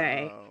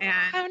Jose. Wow. And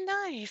How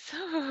nice.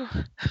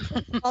 Oh.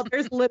 well,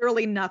 there's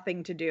literally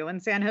nothing to do in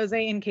San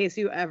Jose. In case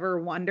you ever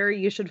wonder,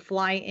 you should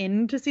fly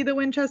in to see the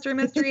Winchester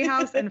Mystery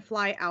House and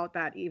fly out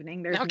that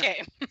evening. There's Okay.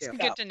 nothing to do.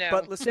 Good to know.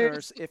 But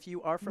listeners, if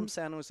you are from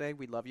San Jose,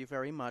 we love you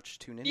very much.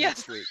 Tune in Yes.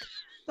 next week.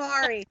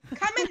 Sorry.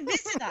 Come and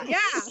visit us.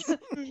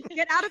 Yeah.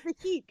 Get out of the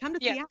heat. Come to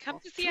yeah, Seattle. come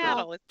to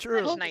Seattle. It's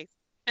True. much nice.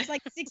 It's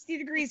like 60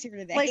 degrees here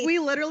today. Like we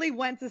literally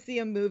went to see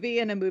a movie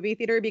in a movie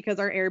theater because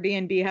our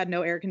Airbnb had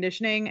no air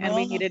conditioning and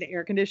we Oh. needed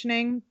air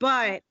conditioning.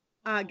 But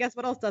guess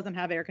what else doesn't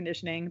have air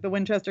conditioning? The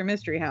Winchester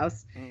Mystery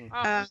House. Mm.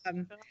 Oh,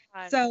 Um,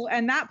 God. So,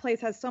 and that place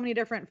has so many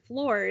different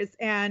floors,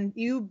 and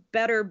you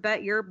better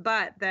bet your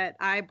butt that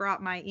I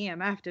brought my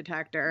EMF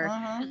detector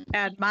Uh-huh.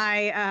 and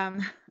my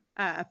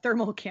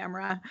thermal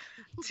camera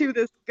to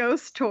this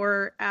ghost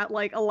tour at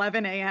like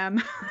 11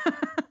 a.m.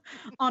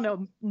 on a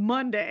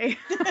Monday.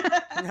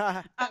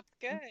 That's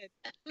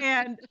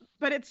good.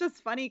 But it's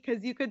just funny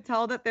because you could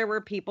tell that there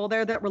were people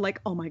there that were like,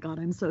 "Oh my god,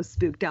 I'm so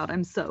spooked out.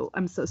 I'm so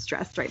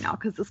stressed right now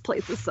because this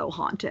place is so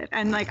haunted."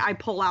 And like I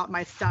pull out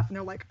my stuff and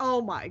they're like,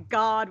 "Oh my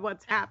god,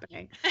 what's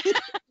happening?"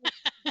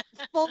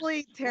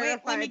 Fully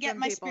terrified. Wait, let me get some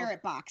my people.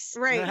 spirit box.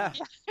 Right.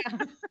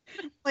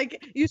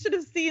 Like you should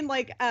have seen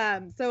like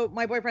so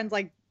my boyfriend's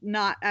like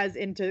not as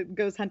into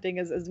ghost hunting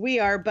as we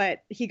are,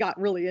 but he got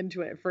really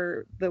into it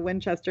for the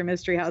Winchester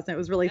Mystery House and it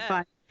was really Yeah.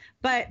 fun.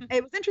 But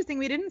it was interesting.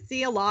 We didn't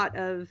see a lot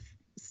of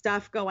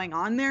stuff going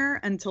on there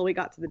until we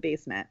got to the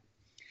basement.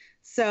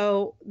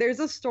 So there's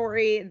a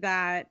story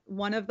that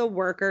one of the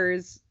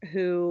workers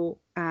who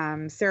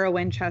Sarah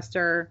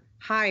Winchester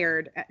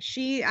hired,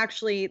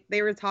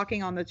 they were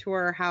talking on the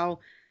tour how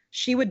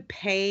she would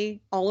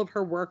pay all of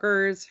her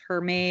workers, her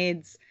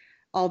maids,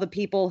 all the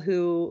people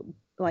who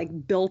like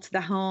built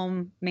the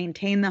home,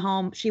 maintained the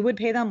home. She would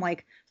pay them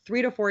like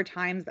 3 to 4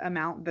 times the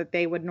amount that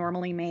they would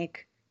normally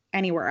make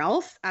anywhere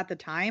else at the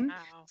time.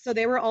 Wow. So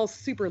they were all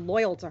super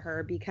loyal to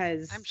her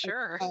because I'm of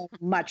sure. how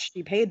much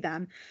she paid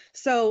them.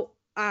 So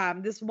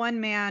this one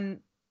man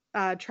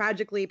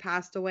tragically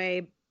passed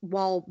away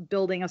while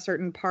building a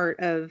certain part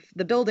of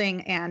the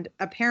building. And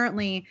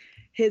apparently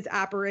his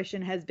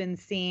apparition has been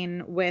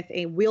seen with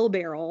a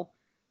wheelbarrow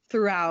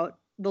throughout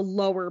the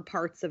lower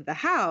parts of the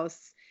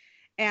house.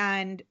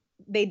 And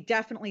they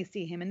definitely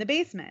see him in the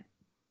basement.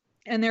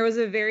 And there was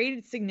a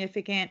very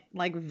significant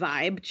like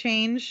vibe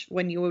change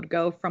when you would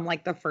go from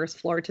like the first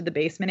floor to the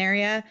basement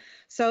area.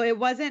 So it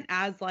wasn't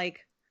as like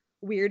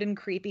weird and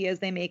creepy as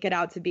they make it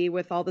out to be,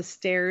 with all the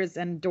stairs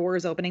and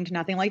doors opening to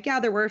nothing. Like, yeah,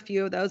 there were a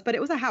few of those, but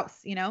it was a house,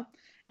 you know?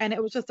 And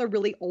it was just a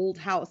really old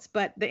house.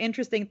 But the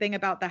interesting thing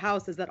about the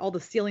house is that all the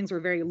ceilings were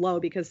very low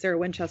because Sarah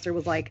Winchester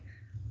was like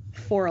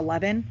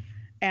 4'11",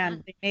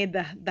 and they made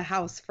the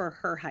house for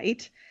her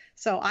height.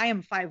 So I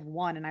am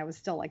 5'1", and I was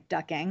still like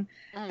ducking.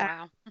 Oh,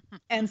 wow.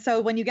 And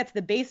so when you get to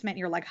the basement,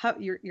 you're like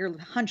you're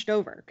hunched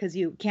over because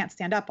you can't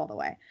stand up all the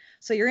way.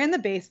 So you're in the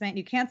basement,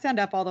 you can't stand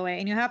up all the way,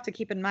 and you have to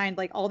keep in mind,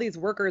 like, all these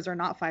workers are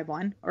not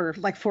 5'1" or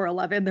like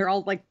 4'11". They're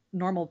all like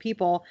normal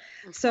people.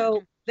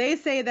 So they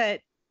say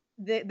that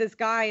this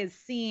guy is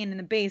seen in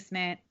the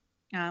basement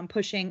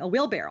pushing a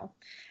wheelbarrow.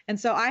 And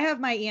so I have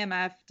my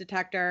EMF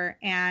detector,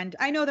 and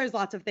I know there's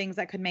lots of things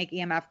that could make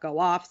EMF go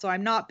off. So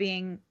I'm not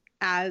being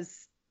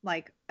as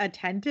like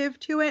attentive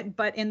to it,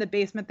 but in the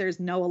basement, there's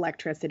no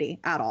electricity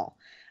at all.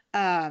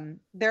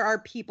 There are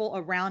people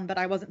around, but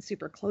I wasn't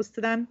super close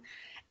to them,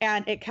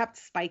 and it kept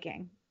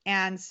spiking.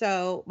 And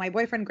so my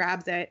boyfriend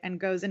grabs it and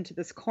goes into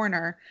this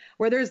corner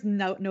where there's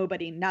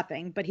nobody,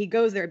 nothing, but he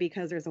goes there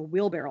because there's a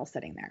wheelbarrow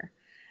sitting there.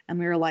 And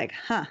we were like,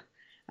 huh,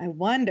 I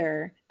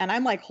wonder. And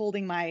I'm like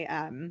holding my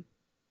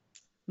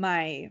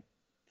my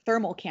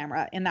thermal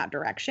camera in that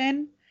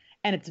direction,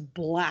 and it's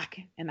black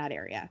in that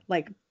area,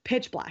 like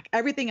pitch black.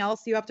 Everything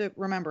else, you have to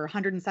remember,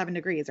 107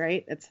 degrees,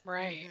 right? It's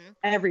Right.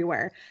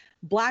 everywhere.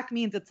 Black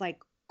means it's like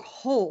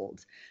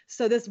cold.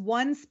 So this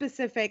one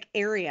specific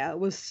area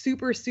was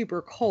super,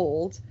 super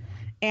cold.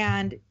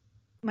 And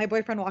my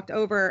boyfriend walked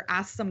over,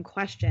 asked some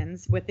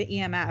questions with the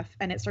EMF,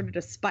 and it started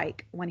to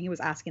spike when he was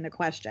asking the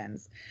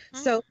questions.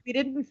 So we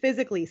didn't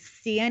physically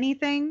see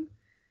anything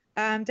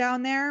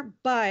down there,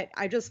 but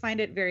I just find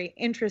it very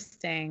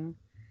interesting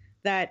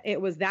that it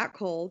was that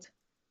cold,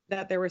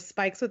 that there were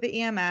spikes with the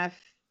EMF,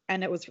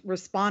 and it was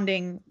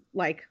responding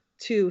like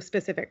to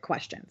specific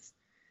questions.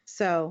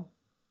 So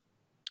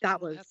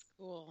that was That's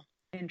cool.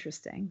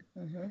 interesting.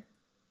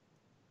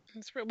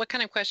 What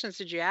kind of questions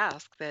did you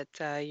ask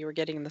that you were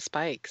getting the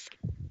spikes?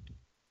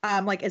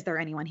 Like, is there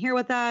anyone here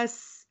with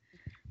us?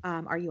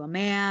 Are you a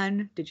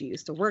man? Did you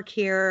used to work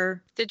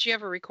here? Did you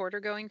have a recorder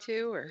going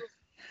too, or?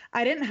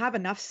 I didn't have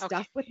enough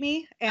stuff with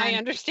me. And I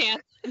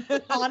understand.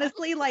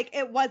 honestly, like,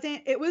 it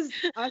was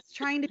us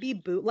trying to be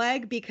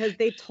bootleg because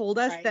they told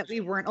us Right. that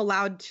we weren't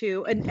allowed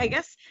to. And I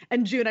guess,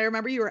 and June, I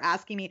remember you were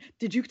asking me,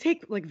 did you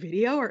take like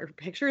video or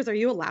pictures? Are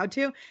you allowed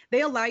to?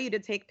 They allow you to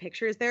take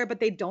pictures there,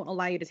 but they don't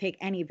allow you to take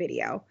any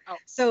video. Oh.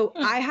 So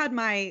I had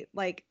my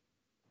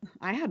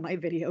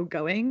video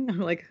going. I'm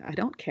like, I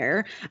don't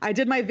care. I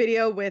did my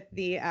video with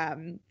the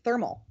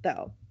thermal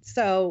though.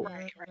 So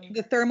Right.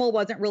 the thermal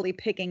wasn't really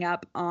picking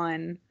up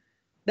on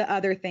the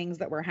other things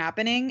that were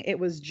happening. It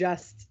was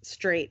just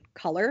straight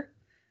color.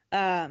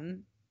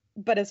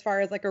 But as far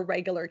as like a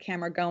regular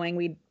camera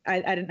going, I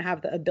didn't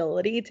have the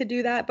ability to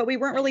do that, but we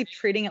weren't really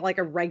treating it like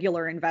a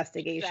regular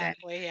investigation.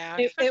 Exactly. Yeah.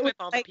 It Especially was with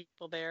all like- the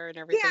people there and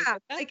everything. Yeah,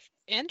 But that's like-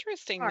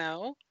 interesting, Sorry.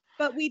 though.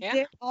 But we Yeah.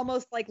 did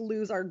almost like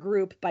lose our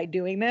group by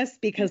doing this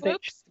because they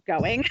Whoops. kept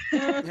going.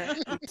 Yeah,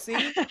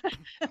 see?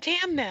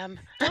 Damn them.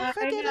 I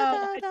forget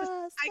know. about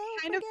us. I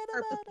Don't kind of forget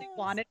about purposely us.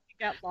 wanted to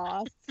get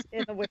lost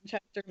in the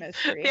Winchester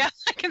mystery. Yeah,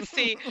 I can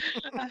see.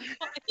 Well, I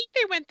think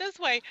they went this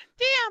way.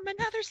 Damn,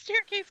 another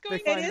staircase They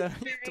going. find is them,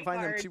 very to find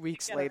them hard 2 to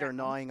weeks get later around.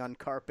 gnawing on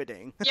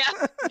carpeting. Yeah.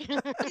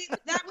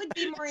 That would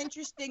be more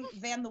interesting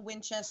than the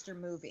Winchester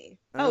movie.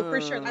 Oh,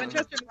 for sure. The Um,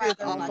 Winchester movie was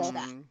rather watch awful.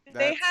 that.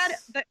 They had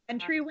that's- the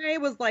entryway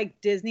was like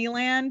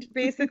Disneyland,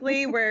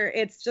 basically, where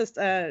it's just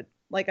a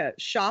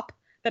shop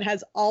that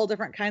has all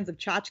different kinds of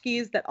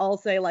tchotchkes that all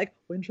say like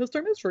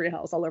Winchester Mystery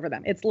House all over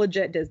them. It's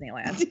legit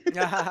Disneyland. They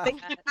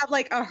have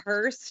like a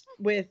hearse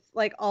with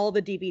like all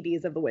the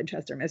DVDs of the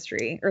Winchester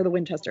Mystery or the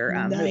Winchester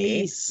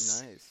movie.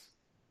 Nice. Nice.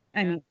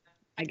 I mean,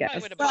 I I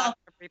guess. would have Well, bought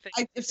everything.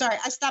 I'm sorry,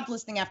 I stopped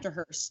listening after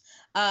hers.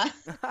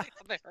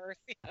 The hearse,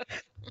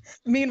 yes.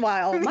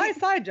 Meanwhile, my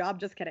side job,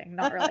 just kidding,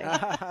 not really.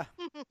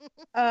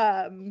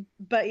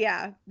 But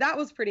yeah, that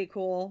was pretty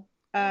cool.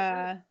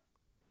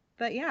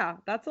 But yeah,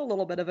 that's a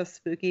little bit of a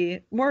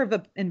spooky, more of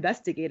an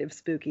investigative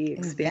spooky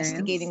experience.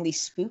 Investigatingly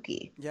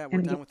spooky. Yeah, we're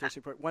And done yeah. with your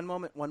support. One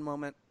moment.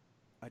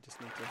 I just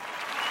need to.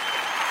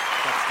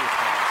 That's the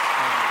applause.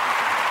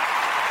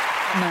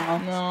 No.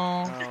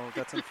 No. Oh,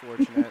 that's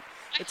unfortunate. I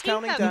It's hate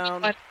counting that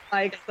down. One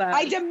likes that.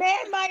 I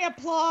demand my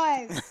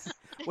applause.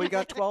 We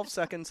got 12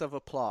 seconds of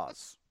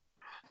applause.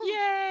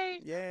 Yay!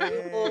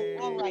 Yay!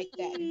 All right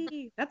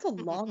then. That's a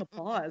long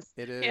applause.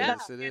 It is. Yeah.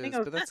 It Standing is.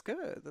 But that's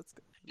good. That's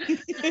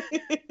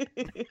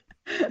good.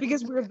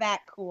 Because we're that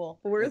cool.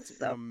 We're That's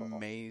so cool.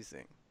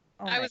 amazing.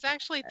 Oh I my was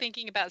actually God.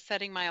 thinking about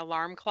setting my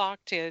alarm clock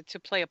to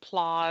play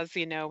applause,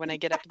 when I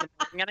get up in the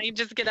morning, and I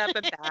just get up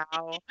and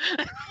bow.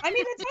 I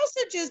mean, it's also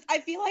just, I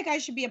feel like I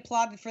should be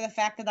applauded for the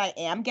fact that I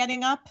am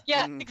getting up.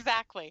 Yeah, Mm.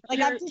 exactly. Like,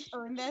 You're- I've just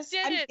earned this.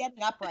 did I'm it.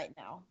 getting up right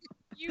now.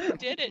 You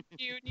did it,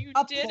 dude. You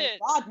did it.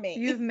 Applaud me.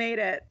 You've made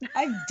it.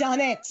 I've done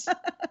it.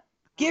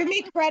 Give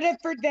me credit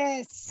for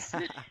this.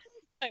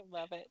 I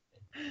love it.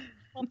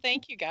 Well,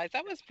 thank you guys.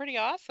 That was pretty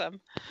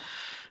awesome.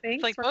 Thanks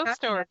It's like for both having us.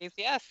 stories.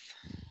 Yes.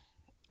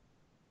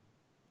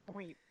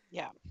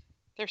 Yeah.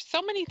 there's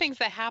so many things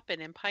that happen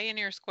in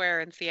Pioneer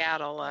Square in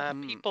Seattle.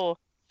 People,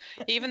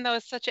 even though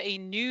it's such a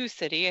new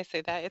city, I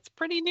say that it's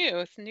pretty new.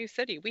 It's a new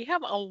city. We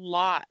have a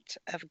lot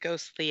of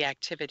ghostly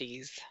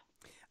activities.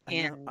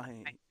 I know.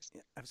 in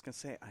I was gonna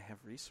say I have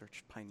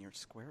researched Pioneer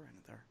Square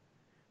and their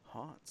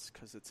haunts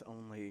because it's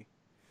only.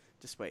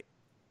 Just wait.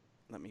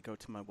 Let me go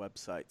to my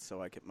website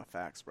so I get my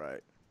facts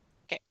right.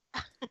 Okay.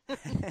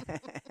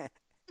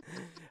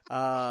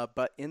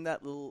 But in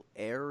that little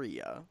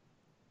area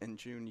in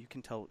June, you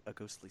can tell a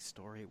ghostly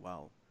story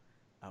while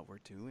I'm Oh,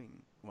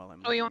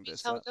 you looking want me to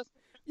this tell up. us?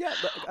 Yeah,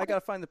 I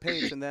gotta find the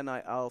page, and then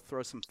I'll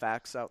throw some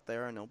facts out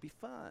there, and it'll be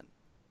fun.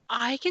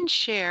 I can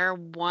share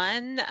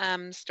one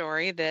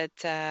story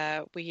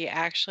that we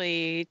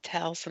actually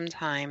tell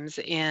sometimes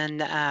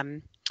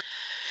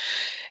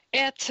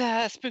at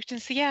Spooked in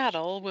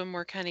Seattle when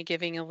we're kind of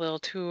giving a little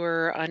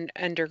tour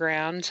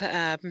underground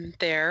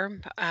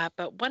there.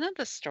 But one of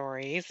the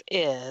stories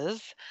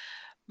is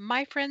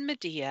my friend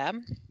Medea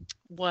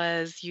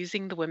was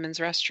using the women's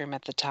restroom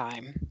at the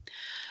time.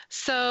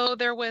 So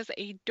there was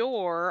a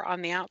door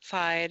on the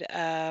outside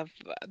of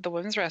the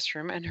women's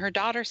restroom, and her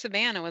daughter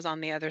Savannah was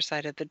on the other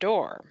side of the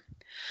door.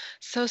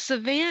 So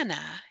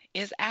Savannah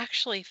is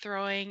actually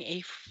throwing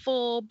a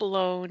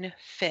full-blown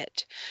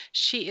fit.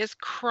 She is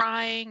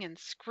crying and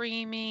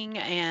screaming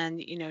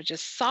and,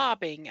 just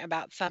sobbing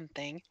about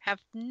something. Have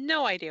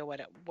no idea what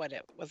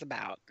it was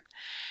about.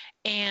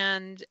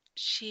 And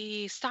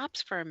she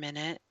stops for a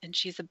minute and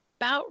she's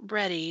about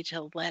ready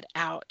to let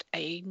out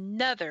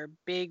another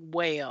big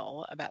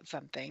wail about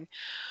something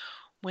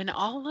when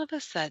all of a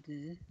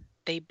sudden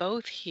they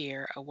both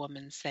hear a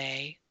woman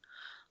say,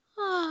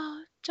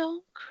 "Oh,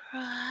 don't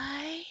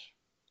cry."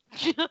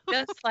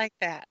 Just like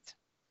that.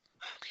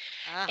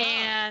 Uh-huh.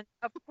 And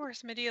of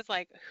course, Medea's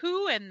like,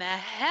 "Who in the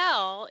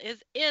hell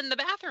is in the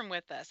bathroom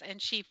with us?" And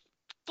she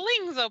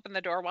flings open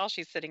the door while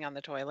she's sitting on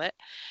the toilet,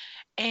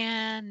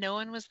 and no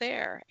one was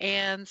there.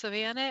 And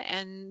Savannah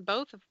and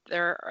both of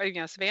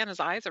Savannah's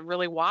eyes are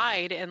really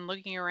wide and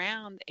looking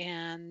around,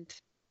 and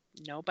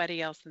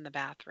nobody else in the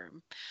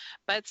bathroom.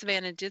 But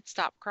Savannah did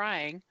stop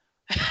crying.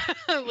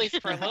 At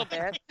least for a little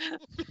bit.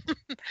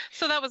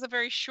 So that was a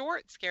very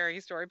short, scary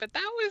story, but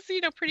that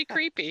was, pretty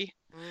creepy.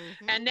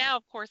 Mhm. And now,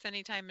 of course,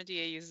 anytime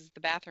Medea uses the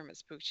bathroom at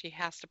Spook, she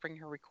has to bring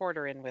her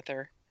recorder in with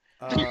her.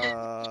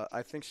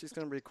 I think she's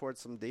gonna record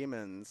some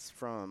demons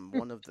from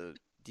one of the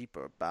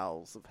deeper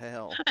bowels of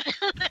hell.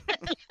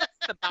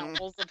 The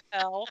bowels of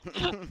hell.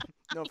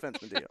 No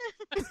offense, Medea.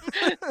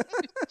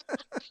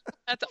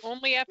 That's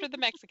only after the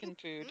Mexican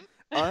food.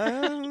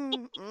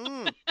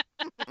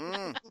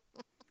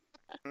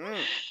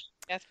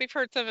 Yes, we've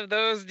heard some of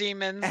those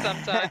demons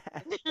sometimes.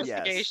 Yes.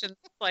 Investigations.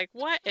 Like,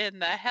 what in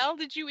the hell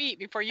did you eat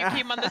before you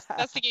came on this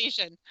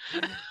investigation?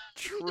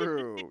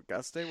 True.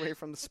 Gotta stay away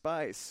from the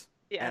spice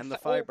Yes, and the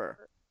fiber.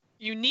 or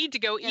you need to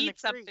go And the eat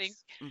something.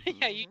 grease.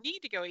 Yeah, you need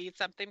to go eat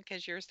something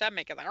because your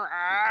stomach is like,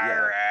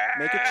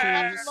 Make a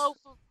Have cheese. a loaf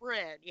of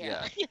bread.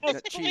 Yeah.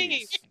 Yes,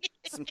 cheese. please.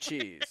 Some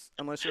cheese.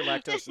 Unless you're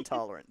lactose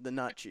intolerant, the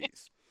nut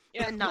cheese.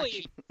 Yes, And not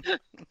please.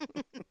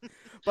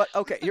 But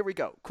okay, here we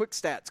go. Quick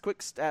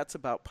stats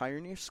about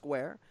Pioneer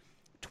Square.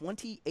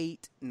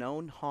 28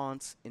 known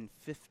haunts in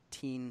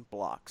 15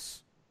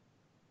 blocks.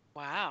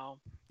 Wow.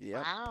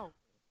 Yep. Wow.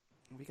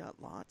 We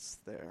got lots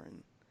there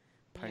in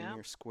Yeah.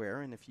 Pioneer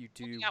Square, and if you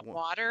do We got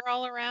water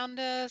all around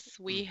us.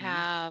 We Mhm.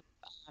 have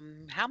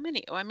how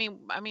many? I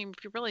mean,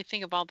 if you really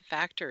think of all the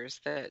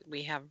factors that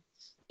we have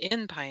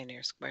in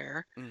Pioneer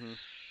Square, Mhm.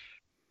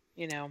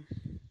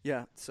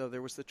 Yeah, so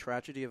there was the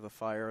tragedy of a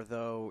fire,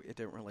 though it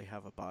didn't really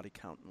have a body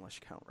count unless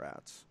you count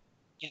rats.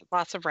 yeah,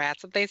 lots of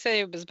rats. They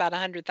say it was about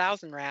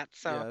 100,000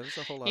 rats. Yeah, So there's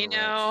a whole lot of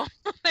rats.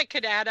 that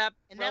could add up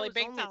And that really was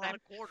big only about time. a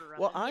quarter of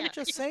Well, it. I'm Yeah.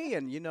 just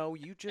saying,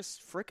 you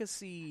just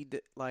fricasseed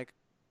like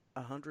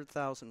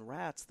 100,000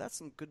 rats. That's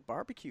some good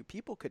barbecue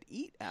people could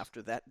eat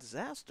after that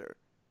disaster.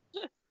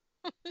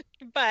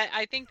 But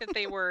I think that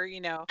they were,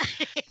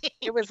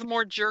 it was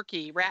more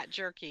jerky, rat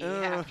jerky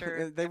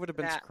after They would have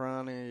been that.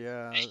 scrawny,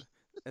 yeah.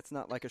 It's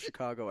not like a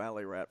Chicago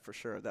alley rat for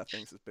sure. That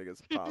thing's as big as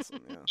a possum,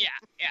 yeah. Yeah,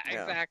 Yeah.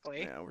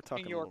 exactly. Yeah, we're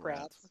talking New York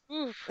little rats.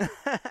 Oof. rats.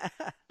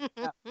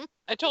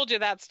 I told you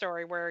that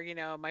story where,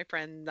 my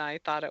friend and I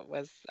thought it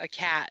was a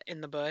cat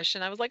in the bush,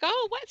 and I was like,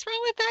 "Oh, what's wrong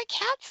with that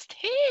cat's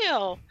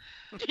tail?"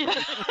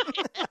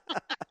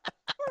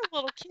 Poor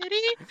little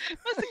kitty.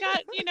 Must have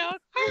got, a car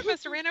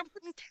must have ran over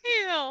its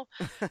tail.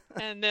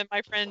 And then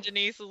my friend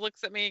Denise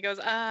looks at me and goes,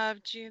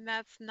 June,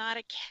 that's not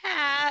a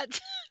cat.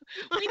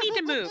 We need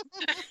to move.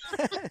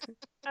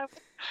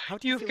 How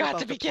do you You've feel got about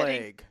to be the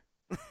kidding.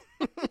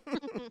 plague?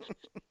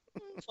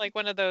 It's like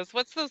one of those,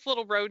 what's those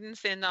little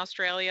rodents in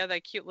Australia? The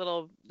cute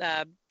little,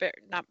 those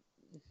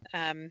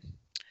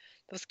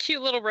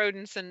cute little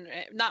rodents, and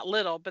not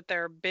little, but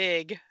they're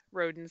big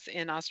rodents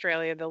in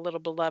Australia. The little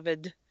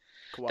beloved,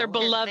 they're Koala?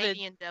 beloved.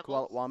 Tasmanian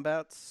Koala devils.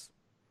 wombats?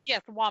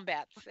 Yes,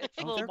 wombats. It's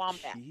Oh, little they're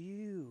wombat.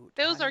 cute.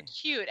 Those are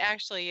cute,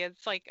 actually.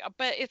 It's like,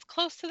 but it's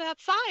close to that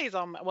size.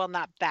 Well,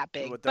 not that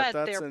big, But but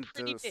that's they're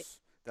pretty big.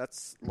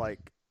 That's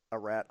like a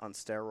rat on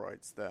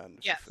steroids then.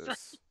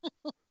 Yes.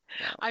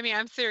 Wow. I mean,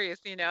 I'm serious.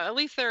 At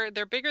least they're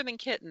bigger than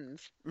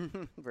kittens.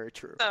 Very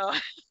true. So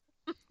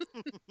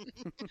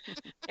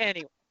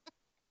anyway,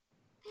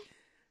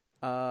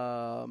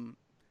 Um,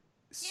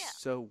 Yeah.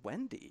 So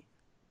Wendy,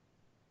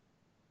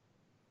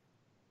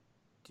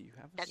 do you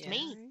have a That's story?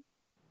 me.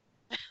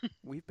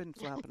 We've been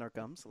flapping our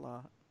gums a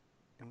lot,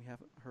 and we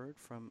haven't heard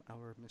from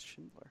our Miss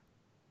Schindler.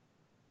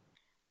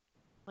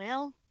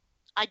 Well,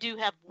 I do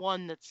have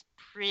one that's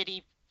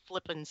pretty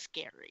flippin'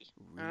 scary.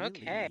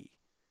 Okay.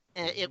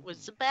 Really? It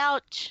was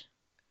about,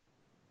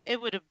 it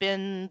would have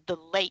been the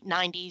late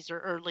 90s or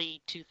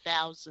early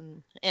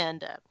 2000,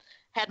 and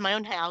had my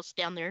own house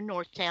down there in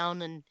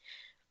Northtown, and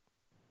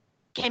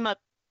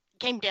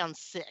came down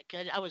sick.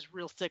 I was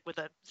real sick with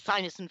a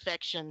sinus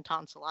infection,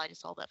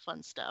 tonsillitis, all that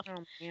fun stuff.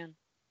 Oh man.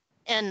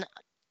 And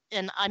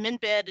I'm in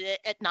bed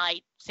at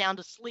night, sound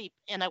asleep,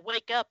 and I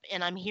wake up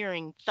and I'm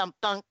hearing thump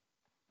thunk,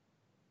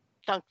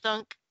 thunk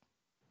thunk,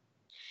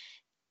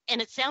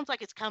 and it sounds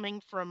like it's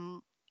coming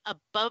from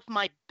above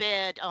my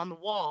bed on the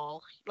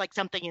wall, like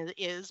something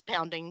is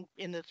pounding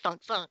in the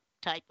thunk thunk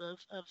type of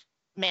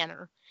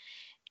manner.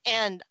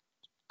 And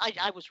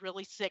I was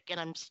really sick, and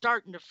I'm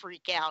starting to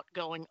freak out,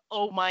 going,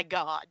 oh my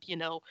God,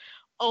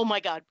 oh my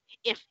God.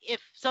 If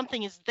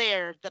something is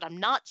there that I'm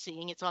not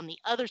seeing, it's on the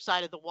other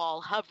side of the wall,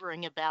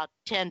 hovering about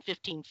 10,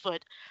 15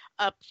 foot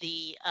up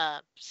the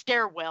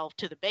stairwell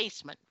to the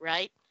basement,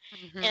 right?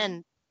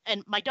 Mhm.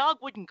 And my dog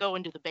wouldn't go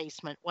into the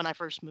basement when I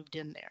first moved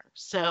in there. Oh,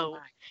 So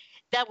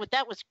my.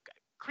 that was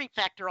creep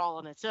factor all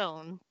on its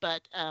own,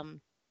 but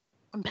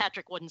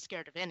Patrick wasn't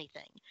scared of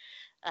anything.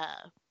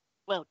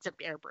 Well,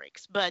 except air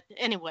brakes. But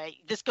anyway,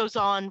 this goes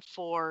on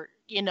for,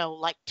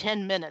 like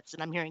 10 minutes,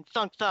 and I'm hearing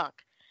thunk, thunk,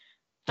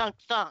 thunk,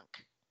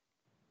 thunk,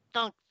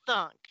 thunk,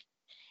 thunk.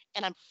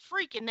 And I'm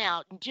freaking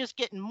out and just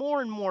getting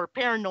more and more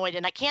paranoid.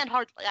 And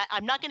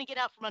I'm not going to get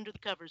out from under the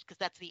covers because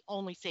that's the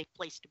only safe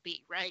place to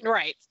be, right?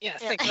 Right. Yes,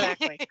 Yeah.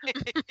 exactly.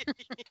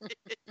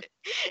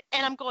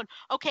 And I'm going,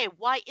 okay,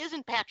 why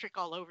isn't Patrick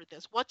all over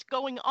this? What's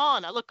going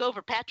on? I look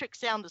over, Patrick's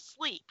sound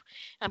asleep.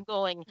 I'm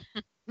going,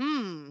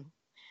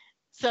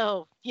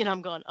 So,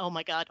 I'm going, oh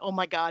my God,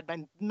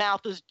 my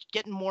mouth is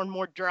getting more and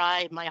more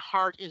dry. My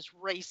heart is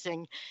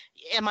racing.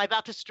 Am I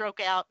about to stroke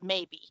out?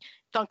 Maybe.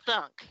 Thunk,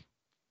 thunk,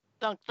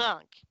 thunk,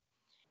 thunk.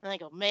 And I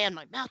go, man,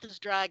 my mouth is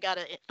dry. I got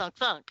to thunk,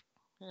 thunk.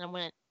 And I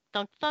went,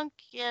 thunk, thunk.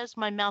 Yes,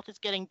 my mouth is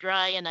getting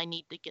dry and I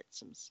need to get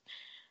some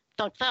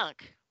thunk,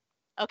 thunk.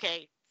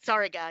 Okay,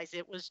 sorry, guys.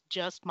 It was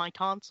just my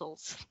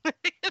tonsils.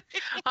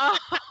 Oh,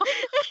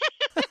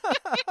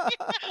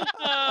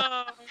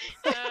 oh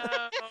no.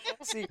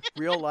 See,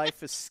 real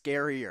life is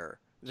scarier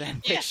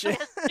than Yes,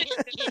 fiction.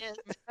 it is.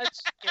 Much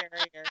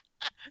scarier.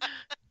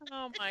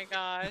 Oh my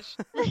gosh.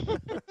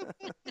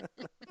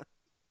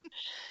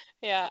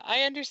 Yeah,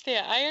 I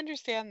understand. I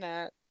understand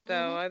that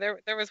though.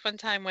 There was one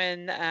time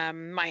when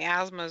my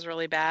asthma was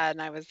really bad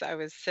and I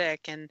was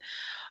sick and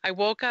I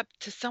woke up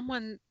to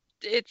someone.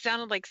 It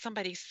sounded like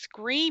somebody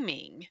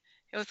screaming.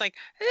 It was like,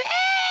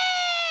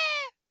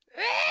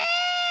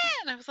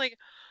 and I was like,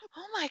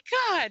 oh my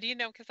God,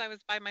 because I was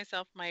by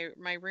myself.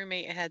 My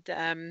roommate had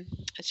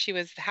she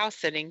was house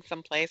sitting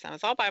someplace. I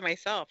was all by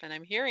myself, and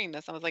I'm hearing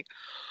this. I was like,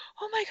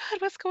 oh my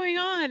God, what's going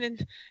on?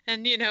 And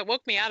it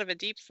woke me out of a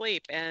deep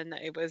sleep. And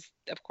it was,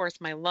 of course,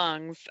 my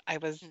lungs. I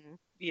was,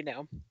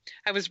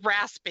 I was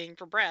rasping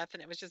for breath,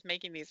 and it was just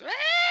making these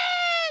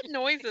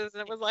noises.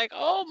 And it was like,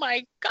 oh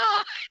my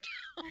God.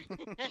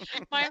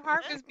 My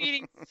heart was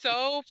beating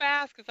so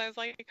fast because I was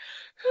like,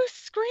 who's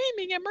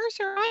screaming at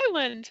Mercer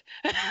Island?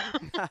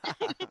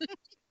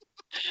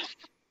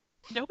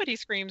 Nobody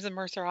screams in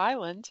Mercer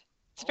Island.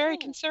 It's very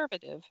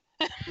conservative.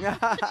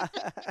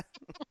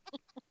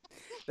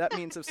 That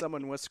means if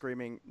someone was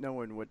screaming, no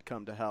one would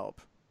come to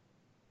help.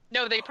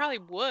 No, they probably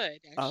would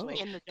actually.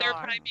 In the There'd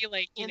dark. probably be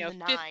like, In the 50.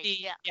 night,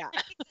 yeah.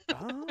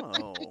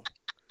 Oh.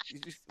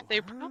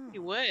 They probably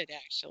would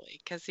actually,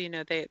 because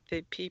the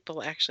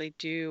people actually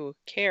do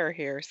care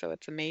here, so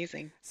it's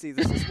amazing. See,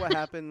 this is what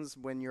happens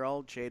when you're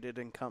all jaded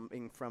and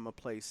coming from a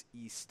place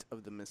east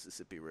of the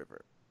Mississippi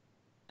River.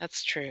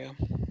 That's true.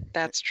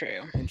 That's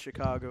true. In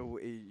Chicago,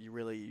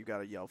 you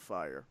gotta yell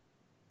fire.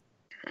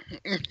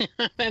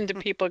 And the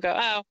people go,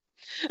 oh.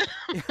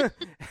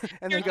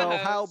 And they You're go, the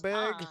how host. big?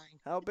 Fine.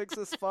 How big's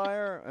this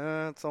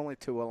fire? It's only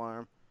 2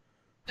 alarm.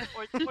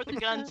 Or the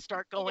guns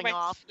start going Right.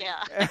 off.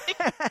 Yeah.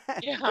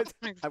 Yeah, I would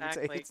say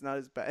exactly. it's not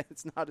as bad.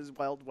 It's not as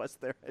Wild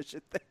West there as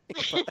you think.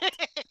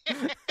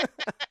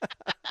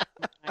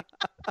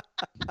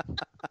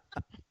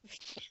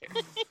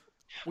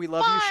 We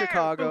love you, Fire!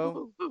 Chicago.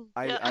 Boo, boo, boo.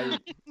 Yeah.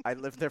 I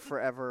lived there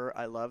forever.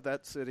 I love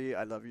that city.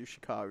 I love you,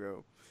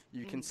 Chicago.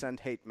 You can send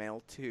hate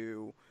mail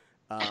to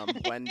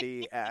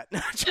Wendy at.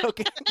 Not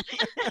joking.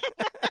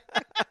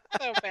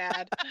 So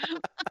bad.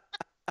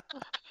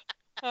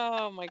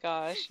 Oh my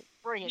gosh.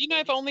 Bring it.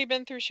 I've baby. only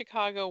been through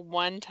Chicago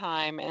one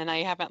time, and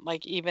I haven't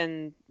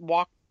even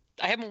walked.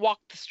 I haven't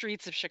walked the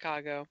streets of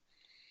Chicago.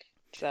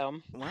 So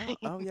Wow.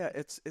 Oh yeah,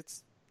 it's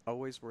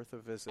always worth a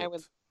visit.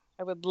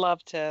 I would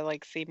love to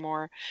see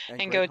more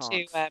and go great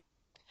to haunts.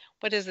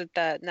 what is it?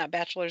 Not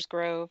Bachelor's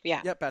Grove.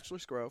 Yeah. Yeah,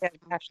 Bachelor's Grove. Yeah,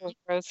 Bachelor's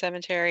Grove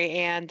Cemetery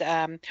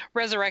and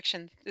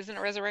Resurrection. Isn't it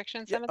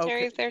Resurrection Yeah, Cemetery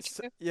okay. is there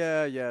too?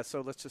 Yeah.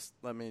 So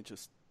let me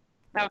just.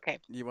 Okay.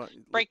 You want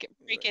Break it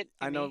to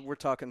I know me. we're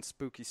talking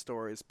spooky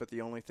stories, but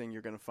the only thing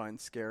you're going to find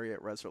scary at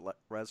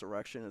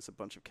Resurrection is a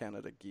bunch of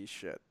Canada geese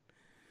shit.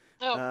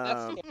 Oh, that's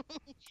Um,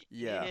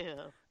 yeah.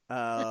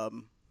 Yeah.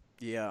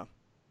 Yeah.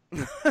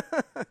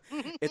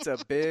 It's a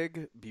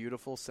big,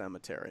 beautiful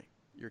cemetery.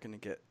 You're going to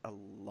get a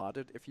lot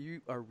of, if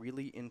you are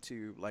really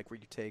into, like, where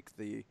you take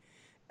the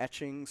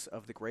etchings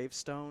of the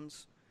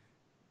gravestones,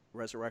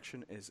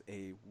 Resurrection is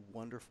a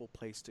wonderful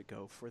place to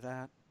go for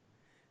that.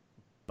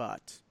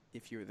 But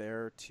if you're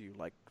there to,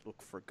 like,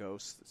 look for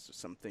ghosts, there's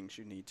some things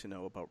you need to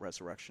know about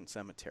Resurrection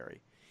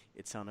Cemetery.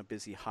 It's on a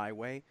busy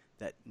highway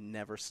that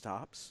never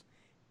stops.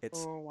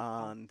 It's Oh,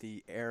 wow. on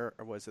the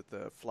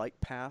flight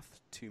path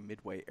to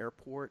Midway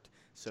Airport,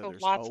 so So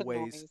there's lots of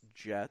always noise.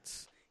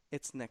 jets.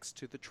 It's next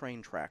to the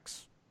train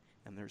tracks,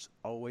 and there's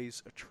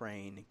always a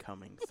train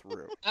coming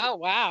through. Oh,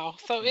 wow.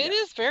 So it Yeah.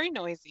 is very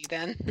noisy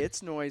then.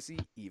 It's noisy,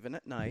 even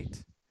at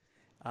night.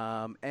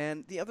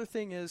 And the other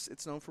thing is,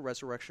 it's known for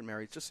Resurrection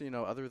Mary. Just so you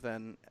know, other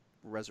than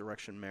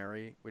Resurrection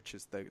Mary, which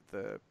is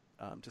the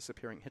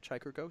disappearing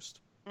hitchhiker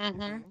ghost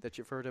Mm-hmm. that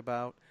you've heard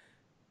about,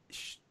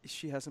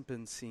 she hasn't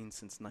been seen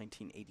since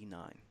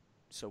 1989.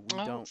 So we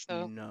Oh, don't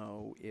so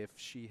know if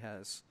she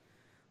has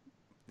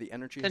the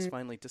energy the has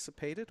finally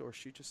dissipated or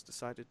she just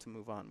decided to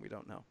move on. We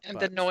don't know. and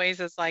the But noise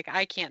is like,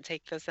 I can't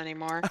take this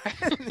anymore.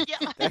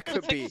 Yeah. that could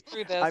It's like, be.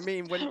 screw this. I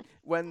mean,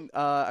 when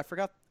I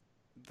forgot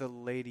the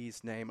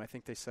lady's name, I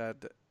think they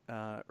said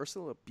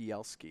Ursula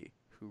Bielski,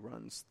 who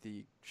runs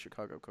the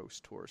Chicago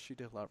Ghost Tour. She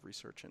did a lot of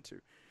research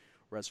into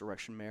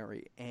Resurrection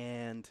Mary,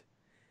 and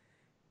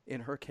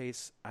in her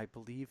case, I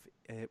believe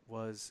it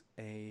was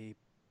a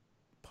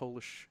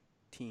Polish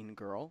teen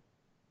girl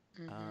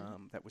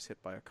Mhm. that was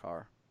hit by a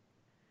car,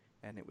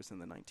 and it was in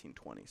the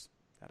 1920s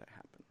that it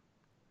happened.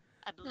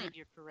 I believe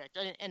you're correct.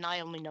 And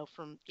I only know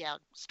from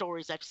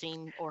stories I've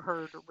seen or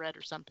heard or read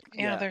or something.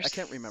 Yeah, Yeah, I there's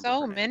can't remember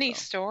so her name, many though.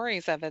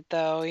 stories of it,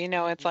 though.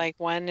 It's like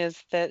one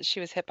is that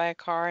she was hit by a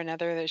car,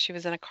 another that she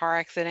was in a car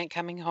accident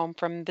coming home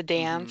from the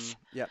dance.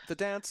 Yep, the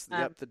dance. Um,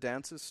 Yep, the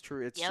dance is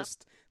true. It's Yep.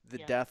 just the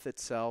Yeah. death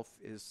itself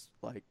is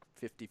like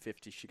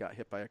 50-50. She got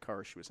hit by a car.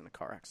 Or she was in a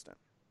car accident.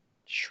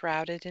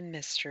 Shrouded in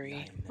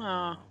mystery. I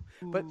Aw, know.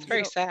 But it's you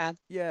very know, sad.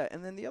 yeah,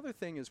 and then the other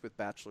thing is with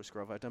Bachelor's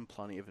Grove, I've done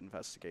plenty of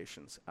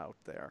investigations out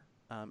there.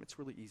 It's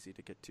really easy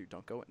to get to.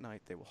 Don't go at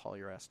night; they will haul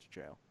your ass to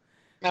jail.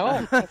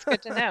 Oh, that's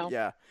good to know.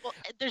 Yeah. Well,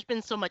 there's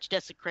been so much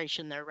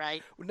desecration there,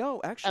 right?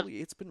 No,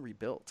 actually, it's been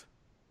rebuilt.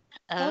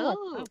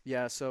 Oh.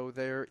 Yeah, so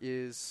there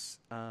is.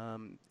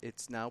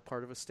 It's now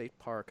part of a state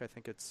park. I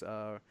think it's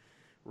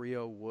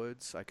Rio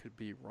Woods. I could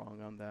be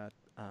wrong on that.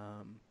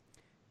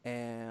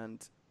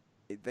 And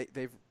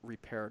they've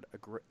repaired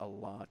a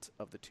lot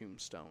of the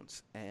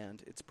tombstones,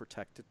 and it's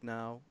protected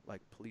now.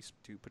 Like police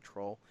do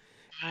patrol.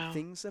 Wow.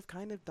 Things have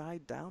kind of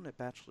died down at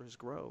Bachelor's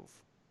Grove.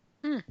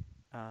 Hmm.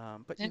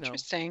 But you know,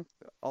 Interesting.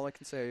 all I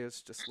can say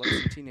is just let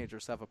some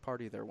teenagers have a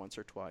party there once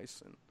or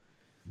twice,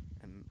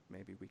 and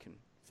maybe we can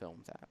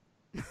film that.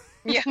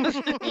 Yeah, you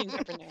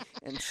never know.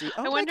 And see,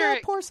 oh I my wonder- God,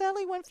 poor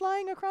Sally went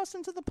flying across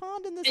into the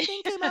pond, and this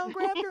thing came out and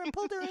grabbed her and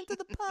pulled her into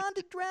the pond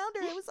and drowned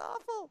her. It was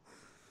awful.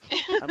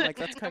 I'm like,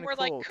 that's And kind of we're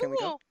cool. like, Can we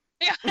go? cool.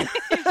 Yeah.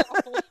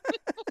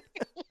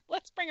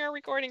 Let's bring our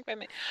recording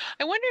equipment.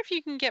 I wonder if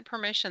you can get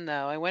permission,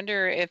 though. I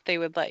wonder if they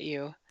would let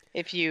you,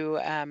 if you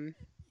Yeah.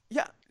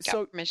 got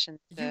So permission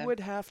you to. would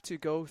have to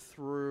go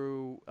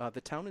through.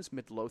 The town is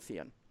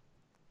Midlothian,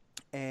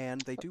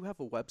 and they do have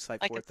a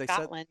website like for in it. They said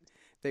Scotland.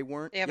 they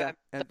weren't. They have Yeah,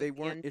 a and they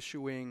weren't plugin.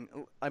 issuing.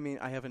 I mean,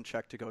 I haven't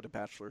checked to go to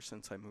Bachelor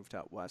since I moved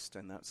out west,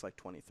 and that's like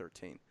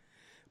 2013.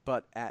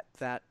 But at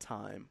that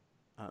time,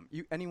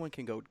 anyone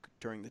can go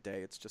during the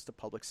day. It's just a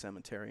public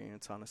cemetery, and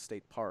it's on a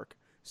state park,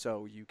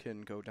 so you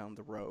can go down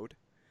the road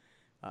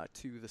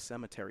to the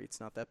cemetery. It's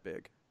not that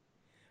big.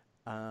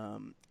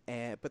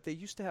 But they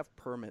used to have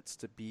permits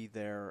to be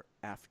there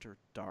after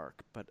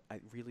dark, but I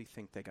really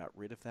think they got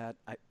rid of that.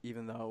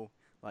 Even though,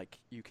 like,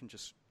 you can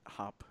just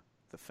hop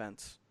the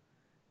fence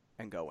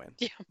and go in.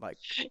 Yeah. Like,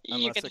 You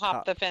unless can a hop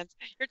cop- the fence.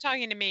 You're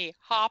talking to me.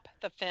 Hop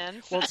the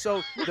fence. Well,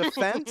 so the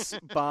fence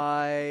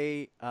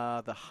by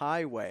the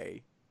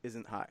highway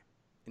isn't high,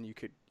 and you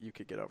could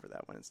get over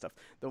that one and stuff.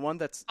 The one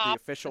that's the Hop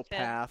the official fence.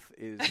 path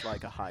is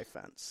like a high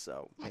fence,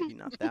 so maybe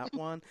not that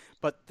one,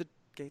 but the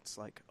gate's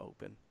like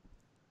open.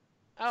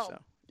 Oh, So,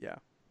 yeah.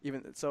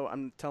 Even so,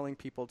 I'm telling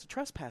people to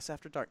trespass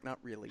after dark. Not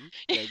really.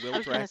 They will I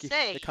was gonna drag you.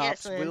 say, The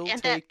cops yes, will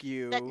and take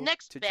you That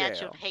next to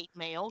batch jail. of hate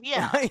mail,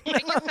 yeah. I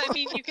guess, I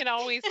mean, you can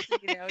always,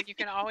 you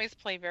can always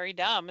play very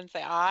dumb and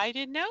say, I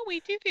didn't know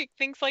we do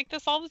things like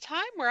this all the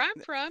time where I'm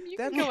from. You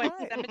can That's go into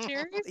right.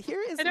 cemeteries.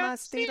 Here is I don't my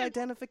state understand.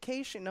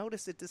 identification.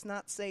 Notice it does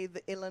not say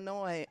the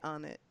Illinois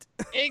on it.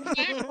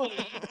 Exactly.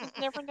 You just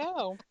never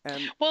know.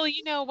 And Well,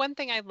 one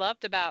thing I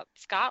loved about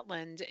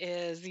Scotland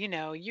is,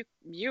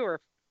 you were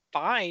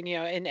fine,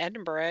 in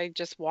Edinburgh,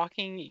 just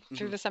walking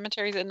through Mhm. the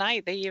cemeteries at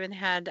night. They even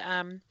had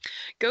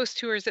ghost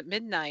tours at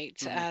midnight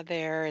Mhm.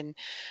 there, and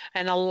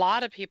a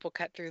lot of people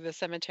cut through the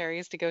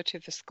cemeteries to go to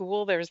the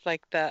school. There's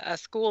like a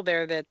school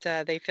there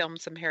that they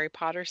filmed some Harry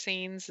Potter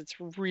scenes. It's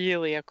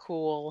really a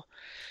cool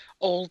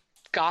old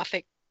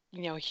Gothic,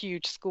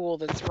 huge school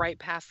that's right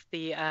past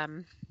the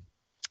um,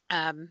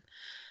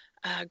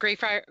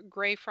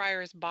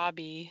 Greyfriars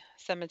Bobby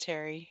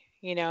Cemetery.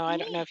 I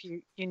don't know if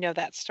you know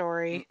that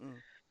story Mm-mm.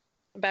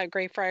 about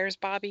Greyfriars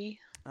Bobby,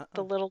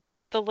 the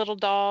Uh-uh. little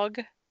dog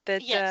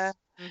that Yes.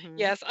 Hmm.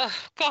 yes,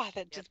 oh God,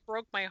 that Yep. just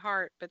broke my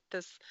heart. But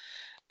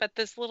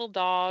this little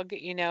dog,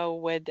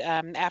 would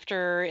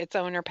after its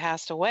owner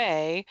passed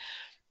away,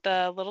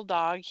 the little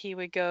dog, he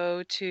would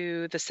go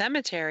to the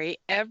cemetery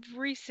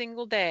every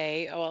single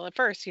day. Well, at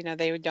first,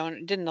 they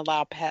didn't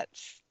allow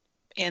pets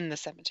in the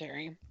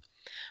cemetery.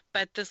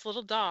 But this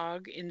little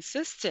dog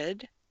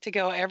insisted to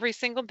go every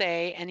single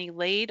day, and he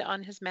laid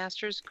on his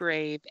master's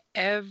grave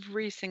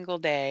every single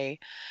day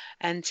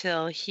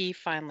until he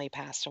finally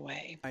passed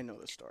away. I know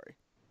the story.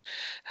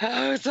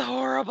 Oh, it's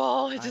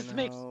horrible. It I just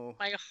makes know.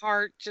 my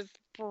heart just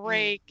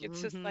break.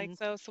 It's just like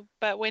Mm-hmm. so.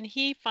 But when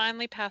he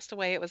finally passed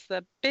away, it was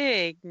the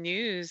big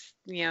news,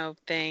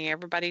 thing.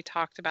 Everybody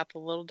talked about the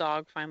little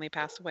dog finally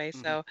passed away.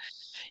 Mhm. So,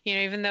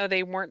 even though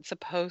they weren't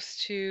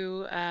supposed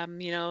to,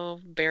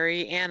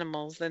 bury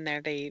animals in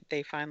there,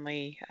 they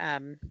finally,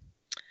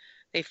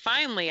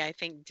 I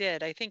think,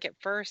 did. I think at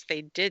first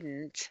they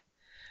didn't,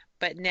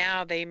 but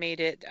now they made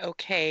it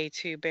okay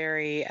to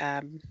bury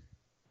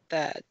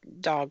the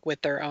dog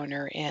with their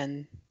owner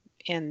in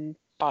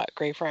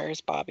Greyfriars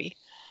Bobby.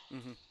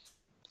 Mhm.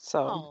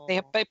 So they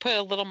Oh. they put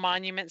a little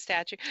monument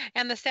statue,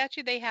 and the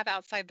statue they have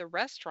outside the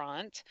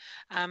restaurant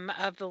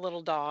of the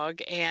little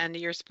dog, and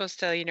you're supposed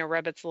to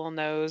rub its little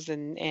nose,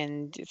 and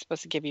it's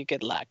supposed to give you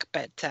good luck.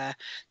 But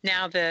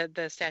now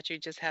the statue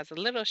just has a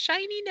little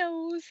shiny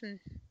nose, and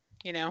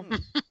Hmm.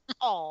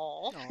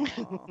 Oh.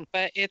 Aw.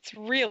 but it's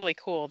really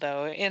cool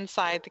though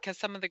inside, because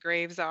some of the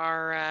graves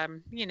are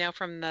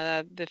from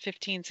the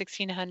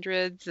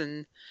 1600s,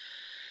 and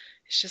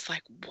it's just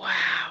like,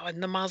 wow.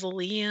 And the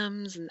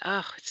mausoleums, and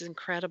oh, it's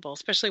incredible,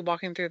 especially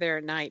walking through there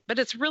at night. But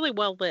it's really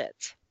well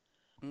lit.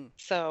 Mm.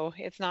 So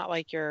it's not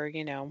like you're,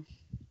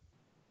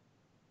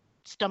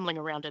 Stumbling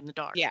around in the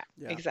dark. yeah,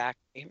 Yeah.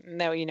 exactly.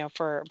 No,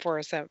 for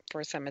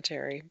a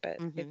cemetery, but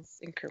Mhm.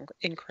 it's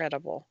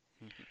incredible.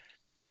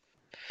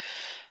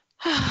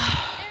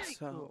 Very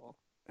So-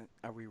 cool.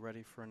 Are we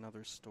ready for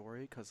another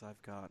story? Because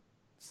I've got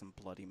some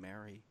Bloody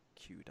Mary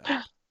queued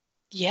up.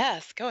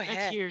 Yes, go Let's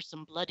ahead. hear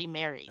some Bloody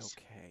Marys.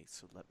 Okay,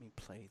 so let me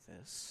play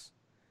this.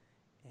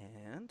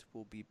 And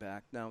we'll be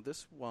back. Now,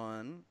 this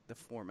one, the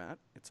format,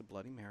 it's a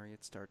Bloody Mary.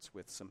 It starts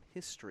with some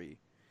history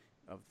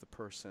of the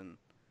person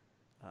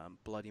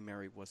Bloody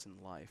Mary was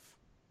in life.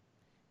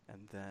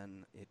 And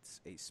then it's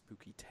a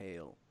spooky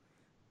tale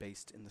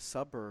based in the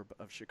suburb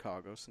of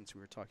Chicago, since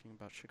we were talking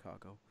about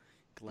Chicago,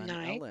 Glen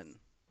Nice. Ellen.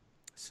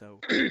 So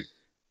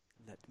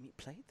let me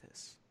play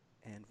this.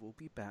 And we'll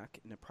be back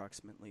in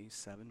approximately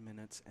 7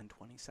 minutes and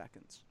 20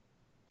 seconds.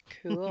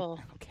 Cool.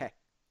 Okay.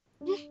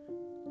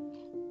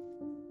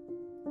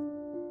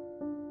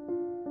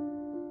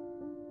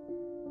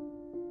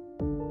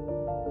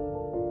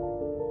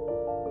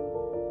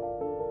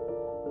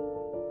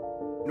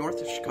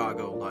 North of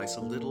Chicago lies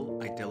a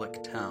little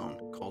idyllic town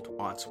called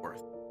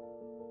Wadsworth.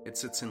 It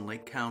sits in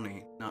Lake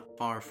County, not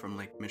far from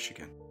Lake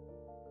Michigan.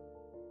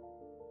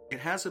 It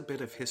has a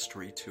bit of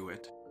history to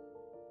it.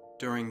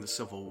 During the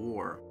Civil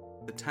War,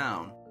 the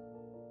town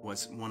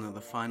was one of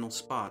the final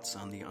spots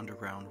on the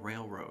Underground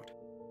Railroad.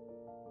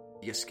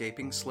 The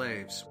escaping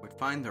slaves would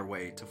find their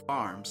way to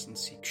farms and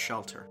seek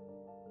shelter.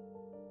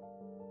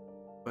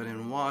 But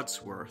in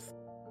Wadsworth,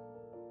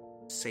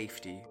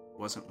 safety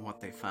wasn't what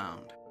they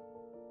found.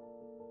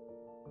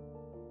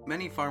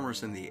 Many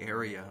farmers in the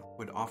area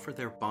would offer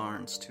their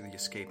barns to the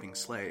escaping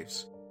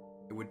slaves.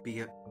 It would be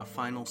a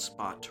final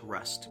spot to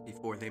rest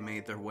before they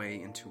made their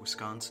way into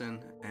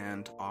Wisconsin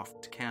and off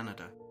to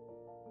Canada.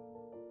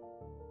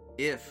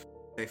 If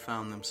they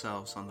found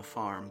themselves on the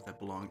farm that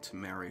belonged to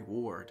Mary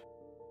Ward,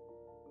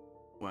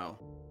 well,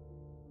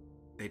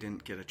 they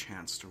didn't get a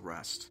chance to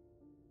rest.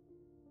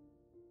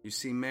 You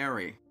see,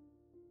 Mary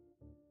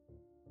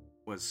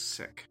was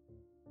sick.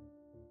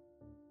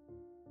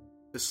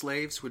 The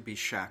slaves would be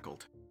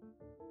shackled.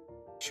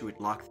 She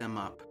would lock them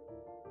up.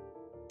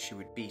 She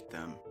would beat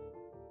them.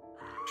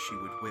 She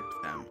would whip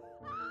them.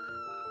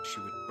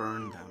 She would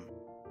burn them.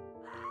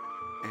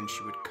 And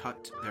she would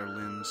cut their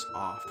limbs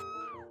off.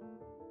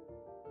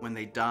 When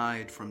they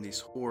died from these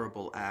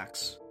horrible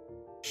acts,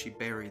 she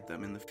buried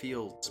them in the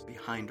fields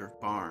behind her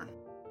barn.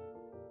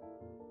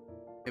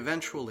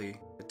 Eventually,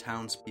 the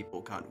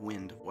townspeople got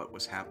wind of what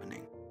was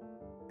happening,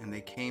 and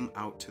they came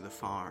out to the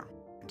farm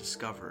and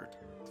discovered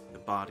the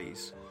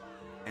bodies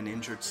and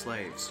injured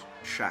slaves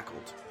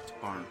shackled to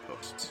barn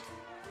posts.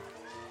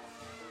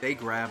 They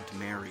grabbed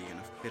Mary in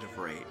a fit of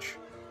rage,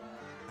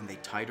 and they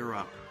tied her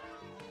up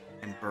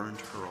and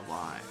burned her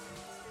alive.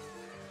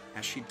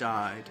 As she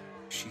died,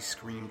 she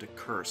screamed a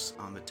curse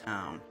on the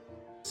town,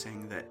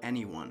 saying that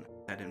anyone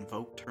that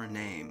invoked her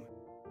name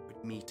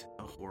would meet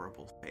a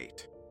horrible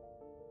fate.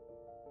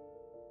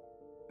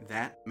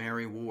 That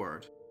Mary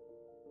Ward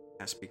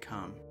has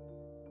become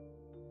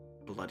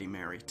Bloody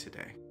Mary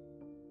today.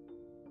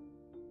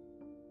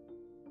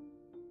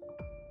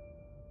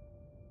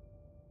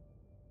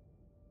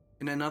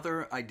 In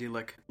another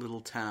idyllic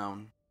little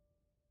town,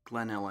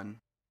 Glen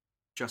Ellen,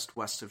 just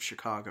west of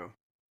Chicago,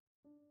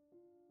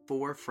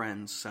 4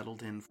 friends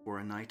settled in for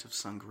a night of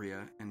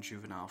sangria and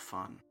juvenile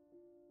fun.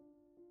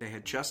 They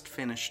had just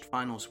finished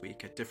finals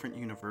week at different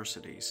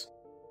universities,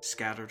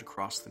 scattered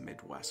across the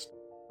Midwest.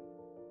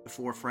 The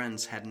 4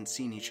 friends hadn't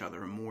seen each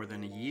other in more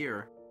than a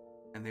year,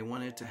 and they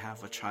wanted to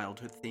have a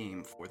childhood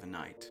theme for the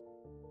night.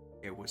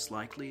 It was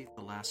likely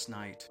the last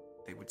night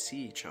they would see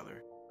each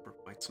other for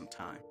quite some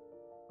time.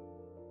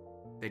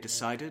 They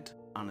decided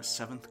on a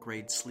 7th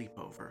grade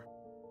sleepover,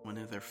 one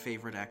of their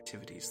favorite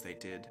activities they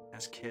did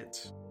as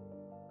kids.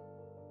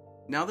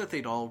 Now that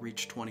they'd all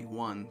reached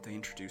 21, they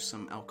introduced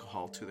some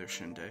alcohol to their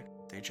shindig.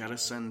 They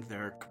jettisoned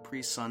their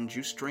Capri Sun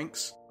juice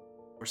drinks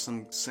or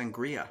some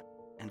sangria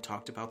and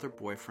talked about their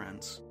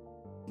boyfriends,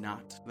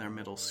 not their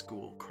middle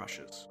school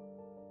crushes.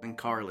 And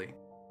Carly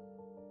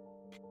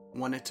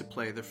wanted to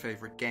play their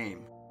favorite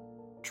game,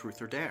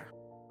 Truth or Dare.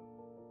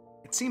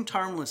 It seemed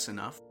harmless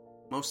enough.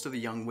 Most of the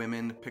young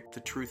women picked the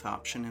truth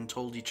option and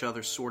told each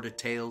other sordid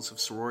tales of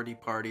sorority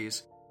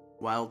parties,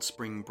 wild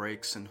spring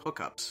breaks, and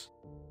hookups.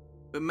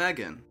 But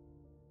Megan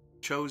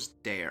chose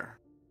Dare,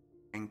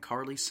 and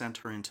Carly sent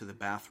her into the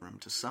bathroom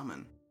to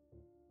summon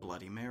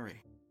Bloody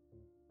Mary.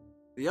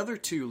 The other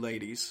 2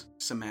 ladies,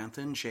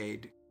 Samantha and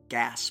Jade,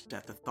 gasped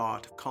at the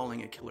thought of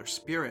calling a killer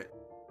spirit,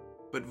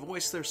 but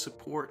voiced their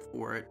support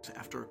for it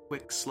after a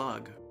quick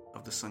slug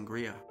of the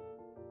sangria.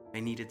 They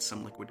needed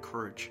some liquid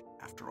courage,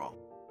 after all.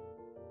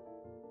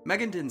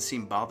 Megan didn't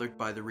seem bothered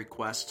by the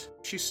request.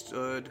 She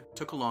stood,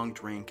 took a long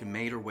drink, and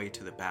made her way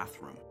to the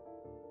bathroom.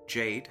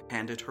 Jade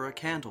handed her a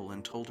candle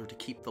and told her to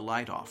keep the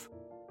light off,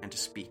 and to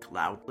speak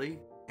loudly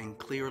and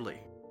clearly.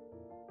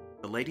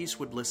 The ladies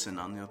would listen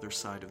on the other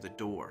side of the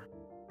door.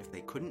 If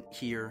they couldn't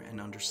hear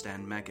and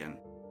understand Megan,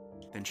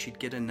 then she'd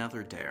get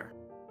another dare,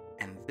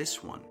 and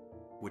this one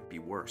would be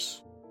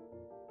worse.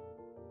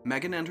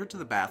 Megan entered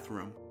the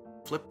bathroom,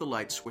 flipped the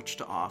light switch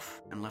to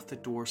off, and left the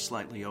door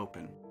slightly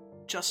open,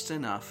 just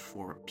enough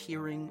for a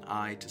peering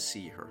eye to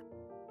see her.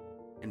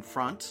 In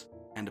front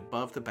and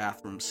above the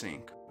bathroom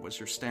sink was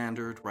your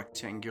standard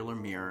rectangular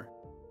mirror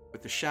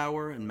with the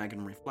shower and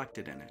Megan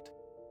reflected in it.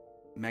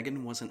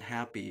 Megan wasn't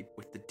happy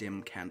with the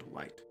dim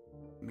candlelight.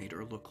 It made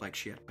her look like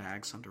she had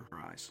bags under her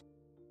eyes.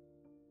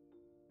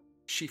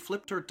 She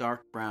flipped her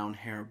dark brown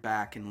hair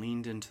back and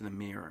leaned into the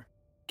mirror,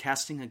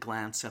 casting a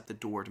glance at the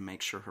door to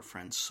make sure her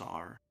friends saw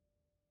her.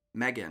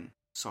 Megan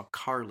saw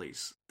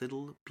Carly's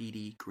little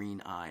beady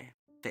green eye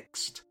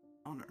fixed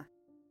on her.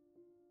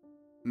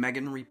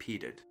 Megan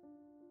repeated,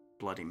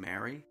 "Bloody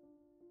Mary,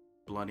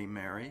 Bloody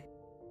Mary,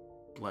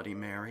 Bloody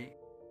Mary,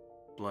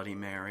 Bloody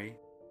Mary,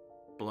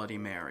 Bloody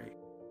Mary,"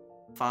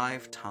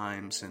 5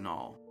 times in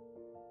all.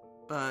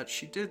 But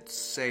she did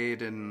say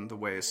it in the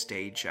way a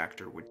stage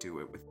actor would do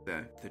it, with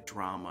the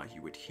drama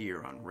you would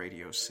hear on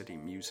Radio City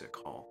Music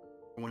Hall,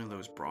 or one of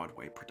those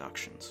Broadway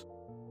productions.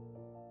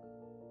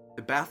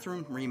 The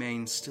bathroom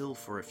remained still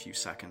for a few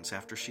seconds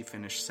after she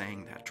finished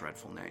saying that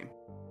dreadful name.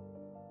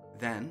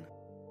 Then,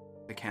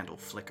 the candle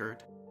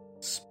flickered,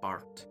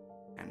 sparked,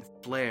 and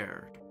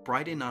flared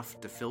bright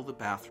enough to fill the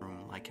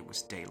bathroom like it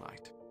was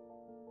daylight.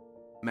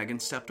 Megan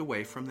stepped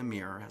away from the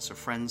mirror as her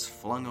friends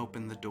flung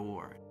open the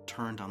door and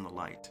turned on the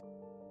light.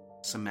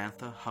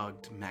 Samantha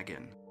hugged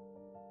Megan.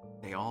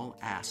 They all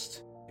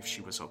asked if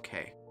she was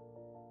okay.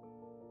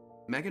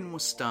 Megan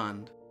was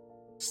stunned,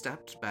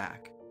 stepped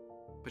back,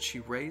 but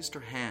she raised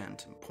her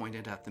hand and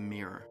pointed at the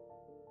mirror.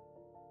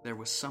 There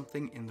was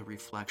something in the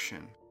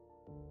reflection.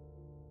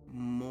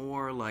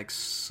 More like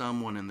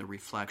someone in the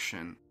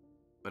reflection,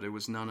 but it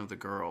was none of the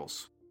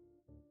girls.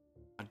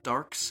 A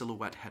dark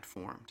silhouette had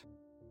formed.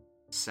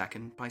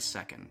 Second by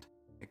second,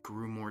 it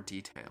grew more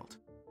detailed.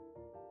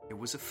 It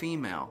was a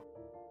female.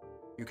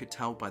 You could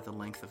tell by the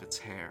length of its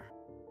hair.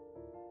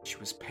 She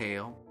was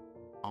pale,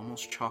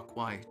 almost chalk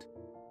white,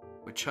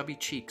 with chubby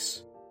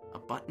cheeks, a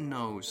button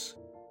nose,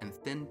 and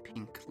thin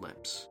pink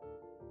lips.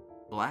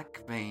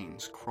 Black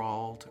veins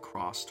crawled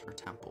across her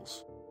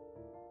temples.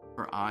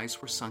 Her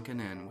eyes were sunken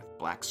in with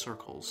black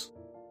circles,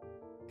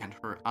 and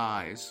her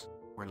eyes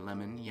were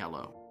lemon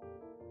yellow.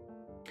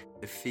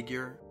 The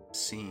figure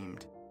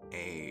seemed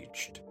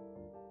aged.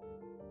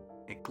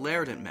 It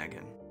glared at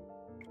Megan,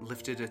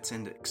 lifted its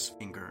index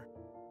finger,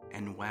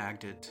 and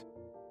wagged it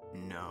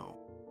no.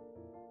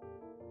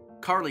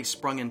 Carly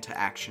sprung into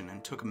action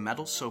and took a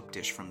metal soap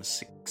dish from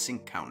the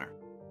sink counter.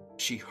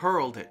 She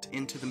hurled it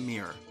into the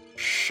mirror,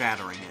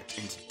 shattering it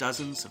into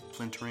dozens of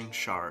splintering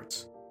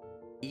shards.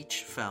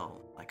 Each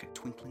fell like a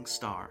twinkling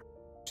star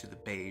to the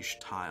beige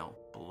tile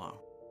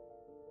below.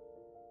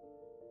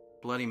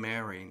 Bloody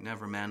Mary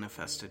never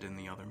manifested in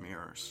the other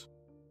mirrors.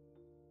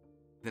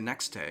 The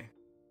next day,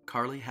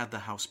 Carly had the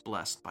house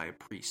blessed by a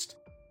priest.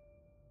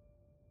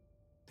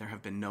 There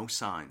have been no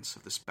signs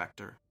of the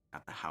specter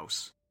at the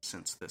house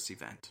since this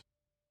event.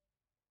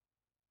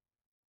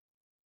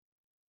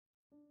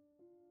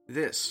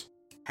 This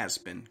has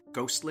been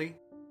Ghostly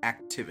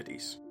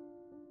Activities.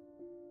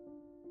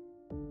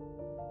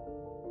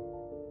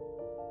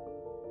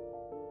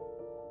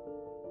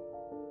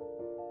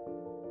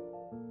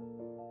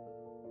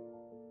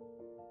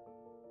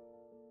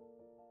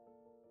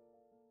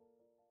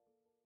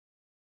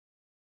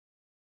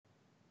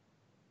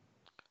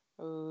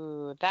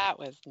 Ooh, that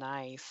was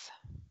nice.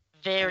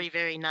 Very,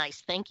 very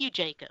nice. Thank you,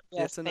 Jacob.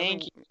 Yes,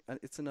 thank you.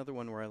 It's another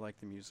one where I like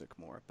the music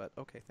more, but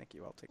okay, thank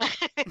you. I'll take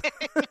it.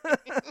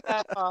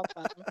 That's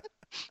awesome.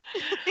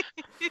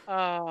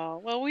 Oh,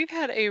 well, we've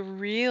had a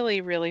really,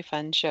 really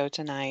fun show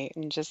tonight,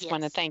 and just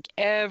want to Yes. thank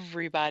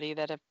everybody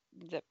that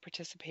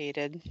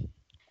participated.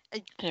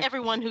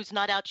 Everyone who's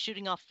not out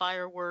shooting off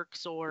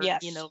fireworks or,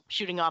 Yes.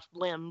 shooting off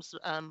limbs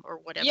or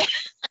whatever. Yeah,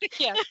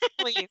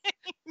 yes,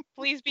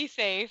 please be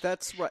safe.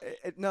 That's right.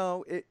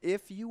 No,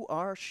 if you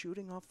are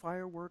shooting off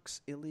fireworks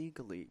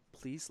illegally,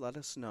 please let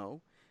us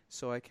know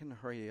so I can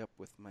hurry up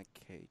with my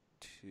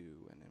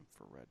K2 and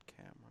infrared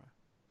camera.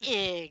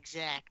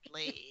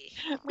 Exactly.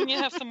 We need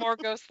to have some more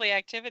ghostly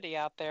activity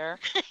out there.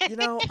 You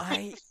know, So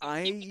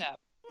keep it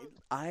up.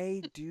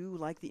 I do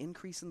like the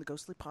increase in the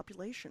ghostly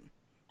population.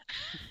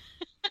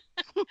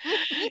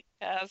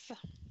 Yes,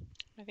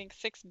 I think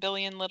 6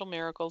 billion little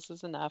miracles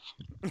is enough.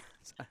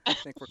 I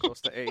think we're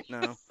close to 8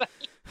 now.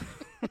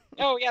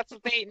 Oh, yes,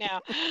 it's 8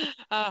 now.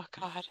 Oh,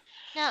 God.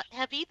 Now,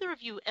 have either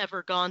of you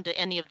ever gone to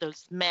any of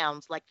those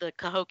mounds, like the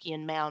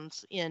Cahokian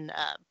mounds in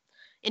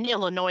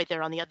Illinois,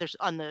 there on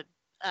the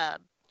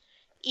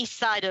east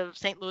side of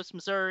St. Louis,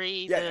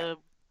 Missouri? Yeah.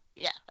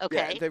 Yeah.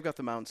 Okay. Yeah, they've got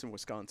the mountains in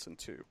Wisconsin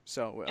too.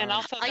 So And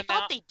also I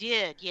thought they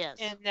did. Yes.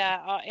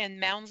 in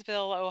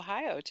Moundsville,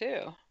 Ohio,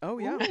 too. Oh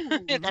yeah.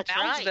 It's That's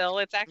right.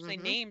 Moundsville. It's actually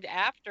Mhm. named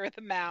after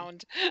the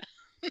mound.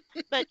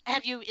 But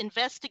have you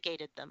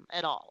investigated them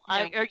at all?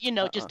 No. Or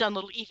just done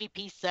little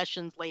EVP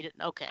sessions late at?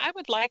 Okay. I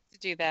would like to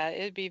do that.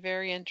 It'd be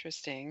very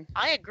interesting.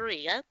 I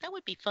agree. That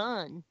would be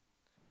fun.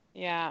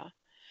 Yeah.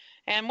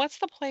 And what's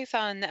the place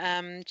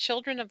on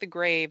Children of the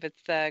Grave?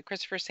 It's the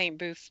Christopher St.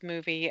 Booth's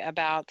movie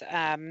about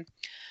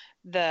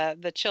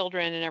the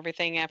children and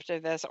everything after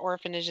this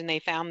orphanage, and they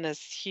found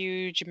this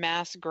huge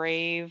mass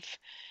grave,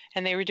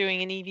 and they were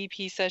doing an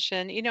EVP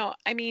session.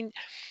 I mean,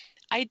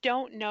 I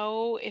don't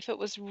know if it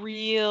was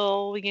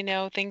real,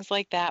 things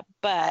like that,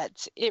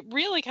 but it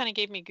really kind of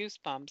gave me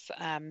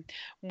goosebumps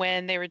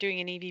when they were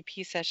doing an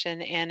EVP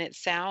session, and it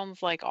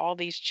sounds like all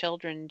these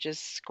children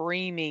just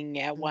screaming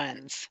at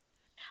once.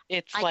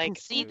 It's I like, can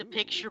see the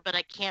picture, but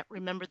I can't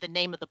remember the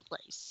name of the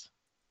place.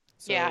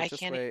 So Yeah, I just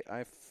can't- wait.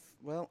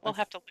 we'll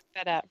have to look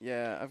that up.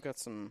 Yeah, I've got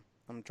some.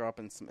 I'm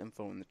dropping some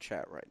info in the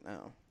chat right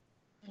now.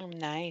 Oh,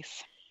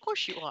 nice. Of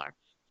course you are.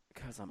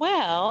 Because I'm.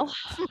 Well,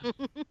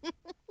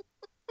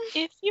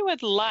 if you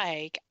would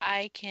like,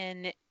 I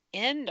can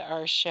end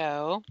our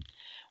show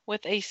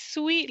with a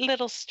sweet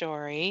little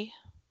story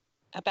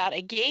about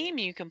a game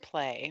you can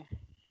play.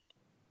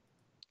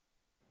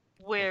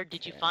 Where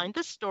did you Okay. find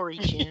the story,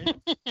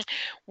 June?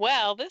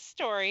 Well, this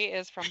story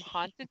is from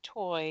Haunted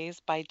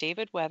Toys by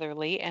David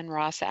Weatherly and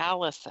Ross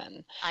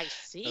Allison. I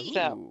see.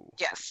 So- Ooh.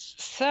 Yes.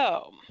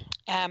 So,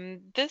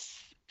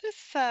 this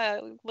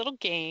little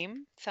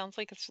game sounds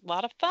like it's a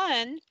lot of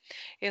fun.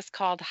 Is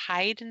called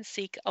Hide and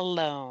Seek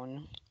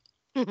Alone.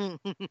 Now,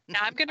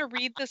 I'm going to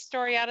read this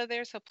story out of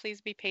there, so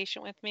please be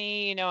patient with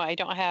me. I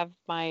don't have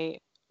my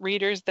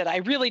readers that I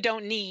really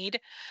don't need.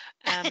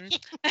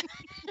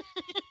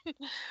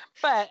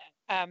 But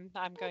I'm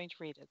going to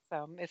read it.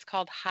 So it's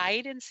called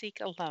Hide and Seek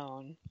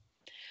Alone.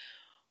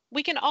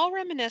 We can all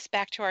reminisce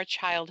back to our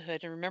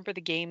childhood and remember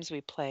the games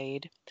we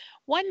played.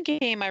 One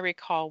game I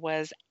recall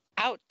was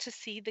Out to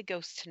See the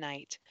Ghost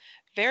Tonight,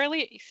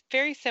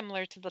 very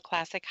similar to the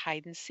classic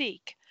hide and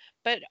seek,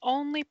 but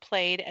only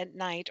played at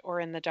night or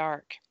in the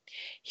dark.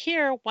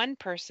 Here, one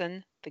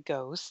person, the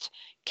ghost,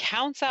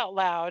 counts out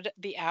loud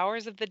the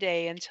hours of the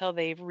day until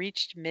they've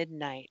reached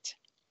midnight.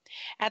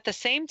 At the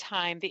same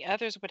time, the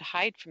others would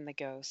hide from the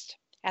ghost.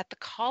 At the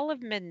call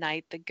of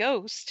midnight, the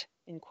ghost,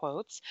 in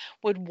quotes,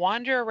 would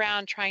wander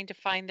around trying to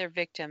find their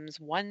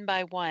victims one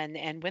by one,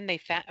 and when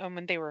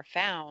they were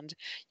found,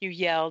 you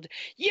yelled,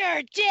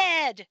 "You're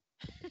dead!"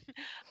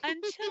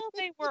 until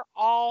they were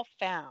all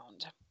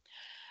found.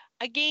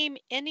 A game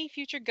any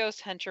future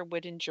ghost hunter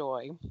would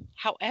enjoy.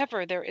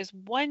 However, there is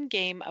one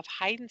game of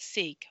hide and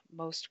seek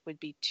most would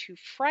be too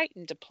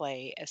frightened to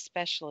play,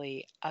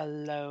 especially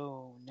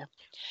alone.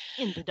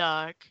 In the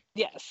dark.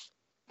 Yes.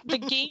 The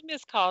game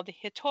is called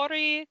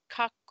Hitori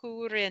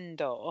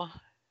Kakurendo.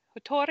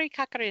 Hitori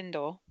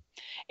Kakurendo,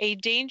 a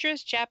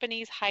dangerous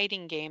Japanese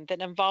hiding game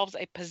that involves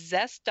a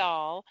possessed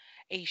doll,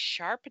 a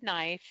sharp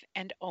knife,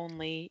 and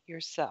only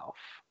yourself.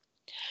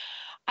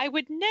 I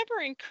would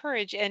never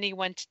encourage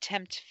anyone to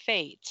tempt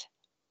fate,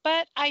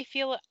 but I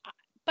feel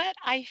But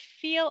I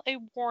feel a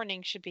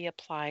warning should be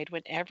applied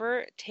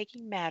whenever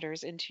taking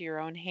matters into your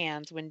own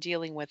hands when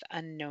dealing with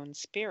unknown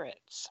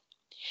spirits.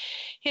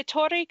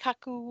 Hitori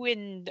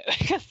Kakuindo,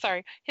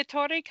 sorry,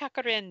 Hitori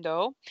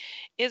Kakurendo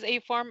is a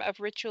form of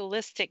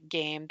ritualistic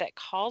game that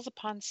calls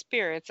upon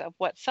spirits of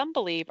what some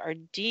believe are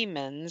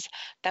demons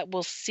that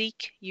will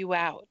seek you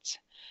out.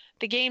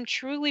 The game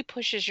truly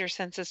pushes your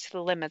senses to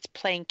the limits,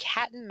 playing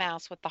cat and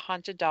mouse with the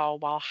haunted doll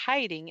while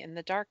hiding in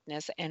the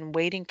darkness and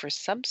waiting for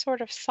some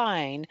sort of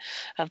sign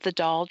of the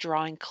doll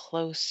drawing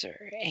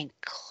closer and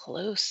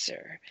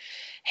closer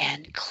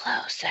and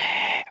closer.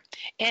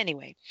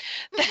 Anyway,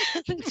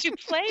 to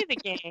play the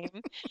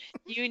game,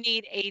 you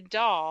need a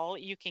doll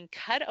you can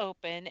cut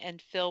open and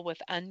fill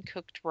with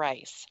uncooked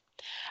rice,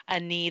 a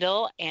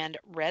needle and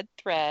red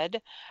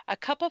thread, a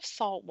cup of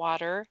salt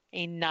water,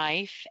 a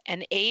knife,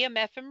 an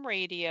AM/FM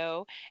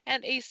radio,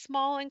 and a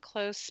small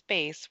enclosed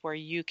space where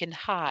you can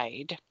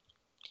hide.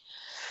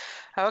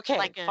 Okay,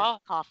 Like a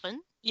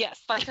coffin.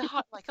 yes, like a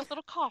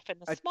little coffin,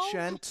 A small,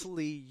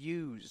 gently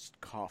used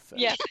coffin.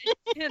 yes,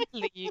 a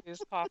gently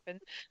used coffin,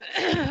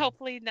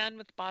 hopefully none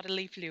with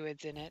bodily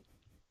fluids in it.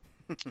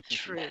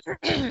 True.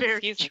 Very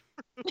Excuse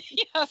true.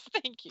 me. Yes,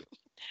 thank you.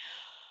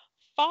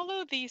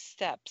 Follow these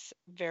steps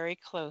very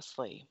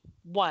closely.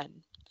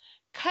 1.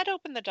 Cut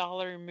open the doll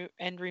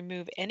and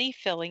remove any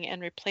filling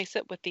and replace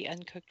it with the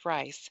uncooked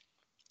rice.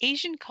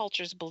 Asian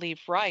cultures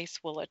believe rice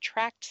will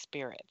attract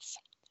spirits.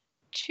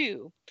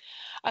 2.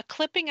 A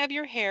clipping of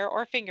your hair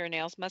or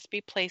fingernails must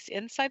be placed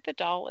inside the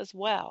doll as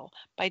well.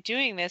 By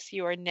doing this,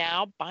 you are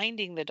now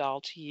binding the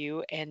doll to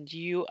you and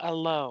you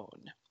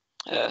alone.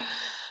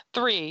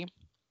 3.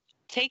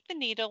 Take the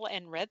needle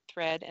and red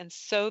thread and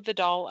sew the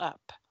doll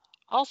up.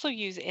 Also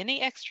use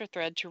any extra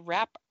thread to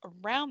wrap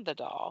around the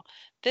doll.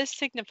 This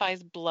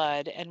signifies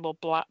blood and will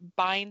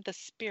bind the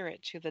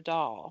spirit to the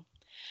doll.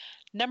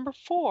 Number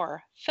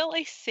 4, fill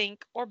a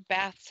sink or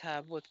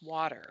bathtub with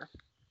water.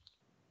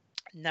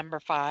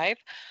 Number 5,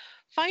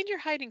 find your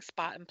hiding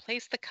spot and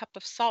place the cup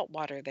of salt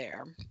water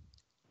there.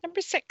 Number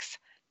 6,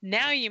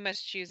 now you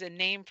must choose a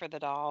name for the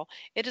doll.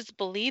 It is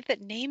believed that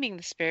naming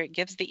the spirit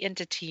gives the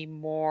entity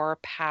more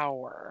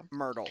power.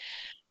 Myrtle.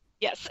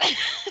 Yes,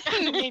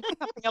 maybe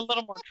something a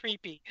little more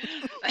creepy.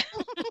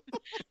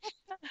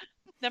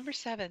 Number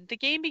 7, the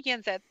game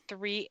begins at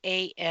 3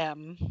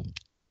 a.m.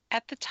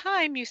 At the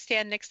time, you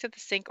stand next to the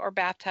sink or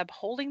bathtub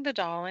holding the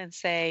doll and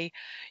say,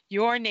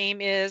 "Your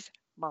name is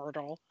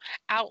Myrtle,"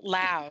 out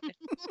loud.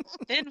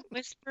 Then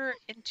whisper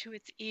into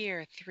its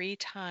ear 3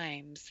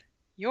 times.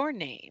 Your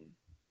name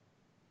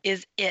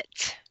is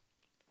it.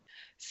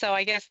 So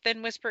I guess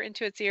then whisper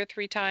into its ear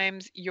 3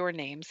 times your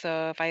name.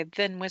 So if I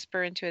then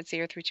whisper into its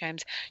ear 3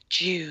 times,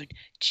 June,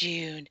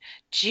 June,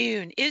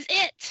 June is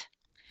it.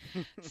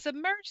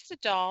 Submerge the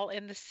doll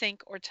in the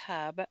sink or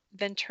tub,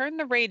 then turn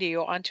the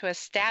radio onto a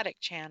static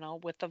channel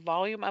with the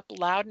volume up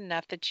loud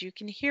enough that you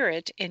can hear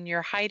it in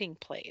your hiding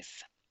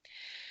place.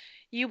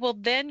 You will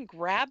then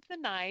grab the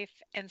knife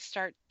and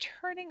start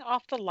turning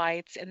off the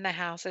lights in the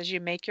house as you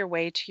make your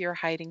way to your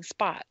hiding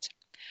spot.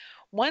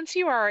 Once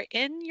you are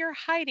in your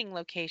hiding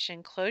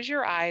location, close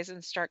your eyes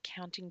and start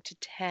counting to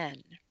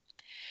 10.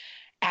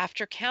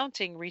 After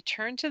counting,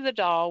 return to the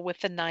doll with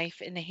the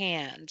knife in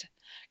hand.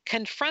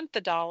 Confront the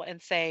doll and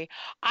say,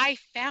 "I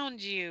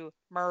found you,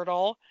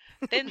 Myrtle."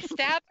 Then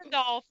stab the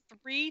doll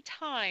 3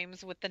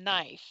 times with the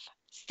knife.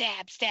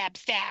 Stab, stab,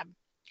 stab.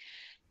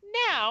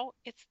 Now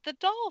it's the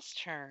doll's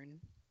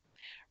turn.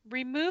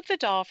 Remove the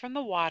doll from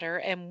the water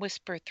and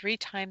whisper 3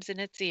 times in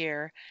its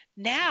ear,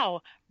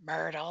 "Now,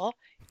 Myrtle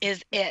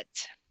is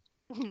it."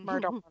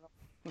 Myrtle, Myrtle.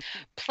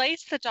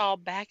 Place the doll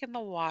back in the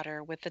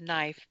water with the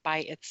knife by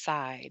its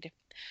side.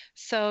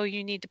 So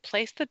you need to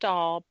place the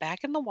doll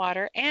back in the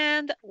water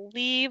and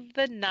leave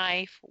the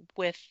knife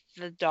with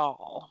the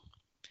doll.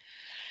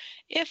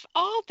 If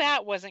all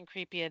that wasn't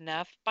creepy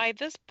enough, by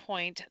this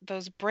point,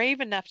 those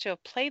brave enough to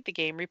have played the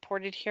game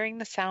reported hearing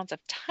the sounds of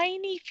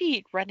tiny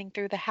feet running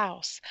through the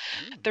house,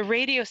 the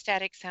radio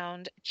static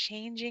sound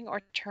changing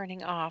or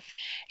turning off,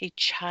 a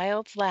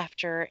child's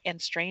laughter,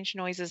 and strange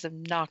noises of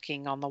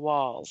knocking on the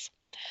walls.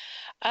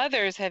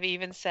 Others have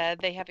even said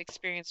they have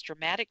experienced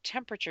dramatic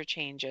temperature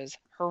changes,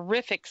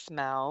 horrific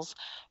smells,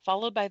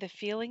 followed by the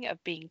feeling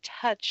of being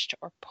touched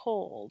or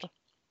pulled.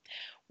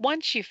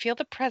 Once you feel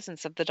the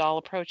presence of the doll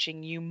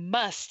approaching, you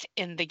must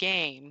end the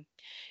game.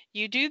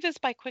 You do this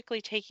by quickly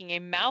taking a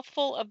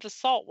mouthful of the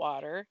salt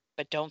water,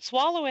 but don't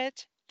swallow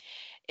it.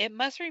 It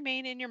must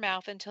remain in your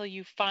mouth until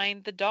you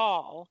find the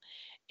doll.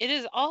 It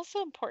is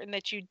also important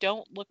that you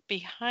don't look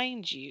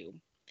behind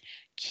you.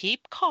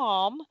 Keep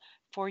calm,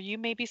 for you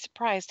may be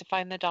surprised to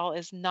find the doll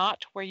is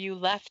not where you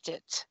left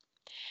it.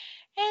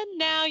 And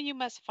now you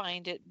must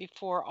find it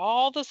before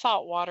all the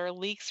salt water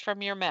leaks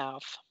from your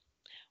mouth.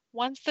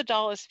 Once the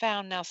doll is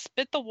found, now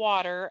spit the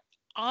water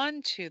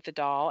onto the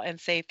doll and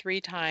say 3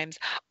 times,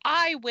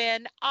 "I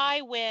win,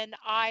 I win,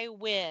 I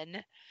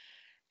win."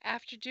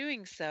 After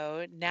doing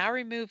so, now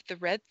remove the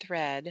red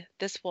thread.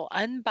 This will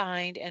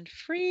unbind and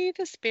free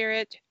the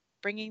spirit,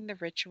 bringing the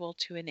ritual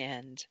to an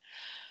end.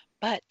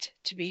 But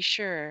to be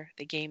sure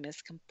the game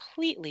is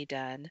completely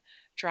done,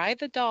 dry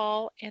the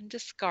doll and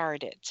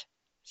discard it.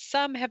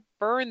 Some have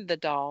burned the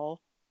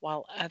doll,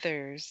 while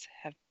others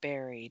have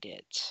buried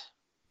it.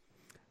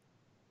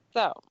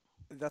 So,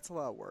 That's a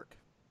lot of work.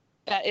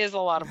 that is a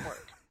lot of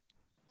work.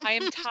 I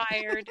am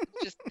tired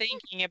just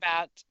thinking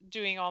about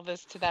doing all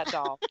this to that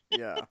doll.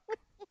 Yeah.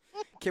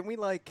 Can we,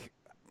 like,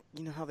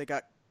 you know how they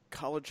got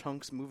college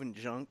hunks moving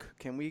junk?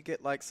 Can we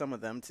get, like, some of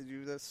them to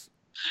do this?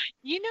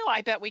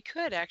 I bet we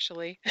could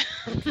actually.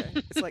 Okay.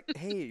 It's like,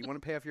 hey, you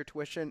want to pay off your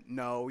tuition?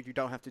 No, you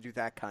don't have to do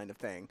that kind of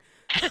thing.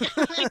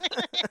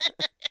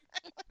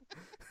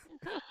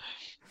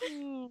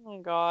 Oh my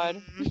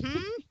God.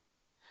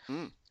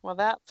 Mhm. Well,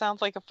 that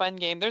sounds like a fun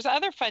game. There's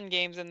other fun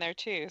games in there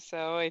too.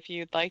 So if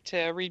you'd like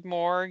to read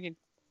more, you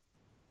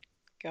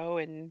go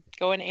in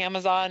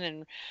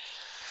Amazon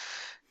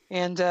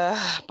and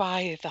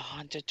buy the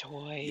Haunted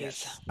Toys.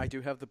 Yes, I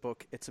do have the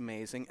book. It's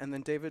amazing. And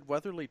then David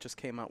Weatherly just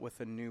came out with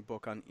a new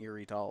book on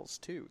eerie dolls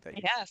too.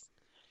 Yes.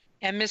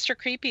 And Mr.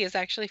 Creepy is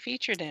actually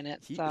featured in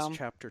it. He So is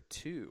chapter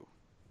 2.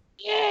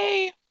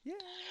 yay.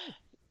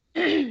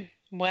 Yeah.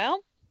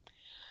 Well,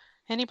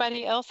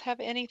 anybody else have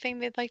anything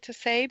they'd like to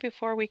say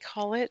before we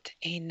call it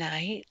a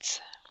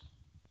night?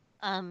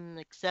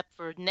 Except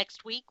for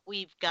next week,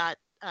 we've got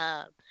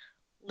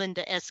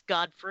Linda S.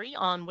 Godfrey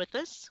on with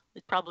us.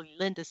 It's probably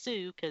Linda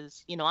Sue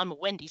because I'm a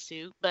Wendy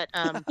Sue, but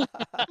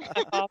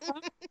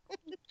Awesome.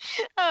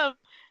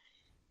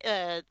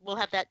 we'll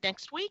have that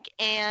next week,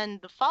 and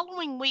the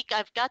following week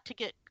I've got to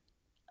get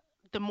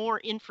the more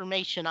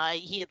information.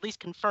 He at least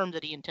confirmed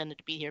that he intended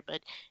to be here,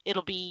 but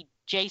it'll be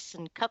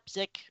Jason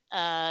Kupzik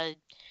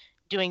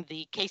doing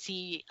the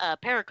KC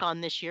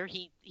Paracon this year.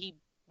 He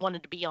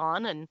wanted to be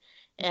on, and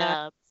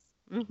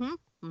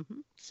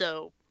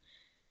so,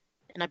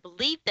 and I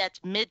believe that's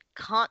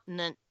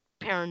Mid-Continent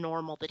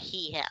Paranormal that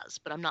he has,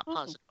 but I'm not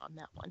positive on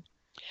that one.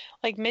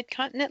 Like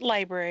Mid-Continent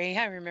Library.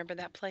 I remember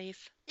that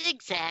place.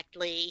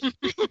 Exactly.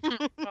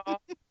 Aw.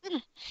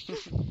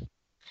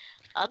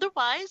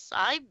 Otherwise,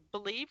 I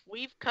believe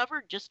we've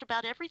covered just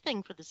about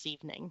everything for this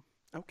evening.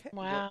 Okay.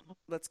 Wow. Well,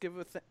 let's give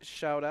a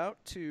shout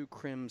out to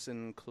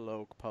Crimson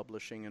Cloak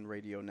Publishing and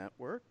Radio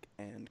Network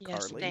and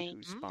Yes, Carly, thank who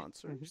you.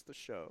 sponsors the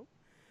show.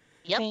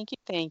 Yep. Thank you.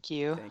 Thank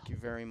you. Thank you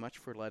very much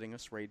for letting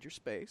us raid your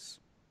space.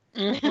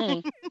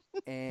 Mhm.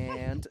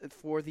 And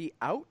for the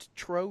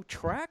outro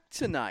track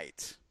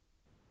tonight,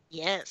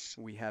 Yes.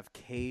 we have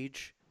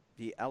Cage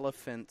the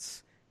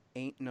Elephant's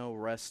Ain't No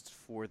Rest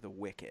for the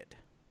Wicked.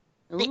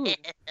 Ooh.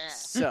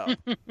 So,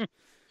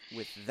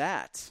 with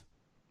that,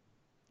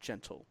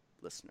 gentle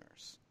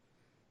listeners,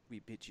 we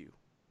bid you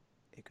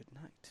a good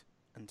night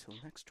until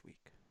next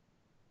week.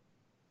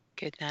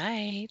 Good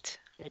night.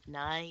 Good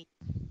night.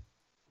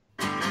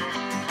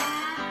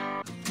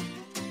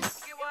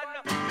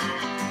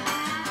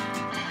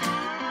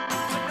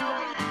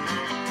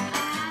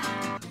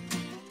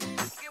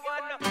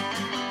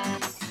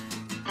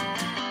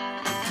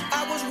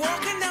 I was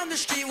walking down the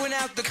street when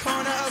out the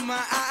corner of my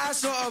eye I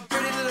saw a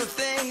pretty little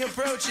thing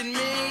approaching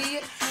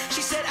me.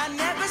 She said, I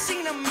never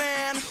seen a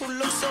man who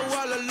looks so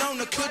all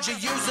alone. Or could you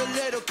use a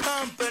little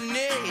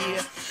company?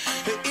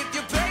 If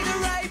you pay the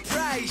right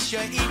price,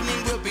 your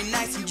evening will be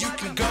nice and you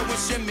can go and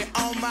send me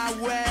on my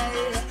way.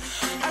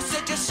 I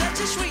said, you're such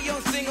a sweet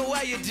young thing,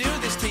 why you do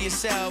this to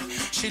yourself?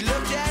 She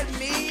looked at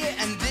me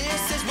and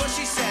this is what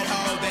she said.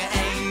 Oh, there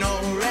ain't no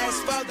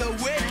rest for the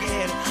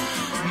wicked.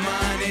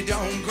 Money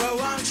don't grow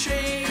on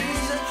trees.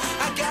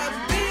 I got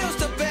bills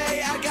to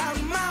pay, I got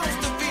mouths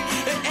to feed.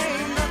 There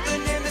ain't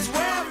nothing in this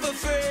world for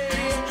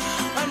free.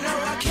 I know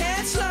I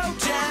can't slow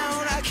down,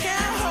 I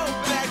can't hold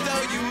back,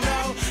 though you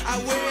know I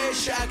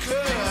wish I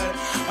could.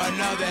 I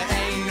know there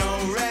ain't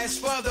no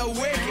rest for the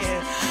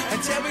wicked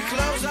until we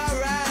close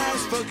our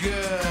eyes for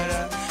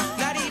good.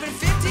 Not even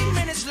 15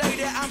 minutes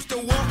later, I'm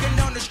still walking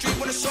down the street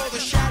when I saw the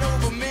shadow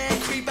of a man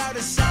creep out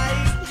of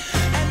sight.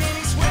 And then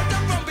he swept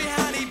up from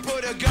behind, he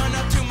put a gun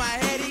up to my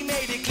head, he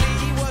made it clear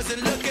he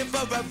wasn't looking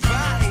for a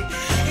fight.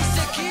 He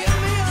said, give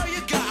me all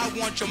you got, I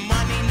want your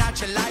money, not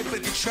your life.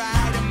 If you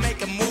try to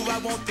make a move, I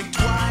won't think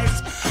twice.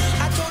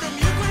 I told him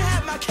you could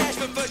have my cash,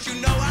 but first you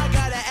know I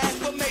gotta ask,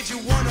 what made you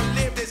wanna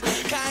live this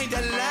kind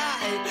of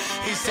life?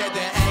 He said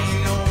there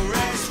ain't no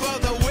rest for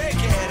the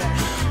wicked.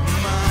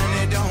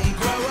 Money don't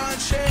grow on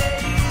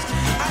trees.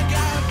 I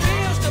got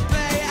bills to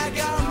pay, I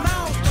got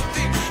mouths to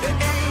feed. There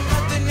ain't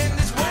nothing in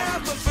this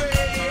world for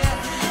free.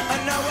 I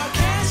know I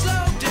can't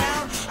slow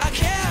down, I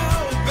can't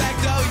hold back,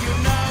 though you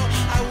know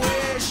I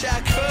wish I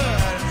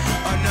could.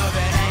 Oh no,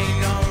 there ain't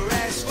no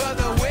rest for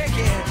the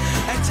wicked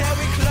until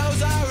we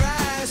close our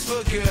eyes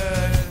for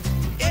good.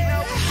 Yeah.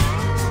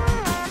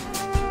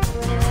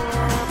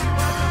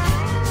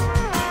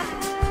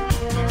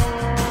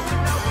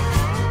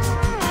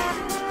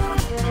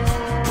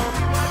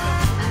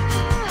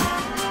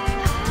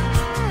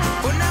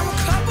 Well, now a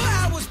couple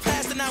hours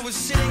passed and I was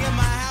sitting in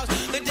my house.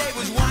 The day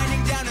was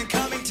winding down and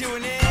coming to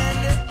an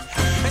end.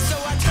 And so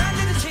I turned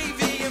to the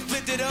TV and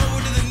flipped it over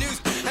to the news.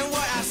 And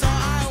what I saw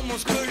I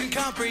almost couldn't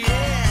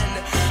comprehend.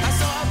 I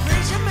saw a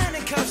preacher man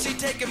in cuffs, he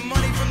taking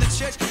money from the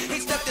church. He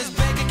stuffed his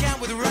bank account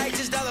with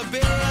righteous dollar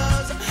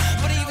bills.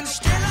 But even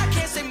still, I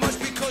can't say much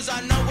because I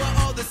know we're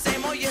all the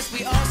same. Oh yes,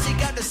 we all seek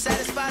out to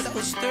satisfy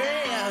those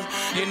thrills.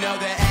 You know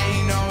there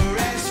ain't no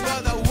rest for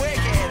the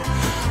wicked.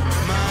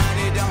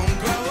 Money don't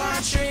grow on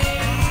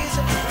trees.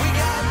 We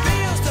got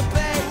bills to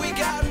pay, we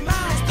got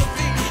mouths to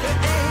feed. There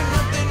ain't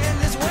nothing in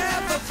this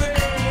world for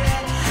free.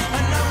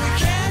 I know we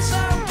can't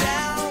slow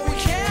down, we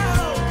can't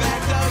hold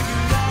back, though you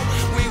know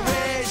we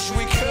wish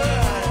we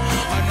could.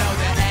 I know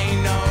there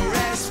ain't no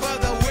rest for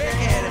the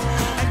wicked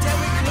until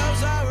we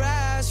close our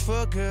eyes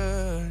for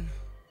good.